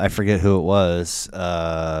 I forget who it was.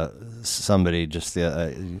 Somebody just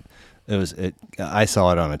I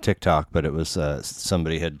saw it on a TikTok, but it was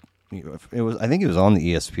somebody had. It was. I think it was on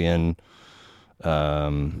the ESPN.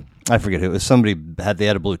 I forget who it was. Somebody they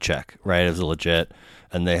had a blue check, right? It was legit,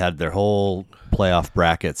 and they had their whole playoff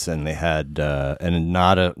brackets, and they had and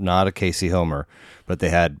not a Casey Homer, but they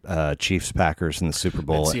had Chiefs Packers in the Super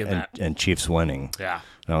Bowl and Chiefs winning. Yeah.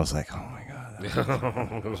 And I was like, oh my god.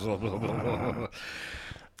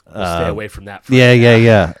 We'll stay away from that.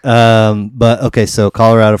 Yeah. But okay, so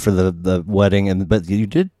Colorado for the wedding, but you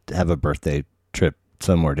did have a birthday trip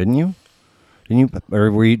somewhere, didn't you?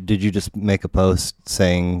 Or did you just make a post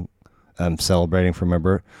saying I'm celebrating for my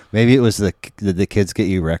birth? Maybe it was did the kids get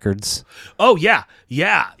you records? Oh yeah.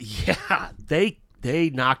 They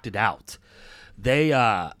knocked it out. They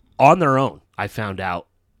on their own. I found out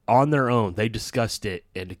on their own. They discussed it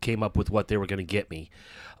and came up with what they were going to get me.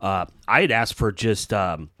 I had asked for just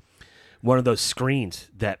one of those screens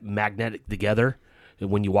that magnetic together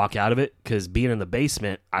when you walk out of it, because being in the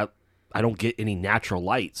basement, I don't get any natural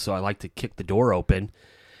light, so I like to kick the door open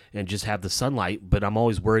and just have the sunlight, but I'm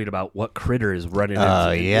always worried about what critter is running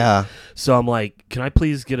into it. Yeah. So I'm like, can I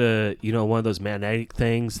please get one of those magnetic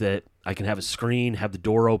things that I can have a screen, have the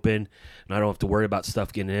door open, and I don't have to worry about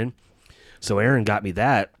stuff getting in? So Aaron got me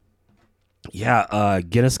that. Yeah,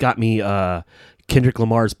 Guinness got me Kendrick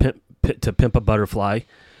Lamar's To Pimp a Butterfly.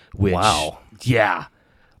 Which, wow. Yeah.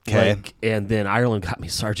 Okay. And then Ireland got me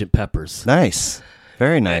Sgt. Pepper's. Nice.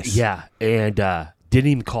 Very nice. Yeah. And didn't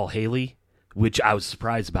even call Haley, which I was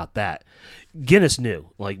surprised about that. Guinness knew.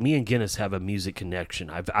 Like, me and Guinness have a music connection.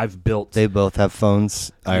 I've built. They both have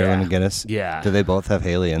phones, Ireland and Guinness? Yeah. Do they both have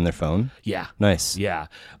Haley in their phone? Yeah. Nice. Yeah.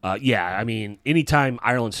 I mean, anytime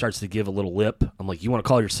Ireland starts to give a little lip, I'm like, you want to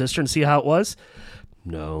call your sister and see how it was?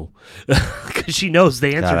 No, because she knows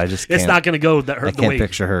the answer. God, it's not going to go that her. I can't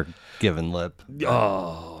picture her giving lip.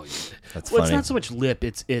 Oh, that's well, funny. It's not so much lip.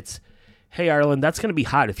 It's, hey Ireland, that's going to be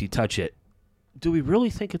hot if you touch it. Do we really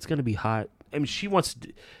think it's going to be hot? I mean, she wants.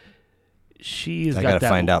 She's got I got that. to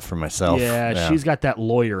find out for myself. Yeah, she's got that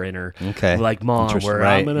lawyer in her. Okay, like mom, where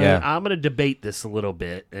right, I'm gonna debate this a little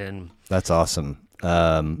bit, and that's awesome.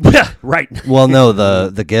 Yeah, right. Well, no,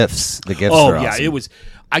 the gifts. The gifts. Oh are yeah, awesome. it was.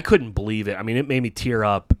 I couldn't believe it. I mean, it made me tear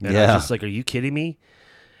up. And I was just like, "Are you kidding me?"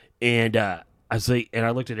 And I was like, and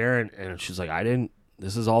I looked at Erin, and she's like, "I didn't.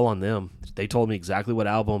 This is all on them. They told me exactly what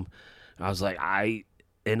album." And I was like,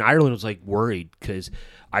 And Ireland was like worried because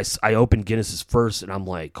I opened Guinness's first, and I'm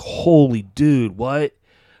like, "Holy dude, what?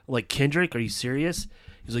 Like Kendrick? Are you serious?"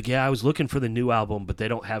 He's like, "Yeah, I was looking for the new album, but they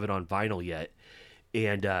don't have it on vinyl yet."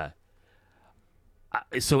 And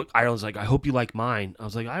so Ireland's like, "I hope you like mine." I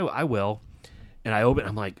was like, I will. And I open.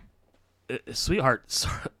 I'm like, "Sweetheart,"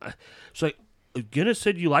 she's like, "Guinness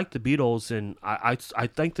said you liked the Beatles, and I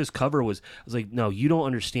think this cover was." I was like, "No, you don't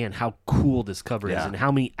understand how cool this cover is, and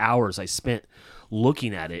how many hours I spent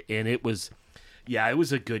looking at it." And it was, it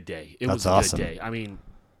was a good day. It was a awesome. good day. I mean,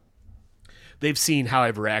 they've seen how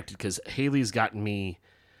I've reacted because Haley's gotten me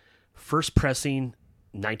first pressing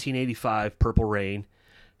 1985 Purple Rain.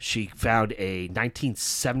 She found a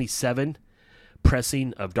 1977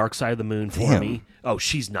 pressing of Dark Side of the Moon for me. Oh,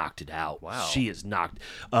 she's knocked it out. Wow. She is knocked.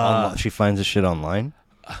 She finds the shit online?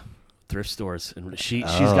 Thrift stores. And she's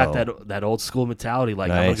got that old school mentality, like,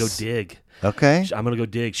 I'm going to go dig. Okay. I'm going to go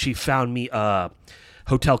dig. She found me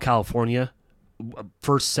Hotel California,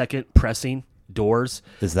 first, second pressing, Doors.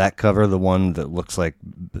 Is that cover the one that looks like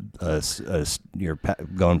you're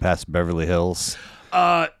going past Beverly Hills?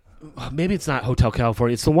 Maybe it's not Hotel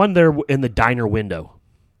California. It's the one there in the diner window.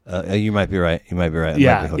 You might be right.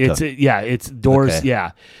 It's Doors. Okay.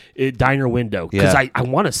 Yeah, diner window. Because Yeah. I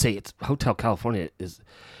want to say it's Hotel California is,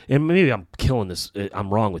 and maybe I'm killing this.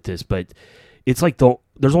 I'm wrong with this, but it's like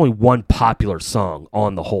there's only one popular song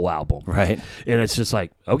on the whole album, Right. And it's just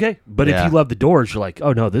like, okay, but if you love the Doors, you're like,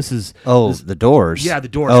 oh no, this is the Doors. Yeah, the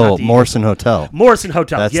Doors. Oh, Morrison Hotel. Morrison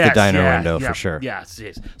Hotel. That's yes, the diner yeah, window yeah, for sure. Yes,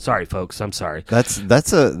 yes. Sorry, folks. I'm sorry.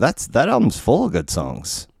 That album's full of good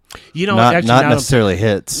songs. You know, not actually, not now necessarily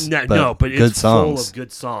hits, No, but but good it's songs. full of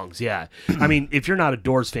good songs. Yeah, I mean, if you're not a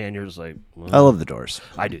Doors fan, you're just like, well, I love the Doors.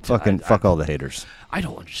 I do too. Fuck all the haters. I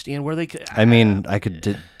don't understand where they could. I mean, I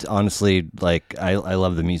could honestly, like, I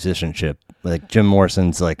love the musicianship. Like, Jim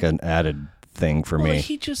Morrison's like an added thing for me.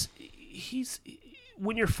 He's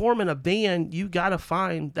when you're forming a band, you got to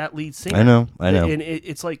find that lead singer. I know. And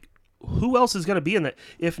it's like, who else is going to be in that?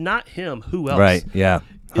 If not him, who else? Right? Yeah.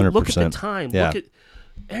 100%. Look at the time. Yeah. Look at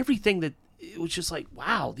everything that it was just like,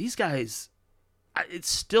 wow, these guys. It's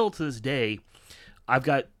still to this day, I've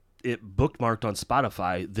got it bookmarked on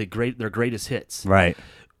Spotify. Their greatest hits. Right.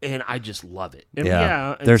 And I just love it. And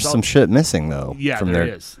yeah. There's some shit missing though. Yeah, from there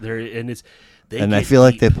is. And it's. And I feel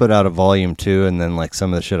like they put out a volume 2, and then like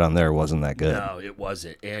some of the shit on there wasn't that good. No, it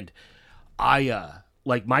wasn't. And I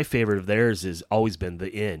like my favorite of theirs has always been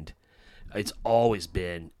The End. It's always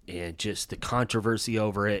been, and just the controversy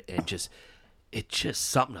over it, and it's just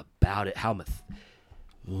something about it. How I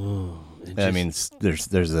mean,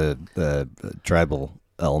 there's a tribal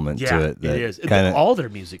element to it. It is. Kinda, all their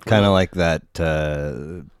music, kind of like that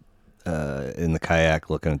in the kayak,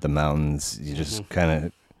 looking at the mountains. You just kind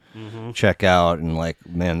of check out and like,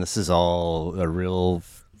 man, this is all a real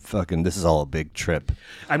fucking. This is all a big trip.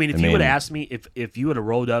 I mean, if you would have asked me if you would have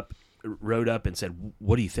rode up and said,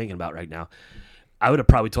 "What are you thinking about right now?" I would have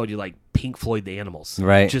probably told you like Pink Floyd, The Animals,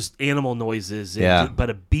 right? Just animal noises, but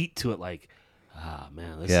a beat to it, like,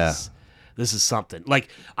 man, this is something. Like,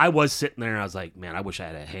 I was sitting there and I was like, man, I wish I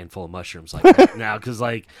had a handful of mushrooms like right now, because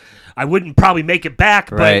like I wouldn't probably make it back,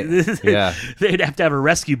 but right. Yeah, they'd have to have a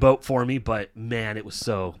rescue boat for me. But man, it was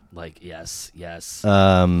so like yes.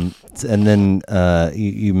 And then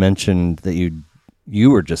you mentioned that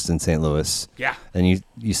you were just in St. Louis, yeah, and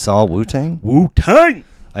you saw Wu-Tang. Wu-Tang.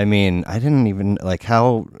 I mean, I didn't even like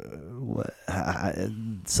how.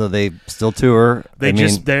 So they still tour. They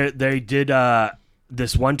did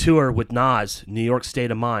this one tour with Nas, New York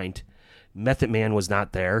State of Mind. Method Man was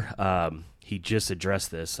not there. He just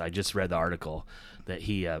addressed this. I just read the article that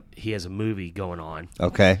he has a movie going on.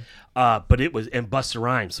 Okay. But it was, and Busta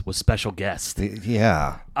Rhymes was special guest.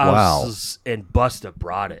 Yeah. Wow. And Busta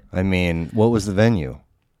brought it. I mean, what was the venue?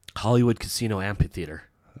 Hollywood Casino Amphitheater.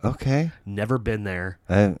 Okay. Never been there,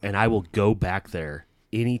 and I will go back there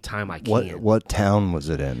anytime I can. What town was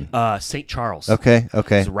it in? St. Charles. Okay.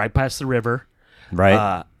 It's right past the river.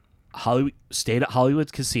 Right. Hollywood, stayed at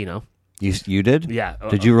Hollywood Casino. You did? Yeah.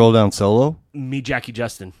 Did you roll down solo? Me, Jackie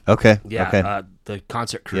Justin. Okay. Yeah. Okay. The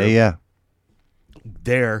concert crew. Yeah.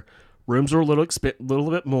 There, rooms were a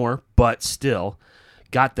little bit more, but still,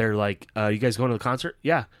 got there like, you guys going to the concert?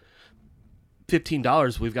 Yeah.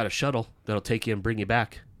 $15. We've got a shuttle that'll take you and bring you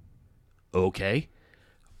back. Okay.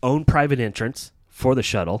 Own private entrance for the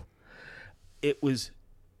shuttle. It was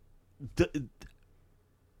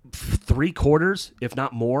 3/4, if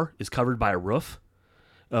not more, is covered by a roof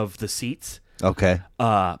of the seats. Okay.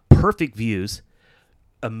 Perfect views,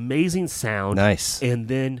 amazing sound. Nice. And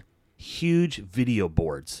then huge video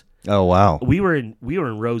boards. Oh wow. We were in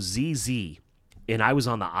row ZZ, and I was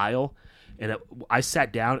on the aisle, and I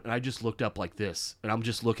sat down and I just looked up like this, and I'm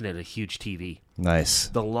just looking at a huge TV. Nice.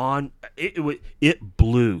 The lawn, it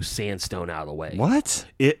blew Sandstone out of the way. What?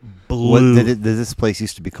 It blew. Did this place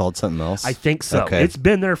used to be called something else? I think so. Okay. It's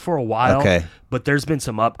been there for a while. Okay. But there's been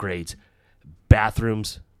some upgrades.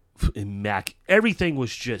 Bathrooms, everything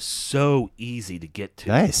was just so easy to get to.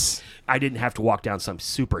 Nice. I didn't have to walk down some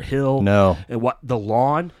super hill. No. And the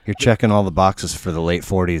lawn. You're checking all the boxes for the late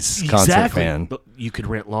 40s concert fan. But you could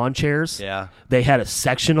rent lawn chairs. Yeah. They had a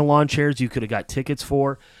section of lawn chairs you could have got tickets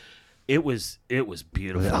for. It was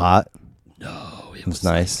beautiful. Was it hot? No, it was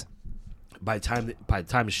nice. By the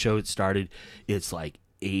time the show started, it's like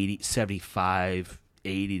 80, 75,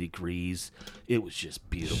 80 degrees. It was just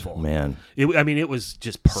beautiful. Man. It was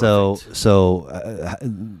just perfect. So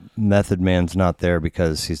Method Man's not there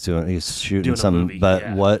because he's shooting something. Movie, but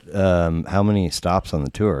yeah. what? How many stops on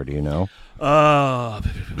the tour? Do you know?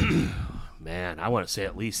 Man, I want to say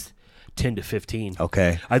at least 10 to 15.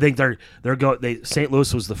 Okay. I think St.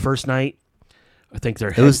 Louis was the first night. I think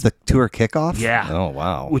it was the tour kickoff? Yeah. Oh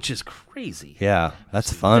wow. Which is crazy. Yeah,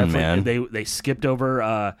 that's fun, man. They skipped over.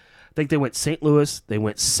 I think they went St. Louis. They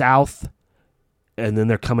went south, and then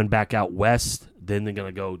they're coming back out west. Then they're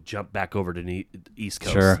gonna go jump back over to the East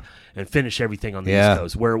Coast and finish everything on the East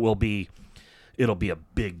Coast, where it'll be a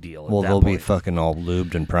big deal. Well, they'll be fucking all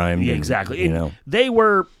lubed and primed. Yeah, exactly. They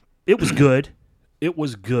were. It was good. It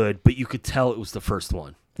was good, but you could tell it was the first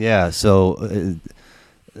one. Yeah. So,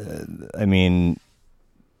 I mean,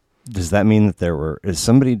 does that mean that is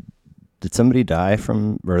somebody Did somebody die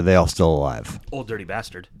from, or are they all still alive? Old Dirty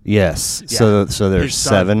Bastard. Yes. Yeah. So there's His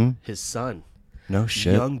son- 7. His son. No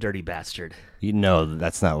shit. Young Dirty Bastard. You know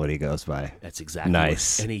that's not what he goes by. That's exactly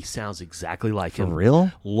Nice. and he sounds exactly like For him.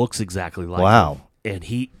 real? Looks exactly like him. Wow. And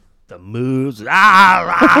the moves.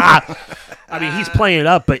 I mean, he's playing it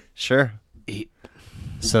up, but Sure. he,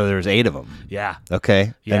 So there's 8 of them. yeah.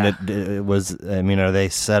 Okay. Yeah. And it was, I mean, are they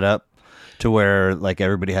set up to where like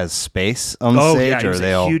everybody has space on the Oh, stage? yeah. It or was are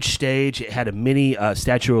they a all huge stage. It had a mini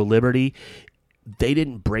Statue of Liberty. They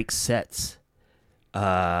didn't break sets.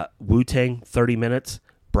 Wu-Tang, 30 minutes,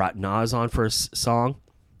 brought Nas on for a song.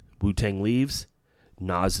 Wu-Tang leaves.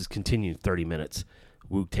 Nas is continued 30 minutes.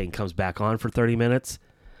 Wu-Tang comes back on for 30 minutes.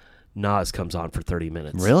 Nas comes on for 30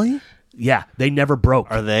 minutes. Really? Yeah, they never broke.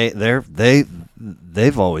 Are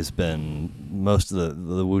they've always been, most of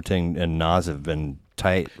the Wu-Tang and Nas have been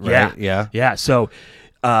tight, right? Yeah. Yeah, so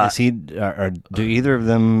Is he? Do either of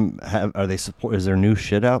them have? Are they support? Is there new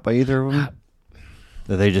shit out by either of them?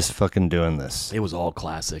 Are they just fucking doing this? it was all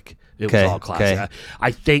classic. It Okay, was all classic. okay.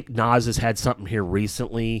 I think Nas has had something here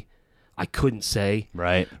recently. I couldn't say.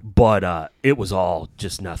 Right. But it was all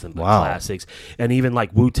just nothing but Wow. classics. And even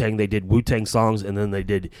like Wu-Tang, they did Wu-Tang songs and then they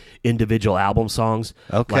did individual album songs.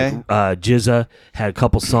 Okay. Like Jizza had a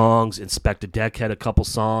couple songs. Inspector Deck had a couple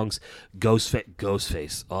songs.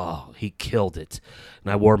 Ghostface. Oh, he killed it.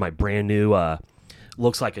 And I wore my brand new,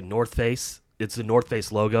 looks like a North Face. It's the North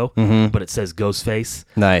Face logo, but it says Ghostface.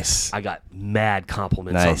 Nice. I got mad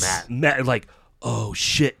compliments Nice. on that. Mad, like, oh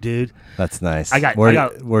shit, dude. That's nice.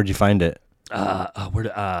 Where'd you find it? Where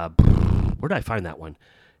did I find that one?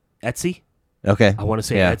 Etsy. Okay. I want to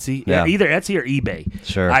say Yeah. Etsy. Yeah. Either Etsy or eBay.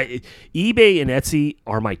 Sure. eBay and Etsy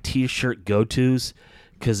are my T-shirt go-tos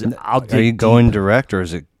because I'll dig Are you deep. going direct or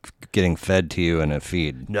is it getting fed to you in a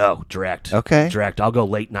feed? No, direct. Okay. Direct. I'll go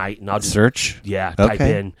late night and I'll just Search. Yeah, type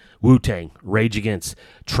Okay. in Wu-Tang, Rage Against,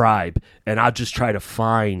 Tribe, and I'll just try to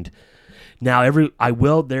find. Now,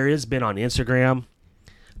 there has been on Instagram,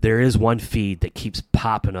 there is one feed that keeps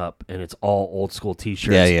popping up, and it's all old school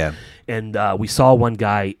T-shirts. Yeah, yeah. And we saw one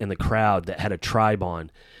guy in the crowd that had a Tribe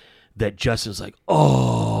on that Justin's like,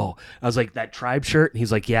 oh. I was like, that Tribe shirt? And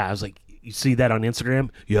he's like, yeah. I was like, you see that on Instagram?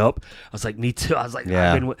 Yup. I was like, me too. I was like,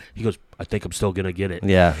 Yeah. he goes, I think I'm still going to get it.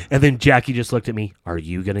 Yeah. And then Jackie just looked at me. Are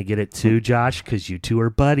you going to get it too, Josh? Because you two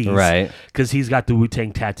are buddies. Right. Because he's got the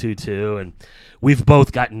Wu-Tang tattoo too. And we've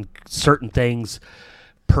both gotten certain things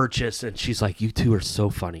purchased. And she's like, you two are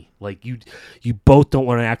so funny. Like, you both don't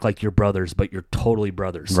want to act like you're brothers, but you're totally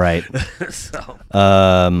brothers. Right. So,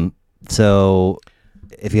 So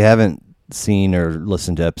if you haven't seen or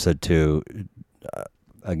listened to episode 2,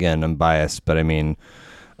 again, I'm biased, but I mean,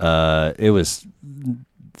 it was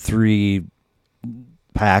 3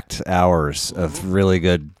 packed hours of really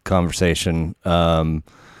good conversation.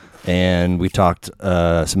 And we talked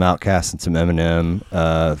some Outkast and some Eminem.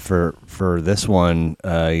 For this one,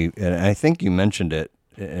 and I think you mentioned it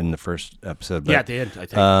in the first episode. But, yeah, at the end, I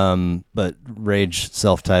think. but Rage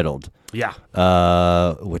self-titled, yeah.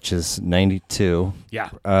 which is 92. Yeah.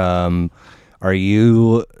 Are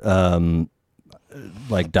you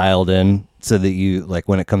like dialed in so that you, like,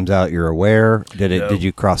 when it comes out, you're aware? No. Did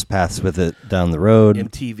you cross paths with it down the road?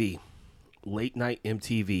 MTV. Late night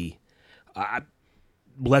MTV.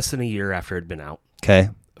 Less than a year after it had been out. Okay.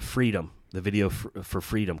 Freedom. The video for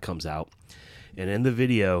Freedom comes out. And in the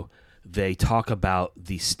video, they talk about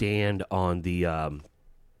the stand on the, I'm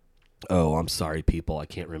sorry, people, I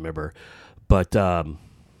can't remember. But not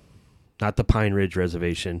the Pine Ridge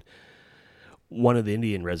Reservation. One of the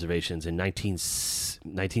Indian reservations in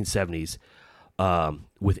 1970s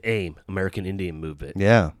with AIM, American Indian Movement.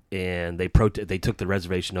 Yeah. And they took the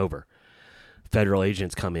reservation over. Federal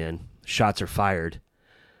agents come in. Shots are fired.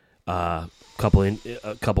 A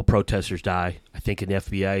couple protesters die. I think an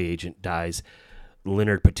FBI agent dies.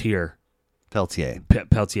 Leonard Peltier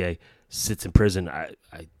sits in prison. I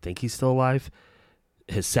think he's still alive.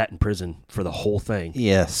 Has sat in prison for the whole thing.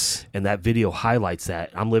 Yes. And that video highlights that.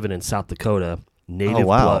 I'm living in South Dakota. Native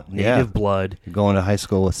wow. blood. You're going to high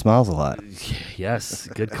school with Smiles a lot. Yes,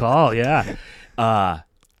 good call. Yeah. And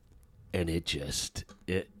it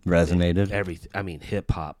Resonated. Everything. I mean,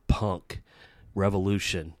 hip hop, punk,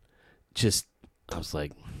 revolution. Just, I was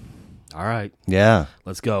like, all right, Yeah.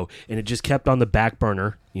 let's go. And it just kept on the back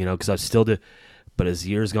burner, because I still do. But as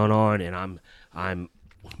years gone on, and I'm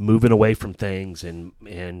moving away from things, and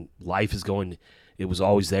life is going. It was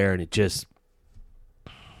always there, and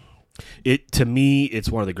to me, it's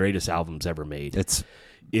one of the greatest albums ever made. It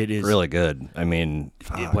is really good. I mean,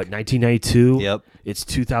 1992? Yep. It's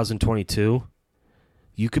 2022.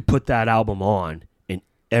 You could put that album on, and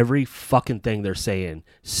every fucking thing they're saying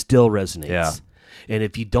still resonates. Yeah. And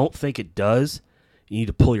if you don't think it does, you need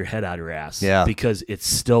to pull your head out of your ass. Yeah. Because it's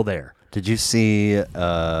still there. Did you see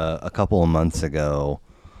a couple of months ago,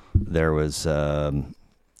 there was a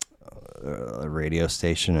radio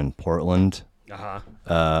station in Portland,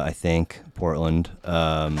 I think, Portland,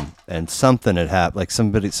 and something had happened. Like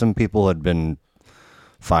some people had been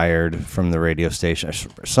fired from the radio station.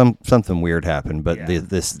 Something weird happened, but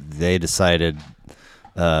they decided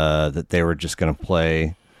that they were just going to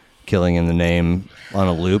play Killing in the Name on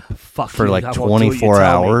a loop for like 24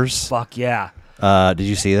 hours. Fuck yeah. Did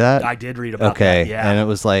you see that? I did read about that. Yeah. And it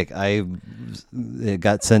was like it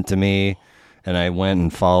got sent to me, and I went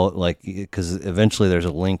and followed, like, because eventually there's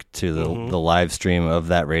a link to the live stream of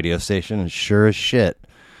that radio station, and sure as shit,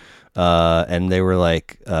 and they were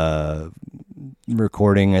like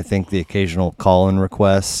recording, I think, the occasional call-in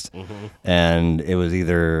request, and it was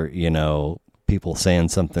either, people saying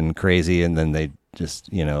something crazy, and then they just,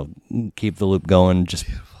 keep the loop going just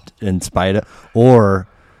in spite of, or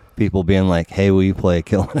people being like, "Hey, will you play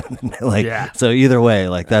Killing?" So either way,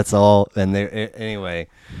 like, that's all. And anyway,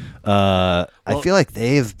 I feel like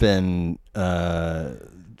they've been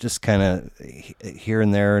just kind of here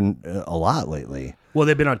and there and a lot lately. Well,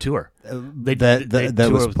 they've been on tour. That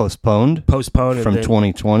was postponed from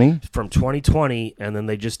 2020. From 2020, and then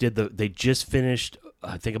they just finished.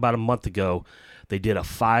 I think about a month ago, they did a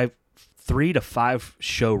 3 to 5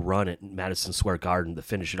 show run at Madison Square Garden to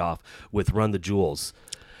finish it off with Run the Jewels.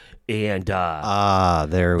 And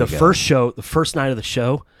there we go. The first night of the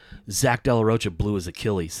show, Zach De La Rocha blew his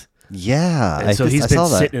Achilles. Yeah, and so he's been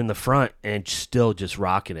sitting in the front and still just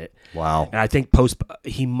rocking it. Wow. And I think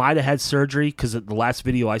he might have had surgery, because the last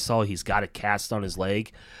video I saw, he's got a cast on his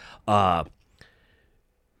leg. Killing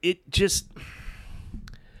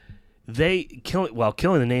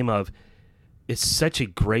the Name of, it's such a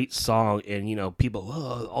great song, and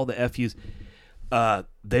people, all the FUs.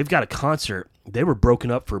 They've got a concert. They were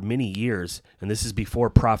broken up for many years, and this is before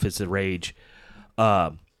Prophets of Rage.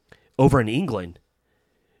 Over in England,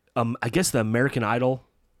 I guess the American Idol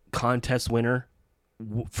contest winner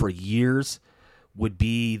for years would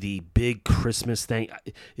be the big Christmas thing.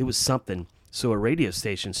 It was something. So a radio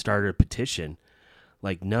station started a petition,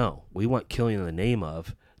 like, no, we want Killing in the Name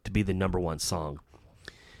of to be the #1 song.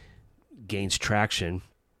 Gains traction.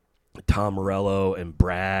 Tom Morello and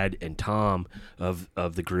Brad and Tom of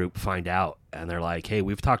the group find out, and they're like, "Hey,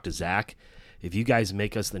 we've talked to Zach. If you guys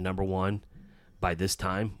make us the #1 by this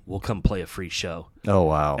time, we'll come play a free show." Oh,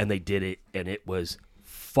 wow. And they did it, and it was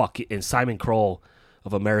fucking. And Simon Kroll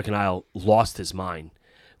of American Idol lost his mind.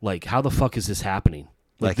 Like, how the fuck is this happening?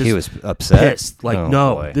 Like he was upset? Pissed. Like,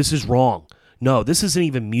 no, this is wrong. No, this isn't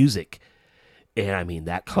even music. And I mean,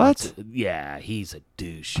 that concert, yeah, he's a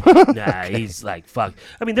douche. Okay. He's like, fuck.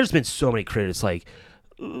 I mean, there's been so many critics like,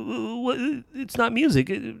 it's not music,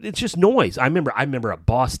 it's just noise. I remember a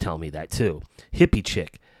boss telling me that too. Hippie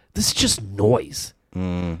chick, this is just noise.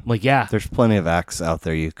 I'm like, yeah. There's plenty of acts out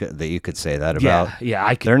there that you could say that about. Yeah,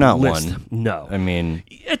 I could. They're not list. one. No, I mean,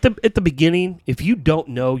 at the beginning, if you don't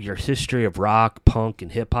know your history of rock, punk,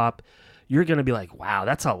 and hip hop, you're gonna be like, wow,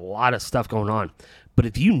 that's a lot of stuff going on. But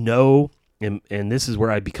if you know. And this is where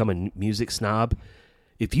I become a music snob.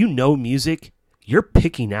 If you know music, you're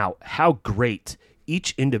picking out how great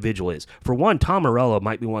each individual is. For one, Tom Morello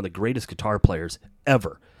might be one of the greatest guitar players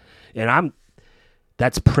ever. And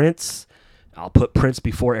that's Prince. I'll put Prince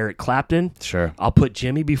before Eric Clapton. Sure. I'll put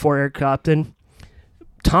Jimmy before Eric Clapton.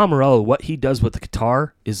 Tom Morello, what he does with the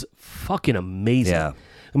guitar is fucking amazing. Yeah.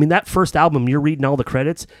 I mean, that first album, you're reading all the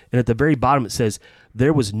credits, and at the very bottom it says,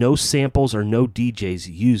 there was no samples or no DJs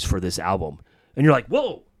used for this album. And you're like,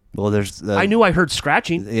 whoa. Well, there's... I knew I heard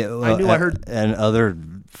scratching. I knew I heard... And other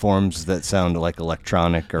forms that sound like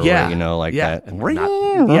electronic or, like that.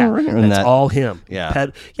 That's all him.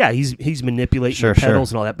 Yeah. He's manipulating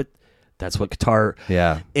pedals and all that, but that's what guitar...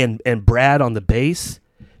 Yeah. And Brad on the bass,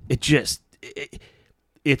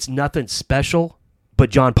 it's nothing special, but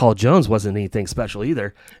John Paul Jones wasn't anything special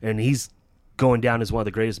either, and he's going down as one of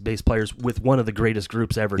the greatest bass players with one of the greatest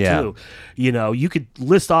groups ever too. You could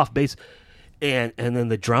list off bass, and then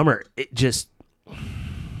the drummer,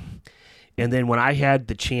 and then when I had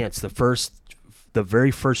the chance, the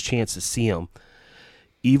very first chance to see him,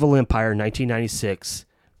 Evil Empire, 1996,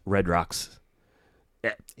 Red Rocks.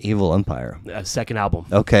 Evil Empire. Second album.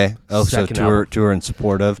 Okay. Oh, Second so tour in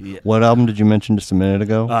support of. Yeah. What album did you mention just a minute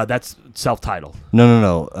ago? That's self-titled.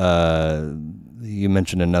 No. You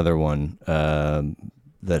mentioned another one.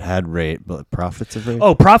 that had Prophets of Rage.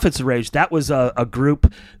 Oh, Prophets of Rage. That was a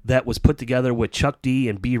group that was put together with Chuck D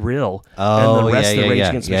and Be Real and the rest of the Rage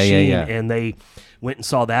Against the Machine, and they went and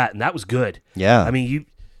saw that, and that was good. Yeah. I mean,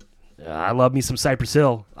 I love me some Cypress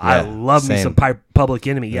Hill. I love me some Public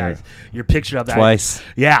Enemy. Yeah, your picture of that. Twice.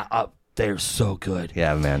 Yeah, they're so good.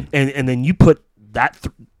 Yeah, man. And then you put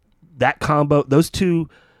that combo, those two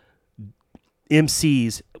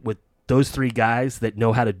MCs with those three guys that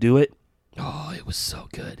know how to do it. Oh, it was so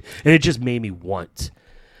good, and it just made me want.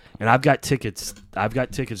 And I've got tickets.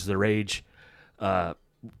 To the Rage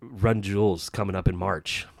Run Jewels coming up in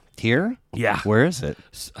March. Here? Yeah. Where is it?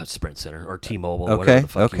 Sprint Center or T-Mobile, whatever the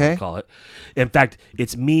fuck you want to call it. In fact,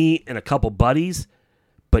 it's me and a couple buddies,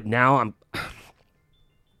 but now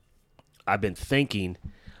I've been thinking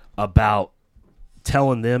about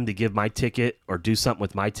telling them to give my ticket or do something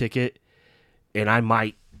with my ticket, and I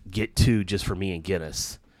might get two just for me and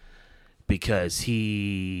Guinness, because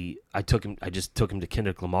I just took him to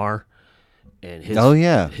Kendrick Lamar, and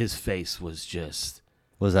his face was just.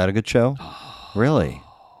 Was that a good show? Really?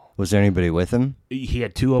 Was there anybody with him? He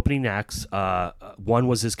had two opening acts. One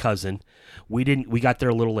was his cousin. We got there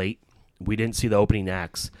a little late. We didn't see the opening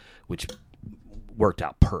acts, which worked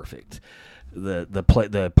out perfect.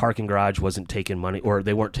 The parking garage wasn't taking money, or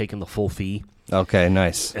they weren't taking the full fee. Okay,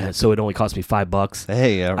 nice. So it only cost me $5.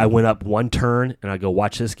 Hey, I went up one turn and I go,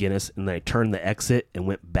 watch this, Guinness, and then I turned the exit and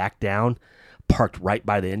went back down, parked right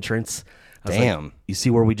by the entrance. Damn. Like, you see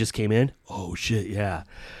where we just came in? Oh shit, yeah.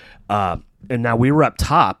 And now we were up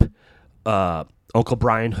top. Uncle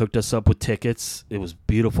Brian hooked us up with tickets. It was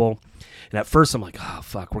beautiful. And at first I'm like, oh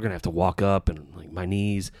fuck, we're gonna have to walk up and like my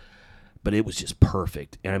knees. But it was just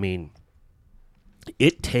perfect. And I mean,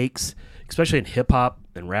 it takes, especially in hip hop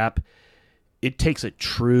and rap, it takes a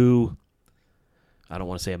true, I don't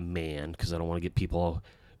want to say a man because I don't want to get people,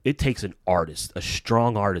 it takes an artist, a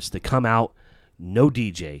strong artist to come out, no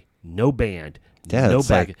DJ, no band, no it's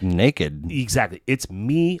back. Like naked. Exactly. It's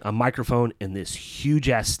me, a microphone, and this huge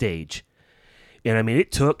ass stage. And I mean,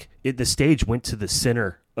 the stage went to the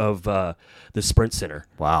center of the Sprint Center.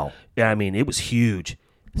 Wow. And I mean, it was huge.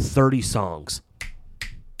 30 songs.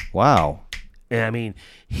 Wow. And I mean,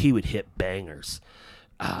 he would hit bangers.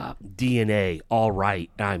 DNA, All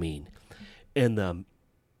Right. I mean, and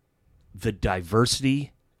the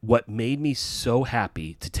diversity, what made me so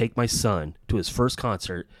happy to take my son to his first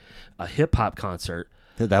concert, a hip hop concert.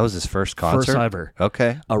 That was his first concert? First ever.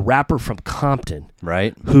 Okay. A rapper from Compton.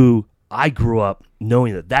 Right. Who I grew up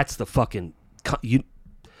knowing that's the fucking,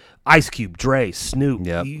 Ice Cube, Dre, Snoop,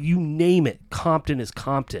 yep. you name it. Compton is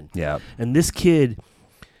Compton. Yeah. And this kid,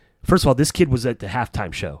 first of all, this kid was at the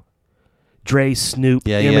halftime show. Dre, Snoop,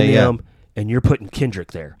 Eminem, and you're putting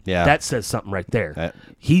Kendrick there. Yeah. That says something right there.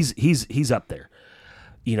 He's up there.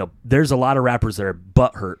 You know, there's a lot of rappers that are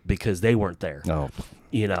butthurt because they weren't there. No.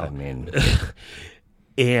 You know. I mean.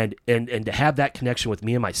 and to have that connection with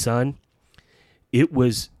me and my son, it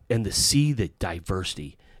was, and to see the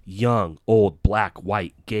diversity, young, old, black,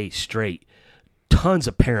 white, gay, straight, tons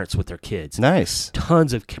of parents with their kids. Nice.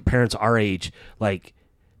 Tons of parents our age. Like,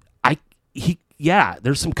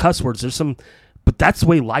 there's some cuss words, but that's the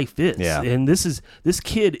way life is. Yeah. And this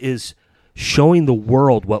kid is showing the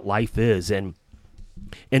world what life is and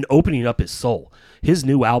opening up his soul. His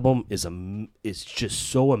new album is just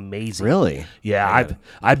so amazing. Really? Yeah,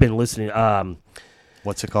 I've been listening.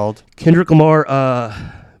 What's it called? Kendrick Lamar,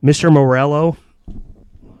 Mr. Morello.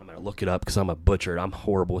 I'm gonna look it up because I'm a butcher. I'm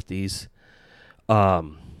horrible with these.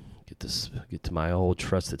 Get to my old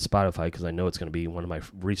trusted Spotify because I know it's gonna be one of my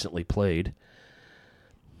recently played.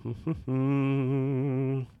 Where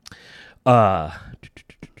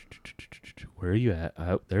are you at?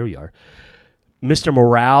 Oh, there we are. Mr.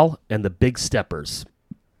 Morale and the Big Steppers.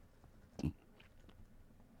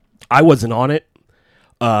 I wasn't on it.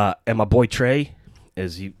 And my boy Trey,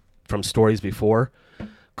 from stories before,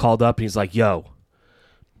 called up and he's like, yo,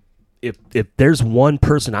 if there's one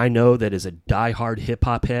person I know that is a diehard hip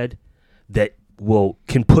hop head that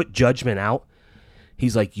can put judgment out,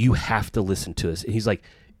 he's like, you have to listen to this. And he's like,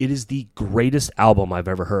 it is the greatest album I've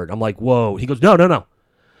ever heard. I'm like, whoa. He goes, no.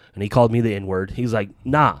 And he called me the N-word. He's like,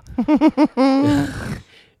 nah.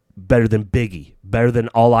 Better than Biggie. Better than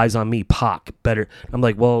All Eyes on Me. Pac. Better. I'm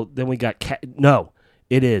like, well, then we got No,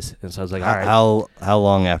 it is. And so I was like, all right. How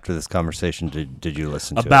long after this conversation did you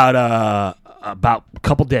listen to it? About a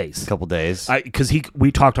couple days. Because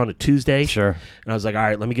we talked on a Tuesday. Sure. And I was like, all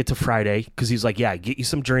right, let me get to Friday. Because he's like, yeah, get you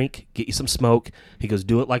some drink, get you some smoke. He goes,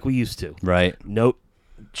 do it like we used to. Right. Nope.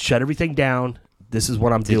 Shut everything down. This is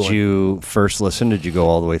what I'm doing. Did you first listen? Did you go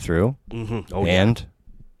all the way through? Mm-hmm. Oh, and?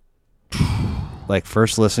 Like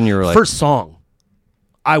first listen, you were like... First song.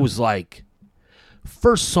 I was like,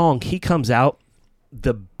 first song he comes out,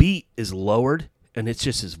 the beat is lowered and it's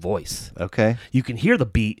just his voice. Okay. You can hear the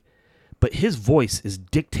beat, but his voice is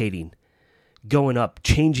dictating, going up,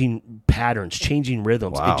 changing patterns, changing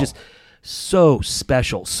rhythms. Wow. It just so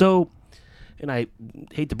special. So, and I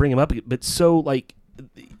hate to bring him up, but so like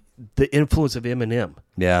the influence of Eminem.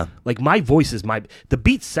 Yeah. Like my voice is the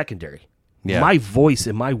beat's secondary. Yeah. My voice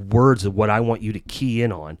and my words are what I want you to key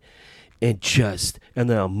in on, and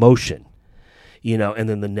the emotion, and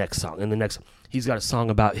then the next song and the next. He's got a song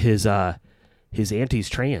about his auntie's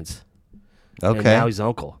trans. Okay. And now he's an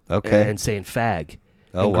uncle. Okay. And saying fag.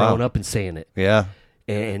 Oh, and wow. growing up and saying it. Yeah.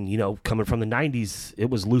 And, coming from the 90s, it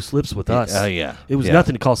was loose lips with us. Oh, yeah. It was Yeah.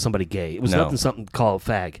 nothing to call somebody gay. It was No. something to call a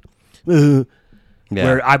fag. Yeah.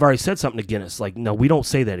 Where I've already said something to Guinness. Like, no, we don't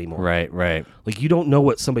say that anymore. Right. Like, you don't know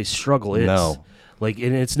what somebody's struggle is. No. Like,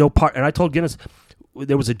 and it's no part. And I told Guinness,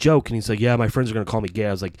 there was a joke, and he's like, yeah, my friends are going to call me gay.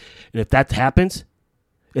 I was like, and if that happens,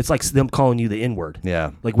 it's like them calling you the N-word.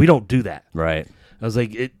 Yeah. Like, we don't do that. Right. I was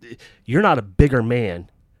like, you're not a bigger man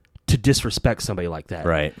to disrespect somebody like that.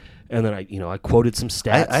 Right. And then I quoted some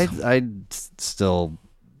stats. I still,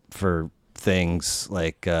 for things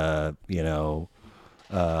like,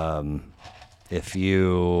 if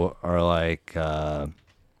you are like, man,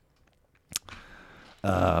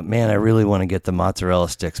 I really want to get the mozzarella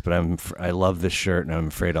sticks, but I love this shirt and I'm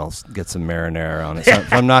afraid I'll get some marinara on it. So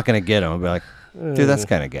if I'm not going to get them, I'll be like, dude, that's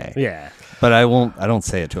kind of gay. Yeah. But I don't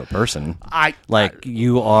say it to a person.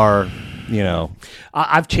 You are,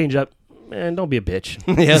 I've changed up. Man, don't be a bitch.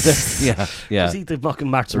 yeah. Just eat the fucking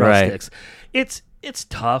mozzarella Right. sticks. It's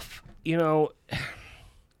tough,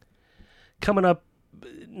 coming up,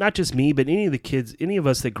 not just me, but any of the kids, any of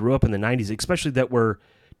us that grew up in the 90s, especially that were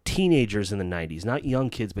teenagers in the 90s, not young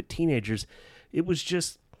kids, but teenagers. It was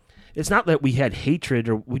just, it's not that we had hatred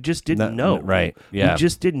or we just didn't know. Right. Yeah. We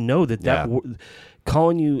just didn't know that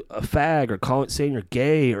calling you a fag or saying you're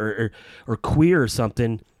gay or queer or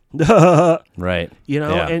something. Right.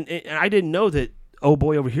 Yeah. And I didn't know that, oh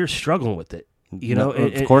boy, over here struggling with it, No,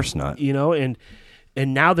 of course not. And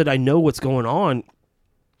now that I know what's going on,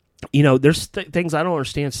 there's things I don't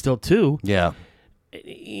understand still too. Yeah.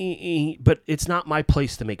 But it's not my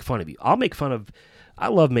place to make fun of you. I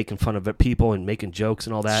love making fun of people and making jokes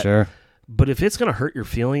and all that. Sure. But if it's going to hurt your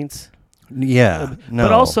feelings. Yeah. No.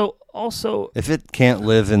 But also, if it can't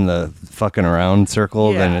live in the fucking around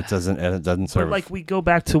circle, then it doesn't serve. But like we go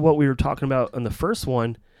back to what we were talking about on the first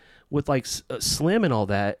one with like Slim and all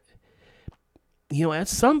that. At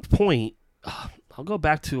some point, I'll go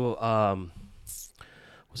back to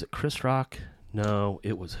was it Chris Rock? No,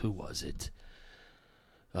 it was, who was it?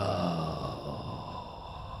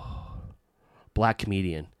 Black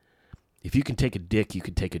comedian. If you can take a dick, you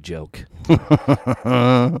can take a joke.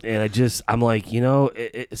 And I'm like,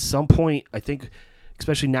 at some point, I think,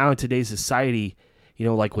 especially now in today's society,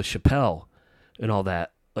 like with Chappelle and all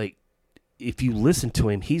that, like, if you listen to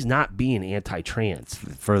him, he's not being anti-trans.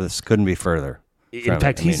 Furthest couldn't be further. In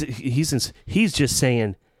fact, he's just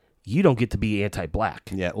saying you don't get to be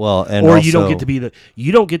anti-black. Yeah, well, and or also, you don't get to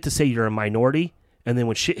you don't get to say you're a minority, and then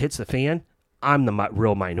when shit hits the fan, I'm the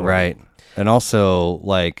real minority. Right, and also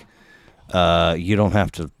like. You don't have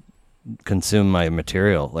to consume my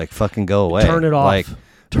material. Like, fucking go away. Turn it off. Like,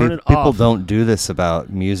 Turn it people off. don't do this about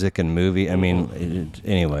music and movie. I mean,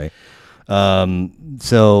 anyway.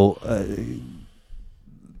 So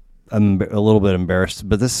I'm a little bit embarrassed,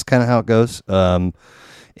 but this is kind of how it goes.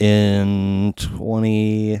 In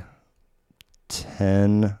 2010,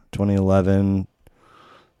 2011,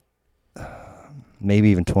 maybe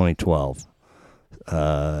even 2012.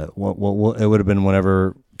 It would have been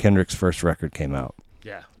whenever Kendrick's first record came out.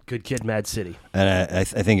 Yeah, Good Kid, Mad City. And I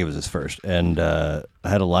think it was his first. And I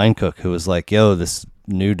had a line cook who was like, yo, this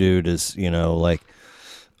new dude is, like,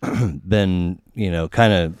 been,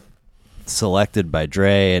 kind of selected by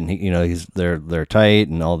Dre, and they're tight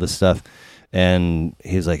and all this stuff. And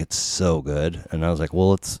he's like, it's so good. And I was like, well,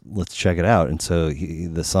 let's check it out. And so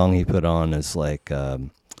the song he put on is like, I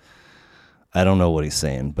don't know what he's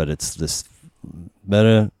saying, but it's this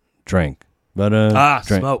better drink. Drink.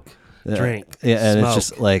 Smoke, drink, yeah, and smoke. it's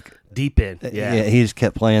just like Deep in, yeah. He just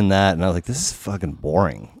kept playing that, and I was like, "This is fucking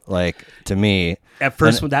boring." Like, to me, At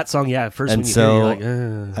first, with that song, yeah. At first, and when you so hear it,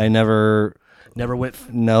 you're like, I never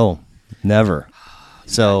went. No, never.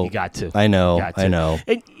 So You got to. I know. Got to. I know.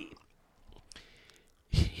 And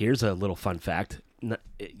here's a little fun fact.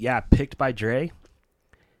 Yeah, picked by Dre.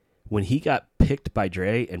 When he got picked by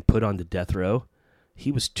Dre and put on the death row,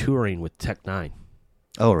 he was touring with Tech Nine.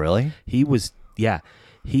 Oh, really? He was, yeah.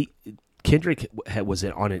 Kendrick was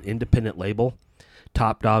on an independent label,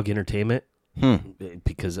 Top Dog Entertainment,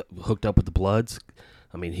 because hooked up with the Bloods.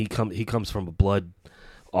 I mean, he comes from a blood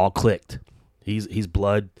all clicked. He's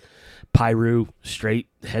blood, Piru, straight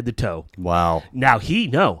head to toe. Wow. Now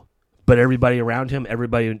but everybody around him,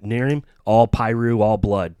 everybody near him, all Piru, all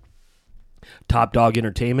blood. Top Dog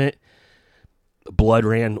Entertainment, blood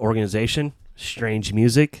ran organization. Strange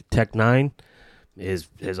Music, Tech Nine,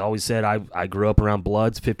 has always said I grew up around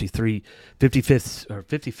Bloods. 55th or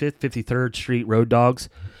 55th, 53rd Street Road Dogs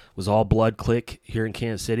was all blood click here in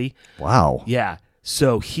Kansas City. Wow. Yeah.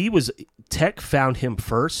 So Tech found him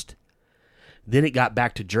first. Then it got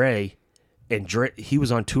back to Dre, and Dre, he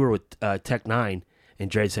was on tour with Tech Nine,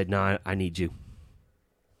 and Dre said, "No, I need you."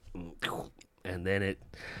 And then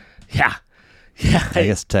yeah. I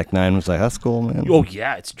guess Tech Nine was like, "That's cool, man." Oh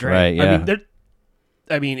yeah, it's Dre. Right, yeah.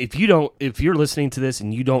 I mean, if you're listening to this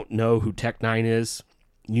and you don't know who Tech Nine is,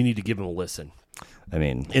 you need to give him a listen. I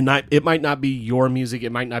mean, it might not be your music,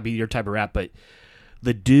 it might not be your type of rap, but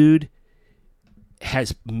the dude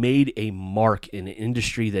has made a mark in an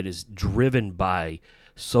industry that is driven by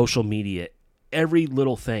social media, every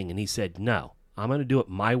little thing. And he said, "No, I'm going to do it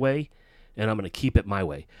my way, and I'm going to keep it my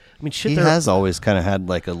way." I mean, shit. He has always kind of had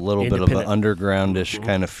like a little bit of an undergroundish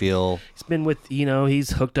kind of feel. He's been with,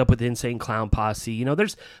 he's hooked up with Insane Clown Posse.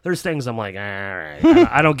 There's things I'm like, all right,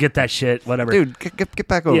 I don't get that shit. Whatever, dude, get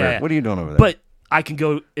back over. Yeah. What are you doing over there? But I can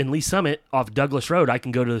go in Lee Summit off Douglas Road. I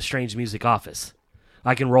can go to the Strange Music office.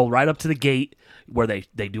 I can roll right up to the gate where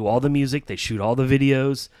they do all the music, they shoot all the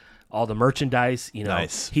videos, all the merchandise.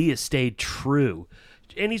 Nice. He has stayed true,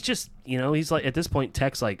 and he's just, he's like, at this point,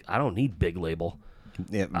 Tech's like, I don't need big label.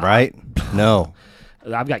 Yeah, right? No.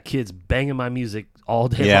 I've got kids banging my music all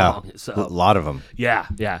day long. So, a lot of them. Yeah.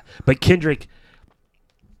 But Kendrick,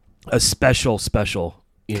 a special,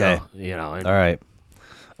 Okay. And, all right.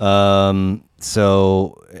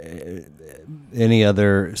 So any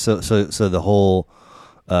other, so the whole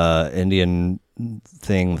Indian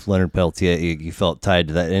thing with Leonard Peltier, you felt tied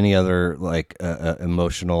to that. Any other like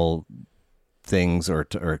emotional things or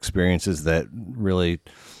experiences that really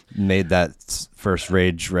made that first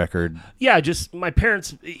Rage record? Yeah, just my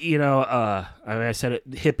parents, I said it,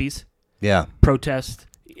 hippies. Yeah. Protest.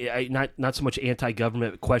 Not so much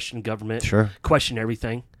anti-government, but question government. Sure. Question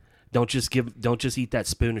everything. Don't just eat that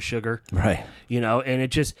spoon of sugar. Right. And it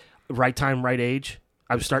just, right time, right age.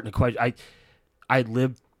 I was starting to question. I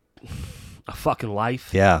lived a fucking life.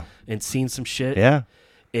 Yeah. And seen some shit. Yeah.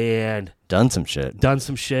 And done some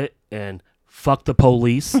shit. And fuck the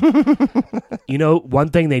police. One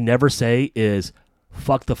thing they never say is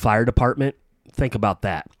fuck the fire department. Think about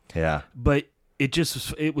that. Yeah. But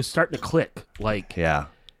it was starting to click. Like, yeah,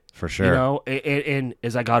 for sure. And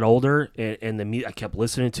as I got older and I kept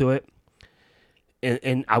listening to it,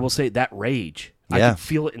 and I will say that Rage, I could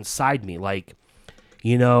feel it inside me. Like,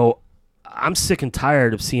 I'm sick and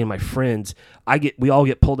tired of seeing my friends. We all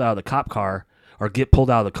get pulled out of the cop car or get pulled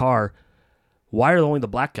out of the car. Why are only the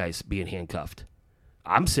black guys being handcuffed?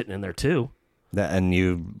 I'm sitting in there too. And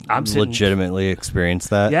you legitimately experienced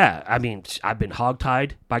that? Yeah. I mean, I've been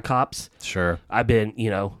hogtied by cops. Sure. I've been,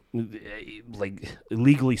 like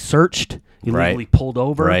illegally searched, illegally pulled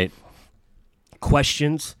over. Right.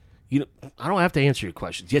 Questions. I don't have to answer your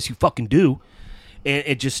questions. Yes, you fucking do. And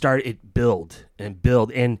it just started, it build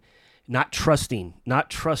and not trusting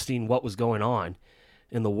what was going on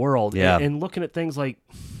in the world. Yeah. And looking at things like,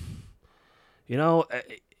 and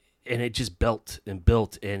it just built and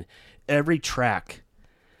built, and every track,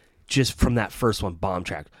 just from that first one, bomb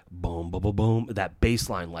track, boom, boom, boom, boom, that bass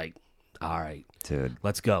line, like, all right, dude,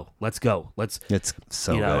 let's go. It's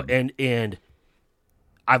so good. And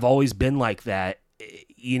I've always been like that.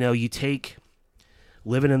 You take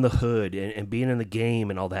living in the hood and being in the game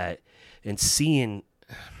and all that, and seeing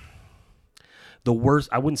the worst.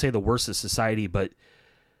 I wouldn't say the worst of society, but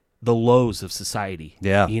the lows of society.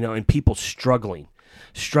 Yeah. And people struggling.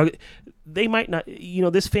 They might not,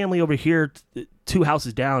 this family over here, 2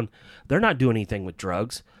 houses down, they're not doing anything with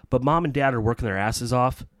drugs, but mom and dad are working their asses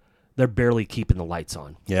off. They're barely keeping the lights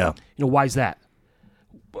on. Yeah. Why is that?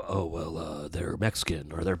 Oh, well, they're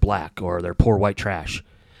Mexican or they're black or they're poor white trash.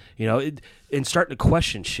 And starting to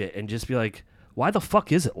question shit and just be like, why the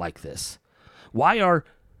fuck is it like this? Why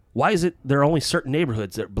is it there are only certain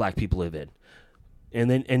neighborhoods that black people live in? And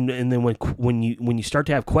then when you start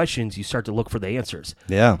to have questions, you start to look for the answers.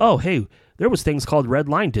 Yeah. Oh, hey, there was things called red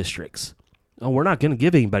line districts. Oh, we're not going to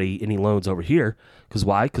give anybody any loans over here. Because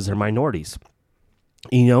why? Because they're minorities.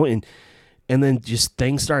 And then just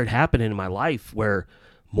things started happening in my life where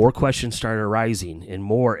more questions started arising and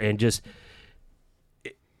more, and just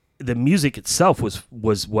the music itself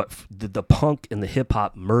was what the punk and the hip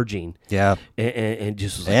hop merging. Yeah, and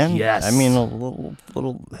just was like, and yes. I mean a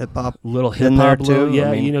little hip hop, in there too. Yeah,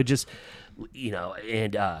 I mean, just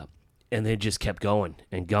and then just kept going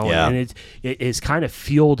and going, Yeah. and it's kind of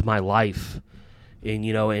fueled my life. And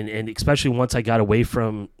and especially once I got away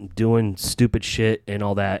from doing stupid shit and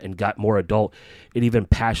all that and got more adult, it even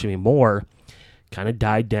passioned me more. Kind of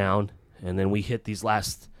died down, and then we hit these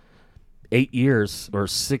last 8 years or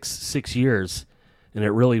six years, and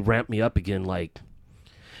it really ramped me up again. Like,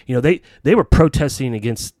 they were protesting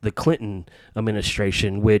against the Clinton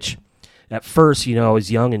administration, which at first, I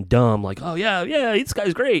was young and dumb, like, oh yeah, this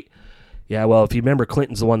guy's great. Yeah, well, if you remember,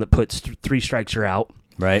 Clinton's the one that put 3 strikes you're out.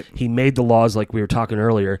 right? He made the laws like we were talking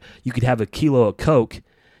earlier. You could have a kilo of coke,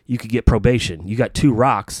 you could get probation. You got 2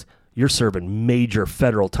 rocks, you're serving major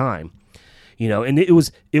federal time. And it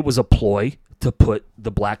was a ploy to put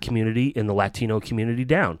the black community and the Latino community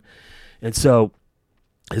down. And so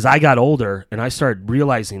as I got older and I started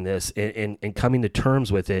realizing this and coming to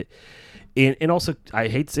terms with it, and also I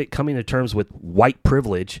hate to say it, coming to terms with white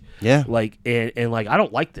privilege. Yeah. Like and like I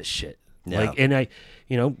don't like this shit. Yeah. Like, and I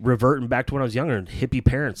reverting back to when I was younger and hippie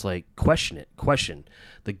parents, like, question.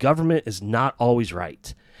 The government is not always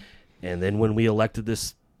right. And then when we elected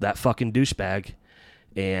that fucking douchebag,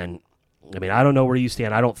 and I mean, I don't know where you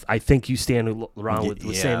stand. I think you stand around with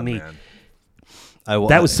the same me.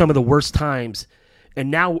 That was some of the worst times.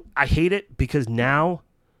 And now I hate it because now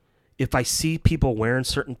if I see people wearing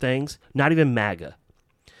certain things, not even MAGA,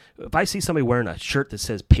 if I see somebody wearing a shirt that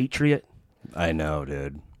says Patriot, I know,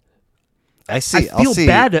 dude. I feel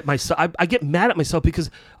bad at myself. I get mad at myself because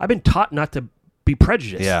I've been taught not to be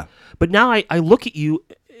prejudiced. Yeah. But now I look at you.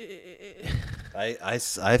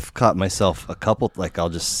 I've caught myself a couple, like I'll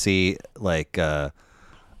just see like a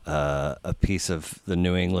piece of the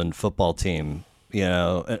New England football team,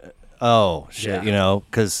 oh shit, Yeah.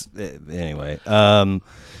 because anyway, I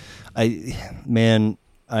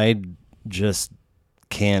just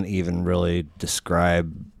can't even really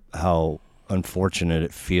describe how unfortunate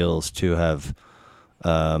it feels to have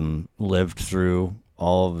lived through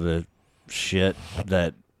all of the shit,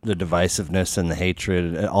 that the divisiveness and the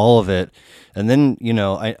hatred and all of it. And then,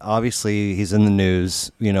 obviously he's in the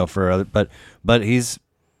news, for other, but he's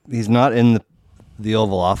not in the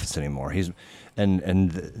Oval Office anymore.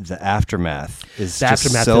 And the aftermath is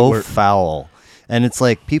so foul. And it's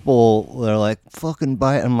like people are like, fucking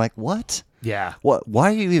buy it. I'm like, what? Yeah. What? Why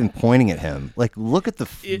are you even pointing at him? Like, look at the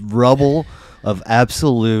rubble of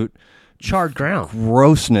absolute charred ground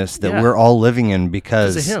grossness that we're all living in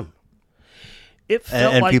because of him. It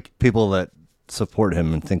felt and like people that support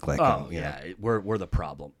him and think like him. Oh yeah, we're the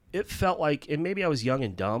problem. It felt like, and maybe I was young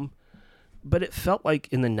and dumb, but it felt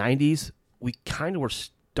like in the 90s we kind of were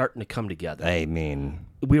starting to come together. I mean,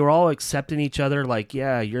 we were all accepting each other. Like,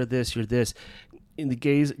 yeah, you're this, you're this. In the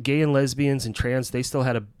gay and lesbians and trans, they still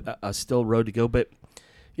had a still road to go, but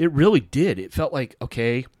it really did. It felt like,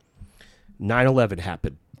 okay, 9/11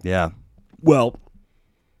 happened. Yeah. Well,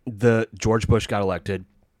 the George Bush got elected,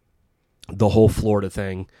 the whole Florida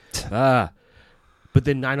thing, but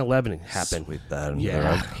then 9/11 happened. Sweep that under the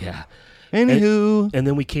Yeah, rug. yeah. Anywho, and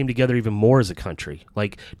then we came together even more as a country.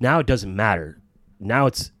 Like, now it doesn't matter. Now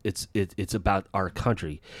it's about our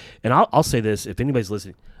country. And I'll say this, if anybody's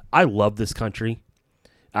listening, I love this country.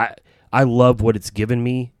 I love what it's given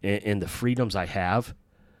me and the freedoms I have.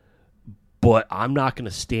 But I'm not going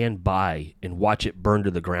to stand by and watch it burn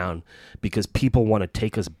to the ground because people want to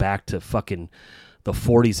take us back to fucking the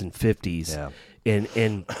 40s and 50s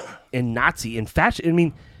and Nazi and fascist. I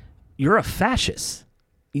mean, you're a fascist.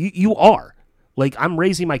 You are. Like, I'm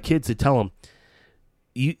raising my kids to tell them,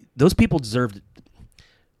 those people deserved.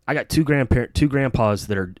 I got two grandpas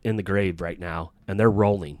that are in the grave right now, and they're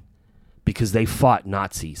rolling because they fought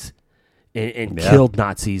Nazis and killed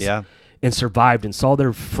Nazis and survived and saw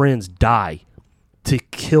their friends die to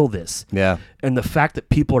kill this. Yeah. And the fact that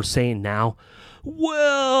people are saying now,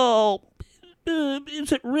 well,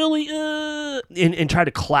 is it really? And try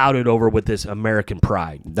to cloud it over with this American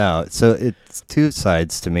pride. No, so it's two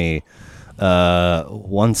sides to me.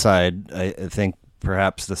 One side, I think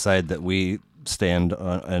perhaps the side that we stand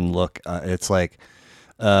on and look, it's like,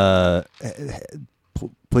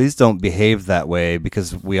 please don't behave that way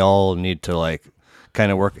because we all need to like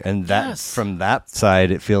kind of work. And that from that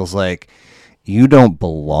side, it feels like you don't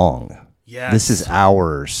belong. Yes. This is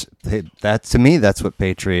ours. That to me, that's what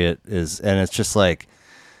patriot is. And it's just like,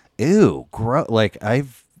 ew, like I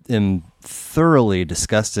am thoroughly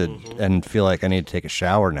disgusted and feel like I need to take a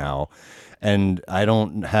shower now. And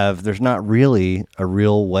there's not really a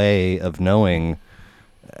real way of knowing,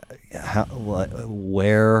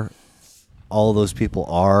 where all those people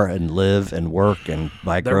are and live and work and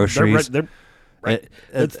buy groceries. Right.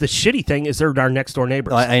 It's the shitty thing is they're our next door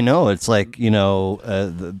neighbors. I know. It's like,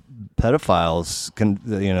 the pedophiles,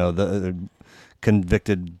 the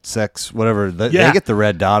convicted sex, whatever. They get the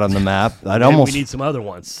red dot on the map. We need some other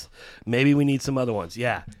ones. Maybe we need some other ones.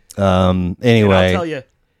 Yeah. Anyway. And I'll tell you,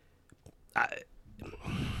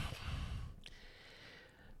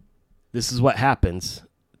 this is what happens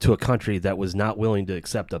to a country that was not willing to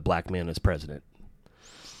accept a black man as president.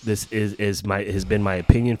 This has been my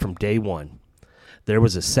opinion from day one. There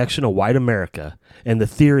was a section of white America and the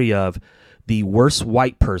theory of the worst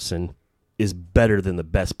white person is better than the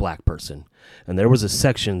best black person. And there was a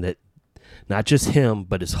section that not just him,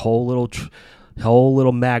 but his whole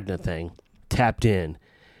little Magna thing tapped in.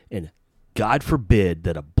 And God forbid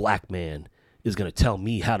that a black man is going to tell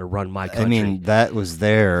me how to run my country. I mean, that was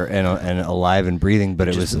there and alive and breathing, but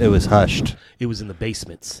it was hushed. It was in the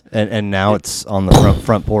basements. And now it's on the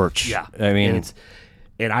front porch. Yeah. I mean,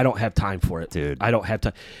 and I don't have time for it, dude. I don't have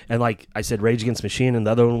time. And like I said, Rage Against the Machine, and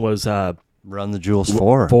the other one was Run the Jewels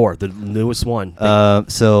 4. 4, the newest one.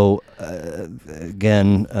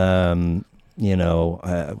 Again, we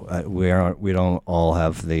don't all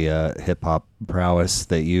have the hip hop prowess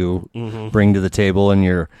that you bring to the table in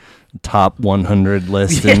your top 100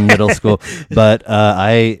 list in middle school. But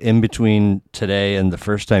in between today and the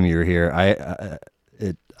first time you were here, I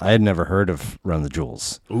had never heard of Run the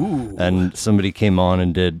Jewels. Ooh. And somebody came on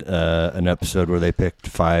and did an episode where they picked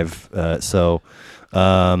 5.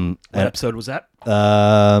 What episode was that?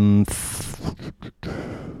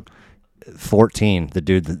 14. The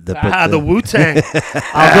dude that the Wu-Tang.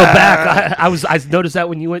 I'll go back. I noticed that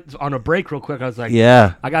when you went on a break real quick. I was like,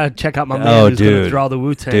 yeah, I gotta check out my man who's gonna draw the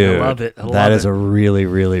Wu-Tang. Dude, I love it. That is a really,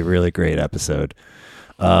 really, really great episode.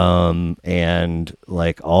 And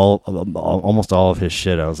like almost all of his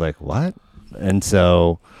shit, I was like, what? And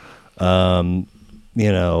so, so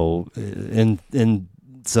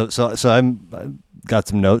I'm got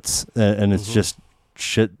some notes, and it's just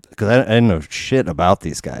shit because I didn't know shit about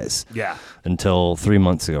these guys. Yeah. Until 3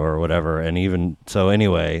 months ago or whatever, and even so,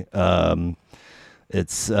 anyway,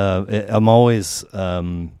 it's I'm always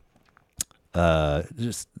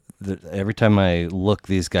just. Every time I look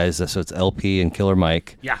these guys, so it's LP and Killer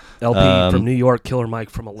Mike. Yeah, LP from New York, Killer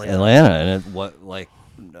Mike from Atlanta. And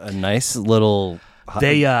a nice little.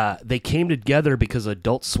 They came together because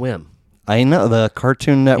Adult Swim. I know the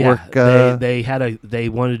Cartoon Network. Yeah, they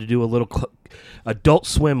wanted to do a little. Adult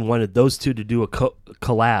Swim wanted those two to do a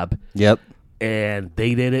collab. Yep. And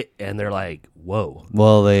they did it, and they're like, "Whoa!"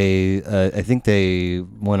 Well, I think they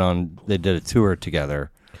went on. They did a tour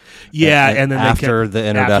together. Yeah, and then after the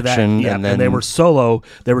introduction, and they were solo.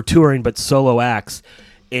 They were touring, but solo acts,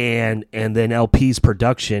 and then LP's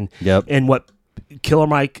production. Yep. And what Killer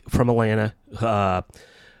Mike from Atlanta. I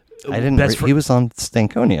didn't. He was on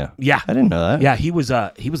Stankonia. Yeah, I didn't know that. Yeah, he was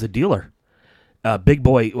a dealer, Big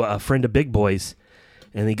Boy, a friend of Big Boy's,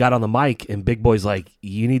 and he got on the mic, and Big Boy's like,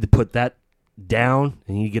 "You need to put that down,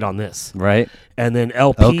 and you get on this." Right. And then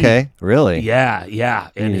LP. Okay. Really. Yeah,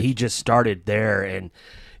 and he just started there, and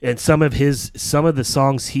some of the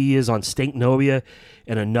songs he is on Stankonia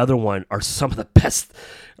and another one are some of the best.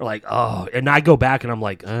 Like, oh, and I go back and I'm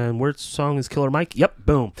like, where song is Killer Mike? Yep,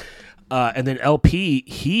 boom. And then LP,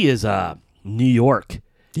 he is New York,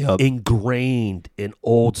 ingrained in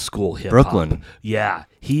old school hip hop. Brooklyn. Yeah,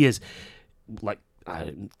 he is like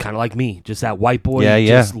kind of like me, just that white boy.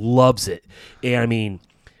 Just loves it. And I mean,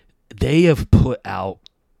 they have put out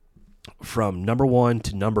from number 1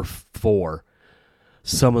 to number 4.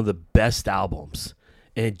 Some of the best albums,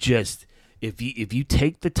 and just if you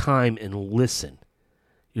take the time and listen,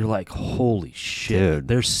 you're like, holy shit, dude.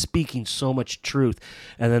 They're speaking so much truth.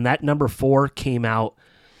 And then that number 4 came out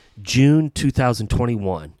June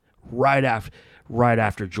 2021, right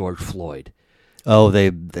after George Floyd. Oh, they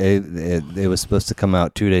was supposed to come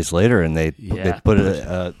out 2 days later, and they put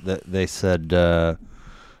it. They said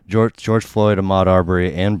George Floyd, Ahmaud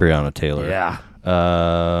Arbery, and Breonna Taylor. Yeah.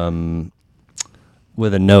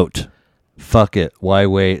 With a note, fuck it, why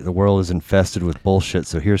wait? The world is infested with bullshit,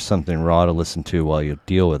 so here's something raw to listen to while you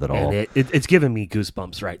deal with it all. And it's giving me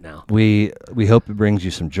goosebumps right now. We hope it brings you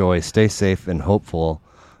some joy. Stay safe and hopeful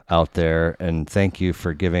out there, and thank you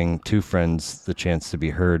for giving 2 friends the chance to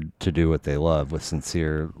be heard to do what they love. With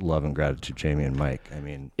sincere love and gratitude, Jamie and Mike. I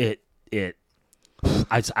mean,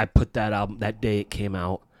 I put that album that day it came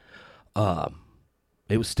out.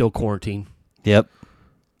 It was still quarantine. Yep.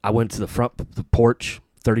 I went to the porch,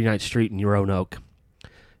 39th Street in Roanoke.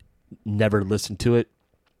 Never listened to it.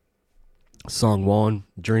 Song 1,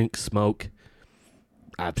 drink, smoke.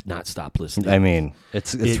 I've not stopped listening. I mean,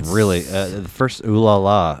 it's really the first Ooh La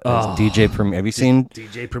La is DJ Premier. Have you seen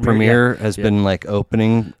DJ Premier has been like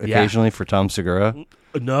opening occasionally for Tom Segura.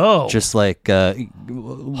 No, Just like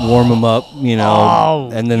warm him up,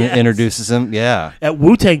 and then introduces him. Yeah, at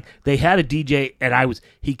Wu-Tang they had a DJ, and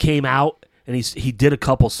he came out and he did a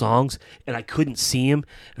couple songs, and I couldn't see him,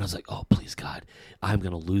 and I was like, oh please God, I'm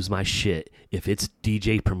gonna lose my shit if it's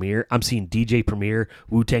DJ Premier. I'm seeing DJ Premier,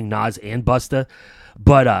 Wu-Tang, Nas, and Busta,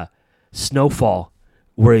 but Snowfall,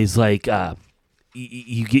 where he's like,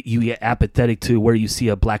 you get apathetic to where you see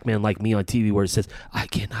a black man like me on TV, where it says I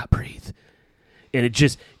cannot breathe. And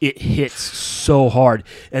it hits so hard.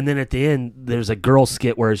 And then at the end, there's a girl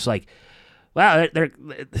skit where it's like, wow,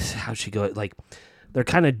 how'd she go? Like, they're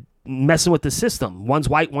kind of messing with the system. One's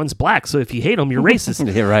white, one's black. So if you hate them, you're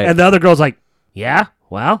racist. Yeah, right. And the other girl's like, yeah,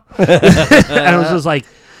 well. And I was just like,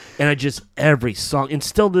 every song, and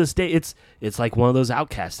still to this day, it's like one of those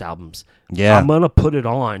Outkast albums. Yeah. I'm going to put it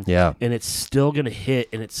on. Yeah. And it's still going to hit,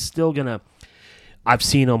 and it's still going to, I've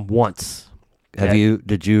seen them once.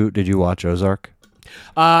 Did you watch Ozark?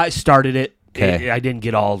 I started it. Okay. I didn't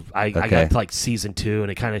get all. I got to like season 2,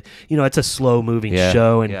 and it kind of, it's a slow moving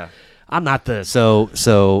show, and I'm not the.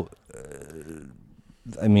 So,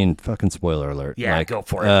 I mean, fucking spoiler alert. Yeah, go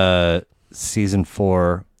for it. Season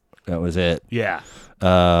 4, that was it. Yeah.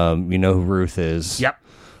 You know who Ruth is. Yep.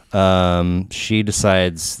 She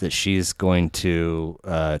decides that she's going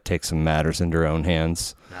to take some matters into her own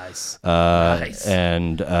hands. Nice. Nice.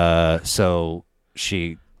 And so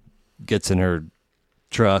she gets in her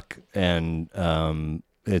truck, and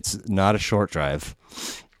it's not a short drive.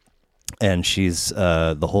 And she's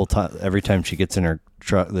the whole time, every time she gets in her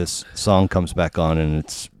truck, this song comes back on, and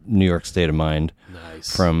it's New York State of Mind.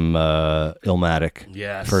 Nice. From Illmatic.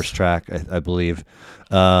 Yes. First track, I believe.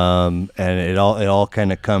 And it all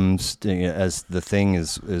kind of comes as the thing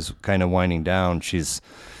is kind of winding down. She's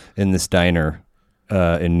in this diner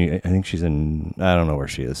I think she's in, I don't know where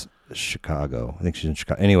she is. Chicago. I think she's in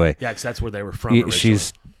Chicago. Anyway. Yeah, because that's where they were from originally.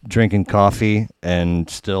 She's drinking coffee, and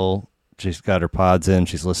still she's got her pods in.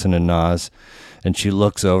 She's listening to Nas, and she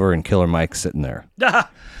looks over, and Killer Mike's sitting there.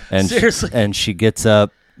 And seriously. And she gets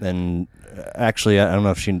up, and actually, I don't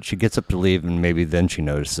know if she gets up to leave, and maybe then she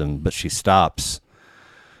notices him, but she stops,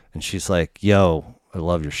 and she's like, "Yo, I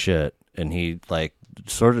love your shit," and he like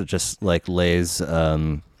sort of just like lays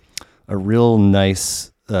a real nice.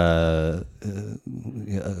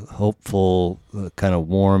 Hopeful, kind of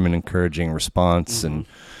warm and encouraging response, and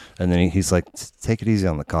then he's like, "Take it easy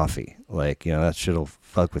on the coffee, like that shit'll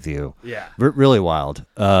fuck with you." Yeah, really wild,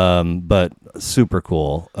 but super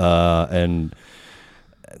cool. And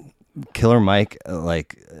Killer Mike, I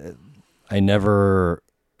never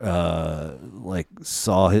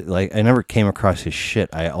saw his, I never came across his shit.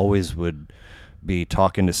 I always would be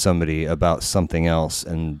talking to somebody about something else,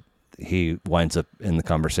 and he winds up in the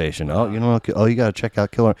conversation. You got to check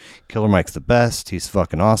out Killer Mike's the best. He's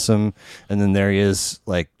fucking awesome. And then there he is,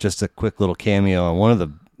 like just a quick little cameo on one of the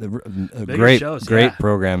great shows,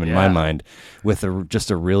 program in my mind, with just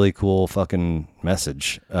a really cool fucking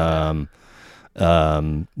message. But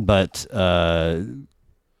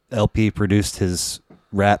LP produced his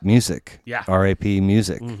rap music, RAP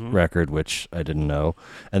music record, which I didn't know.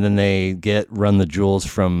 And then they get Run the Jewels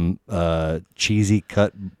from Cheesy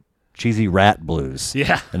Rat Blues,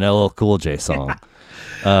 an LL Cool J song.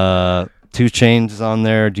 2 Chainz is on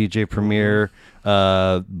there, DJ Premier,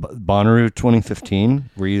 Bonnaroo 2015.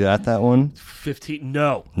 Were you at that one? 15?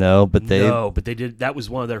 No, but they did. That was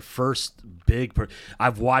one of their first big.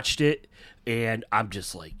 I've watched it, and I'm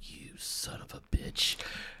just like, you son of a bitch.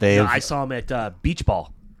 I saw them at Beach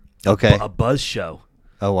Ball. Okay, a Buzz show.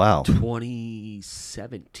 Oh wow,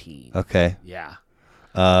 2017. Okay, yeah.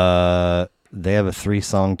 They have a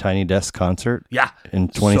 3-song Tiny Desk concert. Yeah. In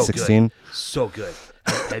 2016. So good.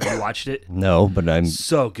 Have you watched it? No, but I'm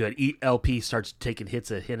so good. LP starts taking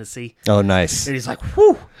hits of Hennessy. Oh, nice. And he's like,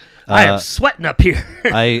 "Whew, I am sweating up here."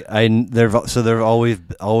 There've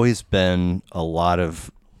always been a lot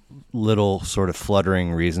of little sort of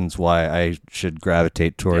fluttering reasons why I should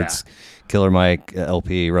gravitate towards Killer Mike,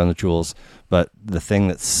 LP, Run the Jewels. But the thing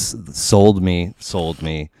that sold me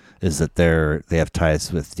is that they have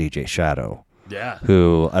ties with DJ Shadow. Yeah.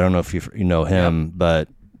 Who, I don't know if you know him, but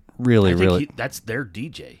really that's their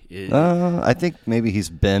DJ. I think maybe he's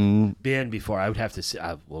been before. I would have to say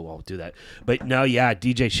I won't do that. But no,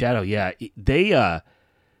 DJ Shadow,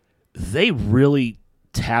 they really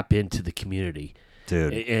tap into the community.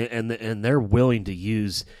 Dude. And they're willing to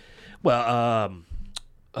use what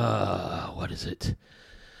is it?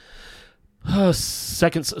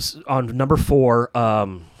 Second on number 4,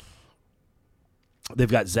 They've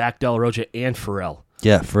got Zach De La Rocha and Pharrell.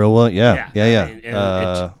 Yeah, for a while. Yeah.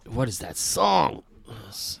 And what is that song?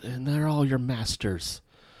 And they're all your masters.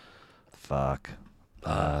 Fuck.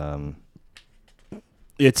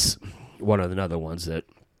 It's one of the other ones that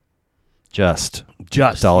Just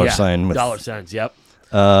dollar sign with dollar signs. Yep.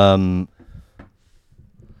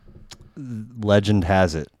 Legend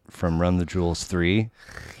has it from Run the Jewels 3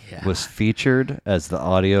 was featured as the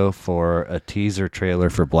audio for a teaser trailer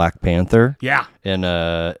for Black Panther. Yeah. In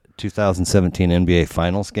a 2017 NBA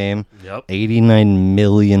Finals game. Yep. 89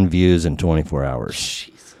 million views in 24 hours.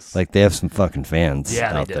 Jesus. Like they have some fucking fans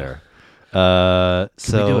out there. Can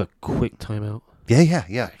we do a quick timeout?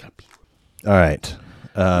 Yeah. All right.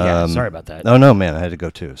 Sorry about that. Oh no, man, I had to go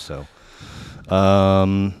too. So,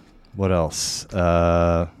 what else?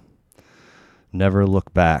 Never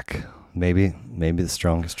Look Back. Maybe the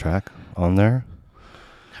strongest track on there.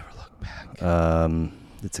 Never Look Back.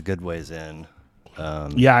 It's a good ways in.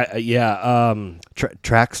 Trackstar,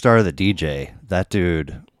 the DJ, that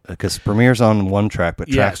dude. Because Premier's on one track, but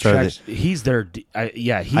Trackstar, he's their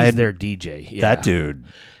their DJ. Yeah. That dude,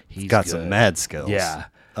 he's got some mad skills. Yeah.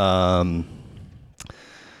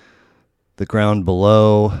 The Ground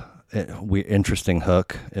Below, interesting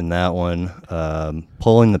hook in that one.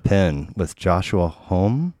 Pulling the Pin with Joshua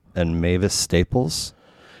Home and Mavis Staples.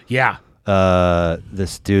 Yeah.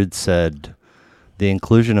 This dude said the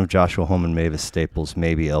inclusion of Joshua Home and Mavis Staples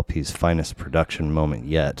may be LP's finest production moment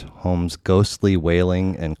yet. Home's ghostly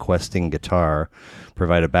wailing and questing guitar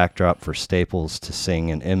provide a backdrop for Staples to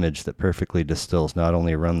sing an image that perfectly distills not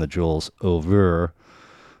only Run the Jewels' oeuvre,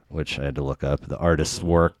 which I had to look up, the artist's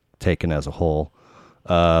work taken as a whole,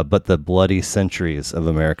 but the bloody centuries of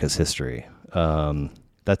America's history.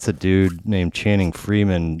 That's a dude named Channing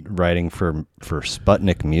Freeman writing for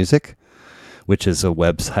Sputnik Music, which is a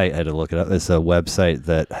website. I had to look it up. It's a website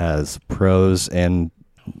that has pros and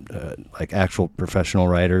like actual professional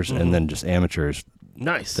writers, and then just amateurs.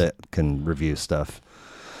 Nice. That can review stuff.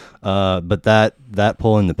 But that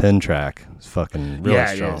Pulling the Pin track is fucking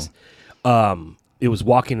really strong. It is. It was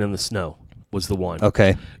Walking in the Snow was the one.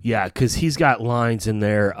 Okay. Yeah, because he's got lines in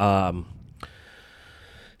there.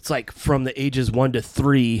 It's like from the ages 1 to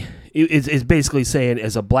 3. It's basically saying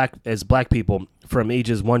as black people from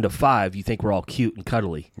ages 1 to 5, you think we're all cute and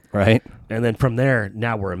cuddly, right? And then from there,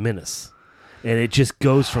 now we're a menace, and it just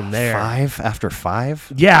goes from there. 5 after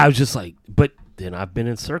 5. Yeah, I was just like, but then I've been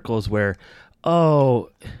in circles where, and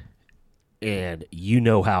you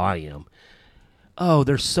know how I am. Oh,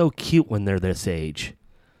 they're so cute when they're this age.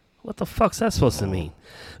 What the fuck's that supposed to mean?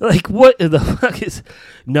 Like, what the fuck is...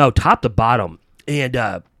 No, top to bottom. And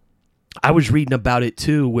I was reading about it,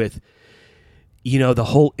 too, with, the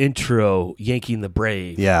whole intro, Yanking the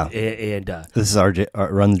Brave. Yeah. And this is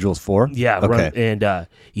Run the Jewels 4? Yeah. Okay.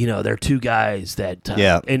 They're two guys that...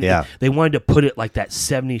 And they wanted to put it like that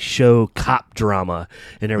 70s show cop drama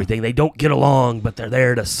and everything. They don't get along, but they're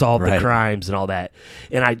there to solve the crimes and all that.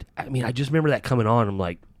 And I just remember that coming on. I'm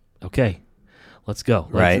like, okay, let's go.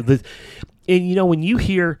 Right. And, when you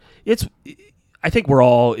hear... I think we're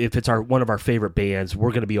all, if it's one of our favorite bands, we're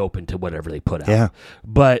going to be open to whatever they put out. Yeah.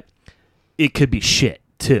 But it could be shit,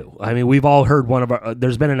 too. I mean, we've all heard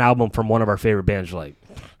there's been an album from one of our favorite bands, like,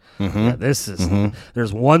 this is,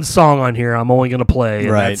 there's one song on here I'm only going to play,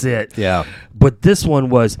 and that's it. Yeah. But this one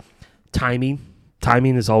was timing.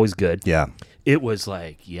 Timing is always good. Yeah. It was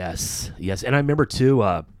like, yes. And I remember,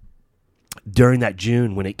 too, during that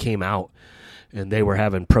June when it came out, and they were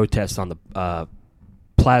having protests on the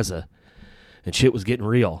plaza, and shit was getting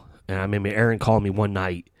real. And I remember Erin called me one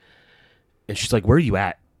night, and she's like, "Where are you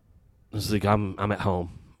at?" I was like, I'm at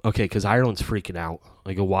home. Okay, because Ireland's freaking out.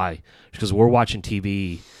 I go, why? Because we're watching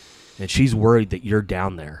TV, and she's worried that you're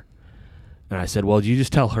down there. And I said, well, you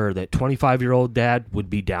just tell her that 25-year-old dad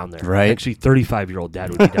would be down there. Right. Actually, 35-year-old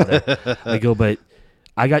dad would be down there. I go, but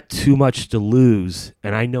I got too much to lose,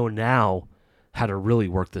 and I know now how to really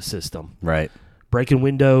work the system. Right. Breaking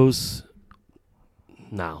windows...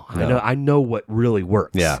 No. I know what really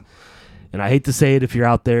works. Yeah. And I hate to say it if you're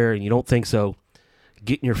out there and you don't think so,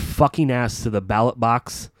 getting your fucking ass to the ballot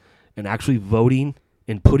box and actually voting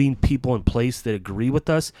and putting people in place that agree with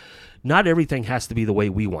us. Not everything has to be the way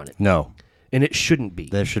we want it. No. And it shouldn't be.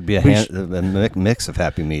 There should be a mix of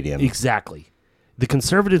happy medium. Exactly. The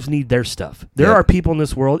conservatives need their stuff. There are people in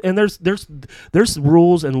this world, and there's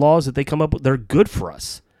rules and laws that they come up with. They're good for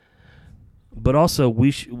us. But also,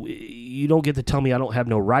 you don't get to tell me I don't have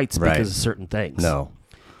no rights because of certain things. No.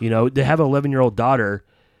 They have an 11-year-old daughter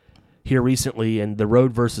here recently in the Roe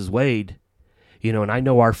versus Wade, and I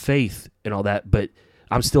know our faith and all that, but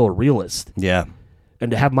I'm still a realist. Yeah.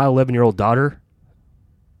 And to have my 11-year-old daughter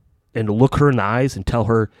and to look her in the eyes and tell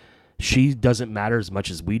her she doesn't matter as much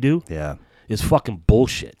as we do Yeah. is fucking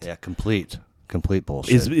bullshit. Yeah. Complete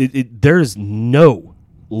bullshit. There is no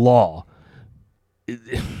law.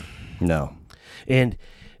 No. And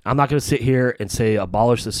I'm not going to sit here and say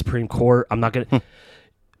abolish the Supreme Court. I'm not going to.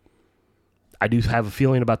 I do have a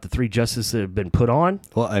feeling about the 3 justices that have been put on.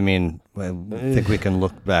 Well, I mean, I think we can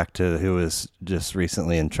look back to who was just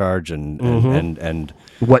recently in charge and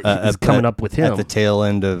What is coming up with him. at the tail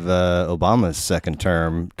end of Obama's second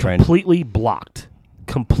term. Completely blocked.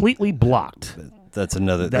 That's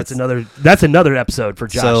another. That's another episode for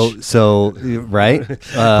Josh. So right.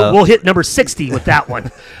 We'll hit number 60 with that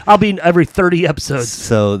one. I'll be in every 30 episodes.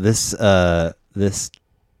 So this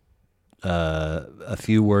a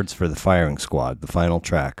few words for the Firing Squad, the final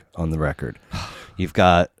track on the record. You've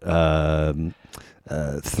got 3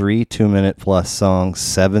 2-minute plus songs,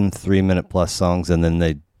 7 3-minute plus songs, and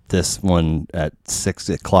then this one at 6.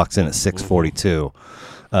 It clocks in at 6:42.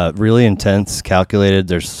 Really intense, calculated.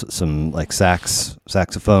 There's some like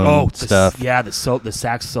saxophone stuff. The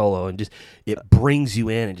sax solo, and just it brings you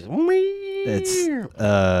in and just.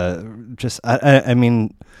 It's I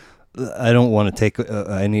mean, I don't want to take.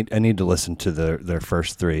 I need to listen to their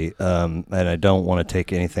first 3, and I don't want to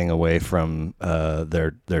take anything away from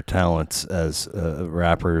their talents as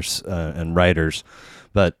rappers and writers,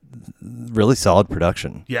 but really solid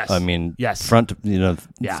production. Yes, I mean, yes, front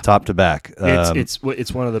top to back. It's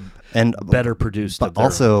one of the better produced. But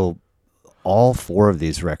also, all 4 of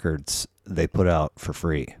these records they put out for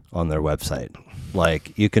free on their website.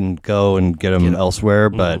 Like you can go and get them elsewhere,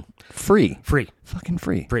 but free. Fucking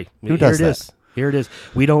free. Who does that? Here it is.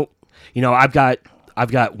 We don't. I've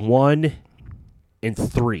got 1 and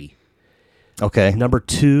 3. Okay. Number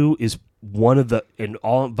 2 is one of the in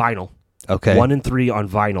all vinyl. Okay. 1 and 3 on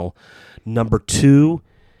vinyl. Number 2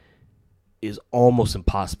 is almost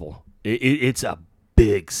impossible. It's a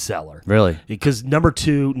big seller. Really? Because number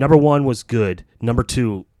 1 was good. Number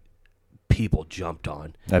 2, people jumped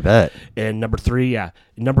on. I bet. And number 3, yeah.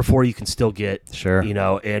 Number 4, you can still get. Sure.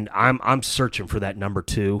 And I'm searching for that number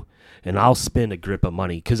 2, and I'll spend a grip of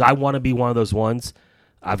money because I want to be one of those ones.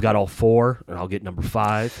 I've got all 4, and I'll get number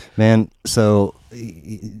 5. Man, so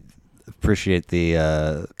appreciate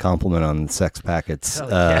the compliment on Sex Packets.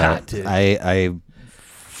 Yeah, dude. I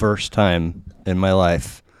first time in my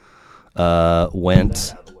life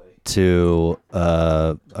went to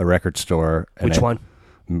a record store. Which one?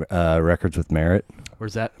 Records with Merit.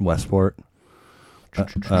 Where's that? Westport.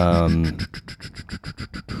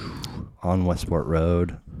 On Westport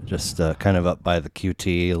Road, just kind of up by the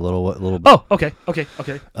QT a little bit. Oh, okay.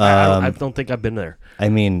 I don't think I've been there. I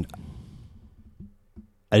mean,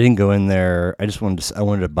 I didn't go in there. I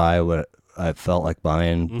wanted to buy what I felt like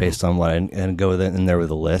buying based on what and go in there with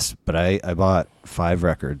a list. But I bought 5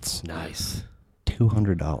 records. Nice.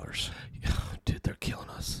 $200. Dude, they're killing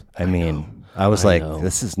us. I mean, I was like,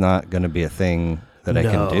 this is not going to be a thing that I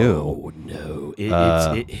can do. No,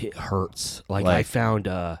 it hurts. Like I found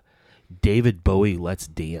David Bowie Let's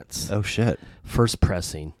Dance. Oh shit! First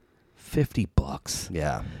pressing, $50.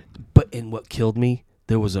 Yeah. And what killed me,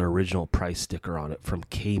 there was an original price sticker on it from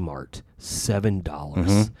Kmart,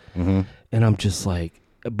 $7. And I'm just like,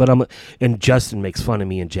 and Justin makes fun of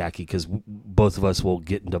me and Jackie because both of us will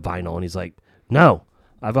get into vinyl, and he's like, no.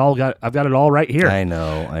 I've got it all right here. I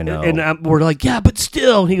know. And we're like, yeah, but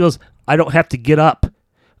still. And he goes, I don't have to get up.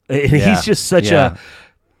 And he's just such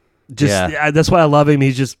that's why I love him.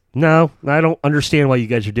 He's just, no, I don't understand why you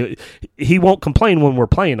guys are doing it. He won't complain when we're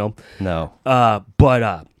playing them. No.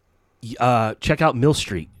 But check out Mill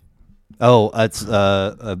Street. Oh, it's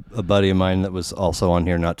a buddy of mine that was also on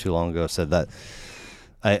here not too long ago said that.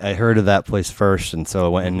 I heard of that place first, and so I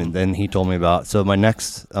went, and then he told me about. So I'm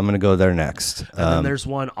going to go there next. And then there's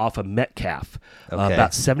one off of Metcalf, okay.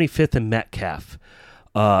 About 75th and Metcalf.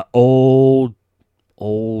 Old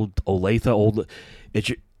Olathe,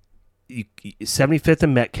 it's 75th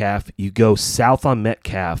and Metcalf. You go south on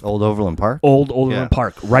Metcalf. Old Overland Park? Overland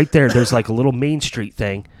Park. Right there, there's like a little Main Street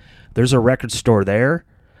thing. There's a record store there.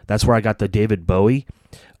 That's where I got the David Bowie.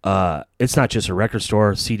 It's not just a record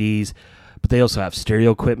store, CDs, but they also have stereo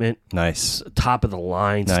equipment. Nice. Top of the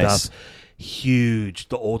line stuff. Huge,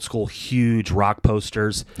 the old school, huge rock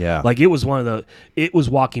posters. Yeah. Like it was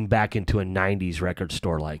walking back into a 90s record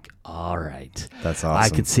store like, all right. That's awesome. I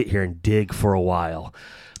could sit here and dig for a while.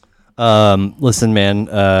 Listen, man,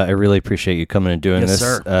 I really appreciate you coming and doing Yes, this.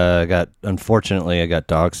 Sir. Unfortunately, I got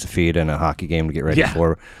dogs to feed and a hockey game to get ready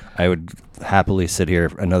for. I would happily sit here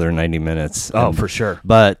for another 90 minutes. For sure.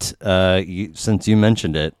 But since you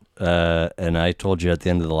mentioned it, and I told you at the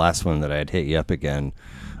end of the last one that I'd hit you up again,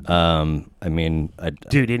 I mean,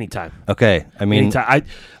 Dude, anytime. okay. I mean, Anytime.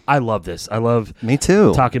 I love this. I love me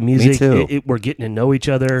too. talking music. Me too. We're getting to know each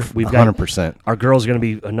other. We've got 100%. Our girls are going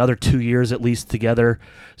to be another 2 years at least together.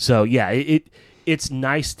 So yeah, it's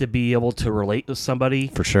nice to be able to relate with somebody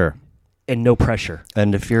For sure. and no pressure.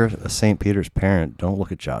 And if you're a St. Peter's parent, don't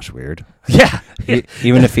look at Josh weird. Yeah.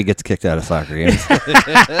 Even if he gets kicked out of soccer games. What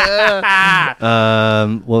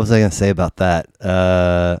was I going to say about that?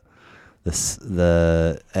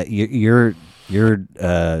 You're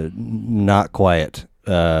not quiet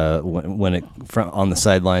when it on the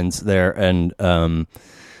sidelines there, and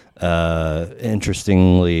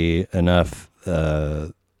interestingly enough,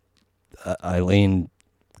 Eileen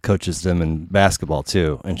coaches them in basketball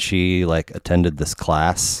too, and she like attended this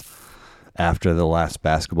class after the last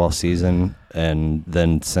basketball season, and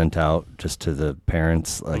then sent out just to the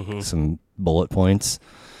parents like some bullet points.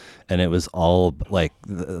 And it was all like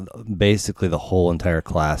basically the whole entire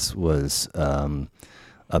class was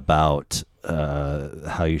about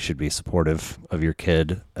how you should be supportive of your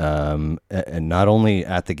kid, and not only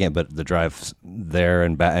at the game, but the drive there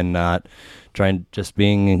and back, and not trying, just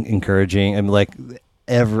being encouraging. And like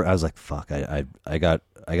I was like, fuck, I got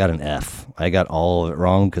an F. I got all of it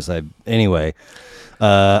wrong because I've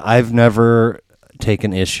never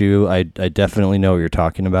taken issue. I definitely know what you're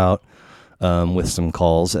talking about. With some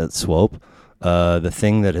calls at Swope. The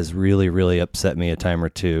thing that has really, really upset me a time or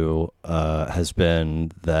two has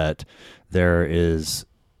been that there is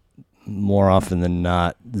more often than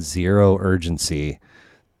not zero urgency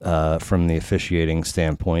from the officiating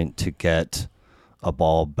standpoint to get a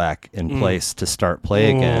ball back in place to start play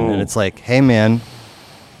again. And it's like, hey, man,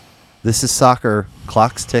 this is soccer.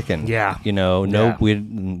 Clock's ticking. Yeah.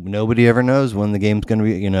 Nobody ever knows when the game's going to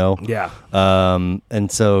be, Yeah.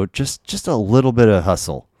 And so just a little bit of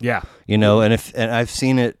hustle. Yeah. And I've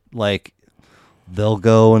seen it, like they'll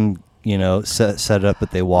go and, set it up, but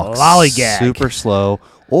they walk Lollygag. super slow,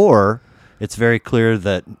 or it's very clear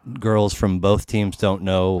that girls from both teams don't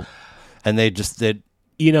know, and they just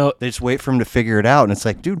wait for them to figure it out. And it's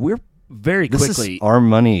like, dude, we're very this quickly. is our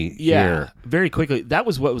money Yeah, here. very quickly. That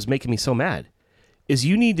was what was making me so mad. Is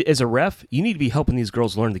you need, as a ref, you need to be helping these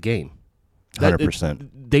girls learn the game. 100%.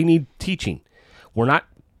 They need teaching. We're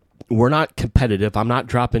not competitive. I'm not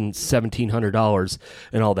dropping $1,700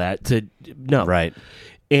 and all that. No. Right.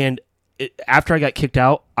 And after I got kicked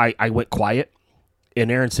out, I went quiet.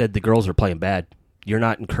 And Aaron said the girls are playing bad. You're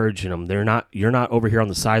not encouraging them. You're not over here on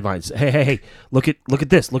the sidelines. Hey, look at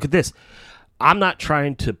this. Look at this. I'm not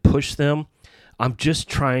trying to push them. I'm just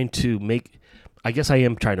trying to I guess I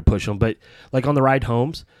am trying to push them, but like on the ride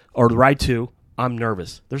homes or the ride to, I'm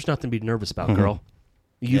nervous. There's nothing to be nervous about, girl.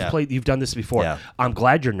 You've done this before. Yeah. I'm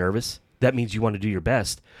glad you're nervous. That means you want to do your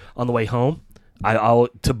best. On the way home, I'll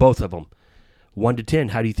to both of them. 1 to 10,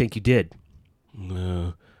 how do you think you did?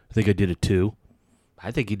 I think I did a 2. I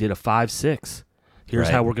think you did a 5, 6. Here's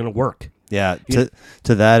Right. how we're going to work. Yeah.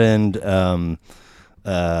 To that end,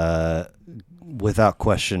 without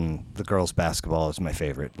question, the girls' basketball is my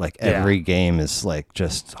favorite. Like every game is like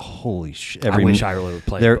just holy shit. I wish I would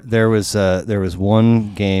play. There was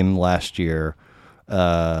one game last year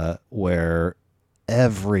where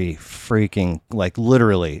every freaking, like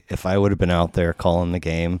literally, if I would have been out there calling the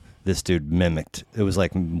game, this dude mimicked. It was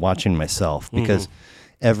like watching myself, because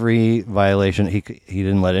every violation, he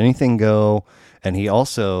didn't let anything go, and he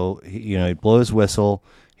also he'd blow his whistle.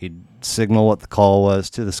 He'd signal what the call was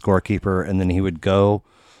to the scorekeeper, and then he would go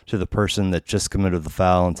to the person that just committed the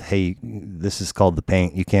foul and say, hey, this is called the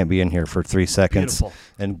paint. You can't be in here for 3 seconds. Beautiful.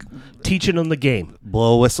 And teaching them the game.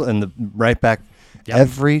 Blow a whistle, and right back. Yep.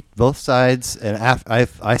 Both sides. And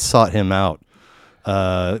I sought him out.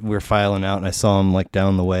 We were filing out, and I saw him like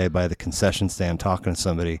down the way by the concession stand talking to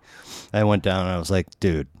somebody. I went down, and I was like,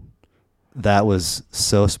 dude, that was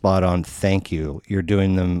so spot on. Thank you. You're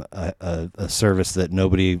doing them a service that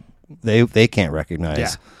they can't recognize.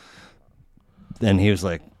 Yeah. And he was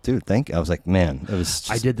like, dude, thank you. I was like, man, it was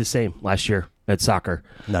just I did the same last year at soccer.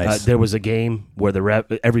 Nice. There was a game where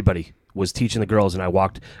everybody was teaching the girls, and I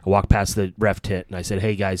walked past the ref tent, and I said,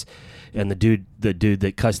 hey guys, and the dude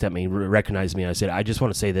that cussed at me recognized me, and I said, I just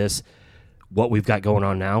want to say this, what we've got going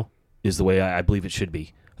on now is the way I believe it should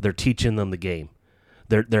be. They're teaching them the game.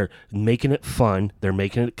 They're making it fun. They're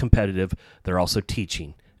making it competitive. They're also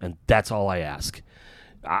teaching, and that's all I ask.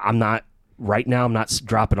 I'm not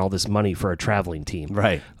dropping all this money for a traveling team.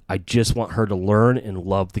 right. I just want her to learn and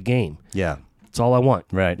love the game. Yeah. That's all I want.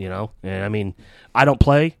 Right. And I mean, I don't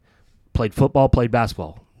played football, played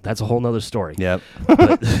basketball. That's a whole nother story. Yep.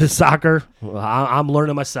 But soccer, I'm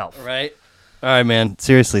learning myself. Right. All right, man.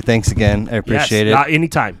 Seriously, thanks again. I appreciate it.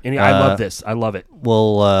 Anytime. I love this. I love it.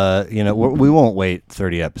 We'll, we won't wait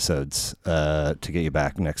 30 episodes to get you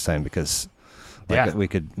back next time because we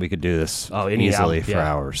could do this easily for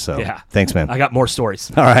hours. So thanks, man. I got more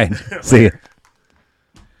stories. All right. See you.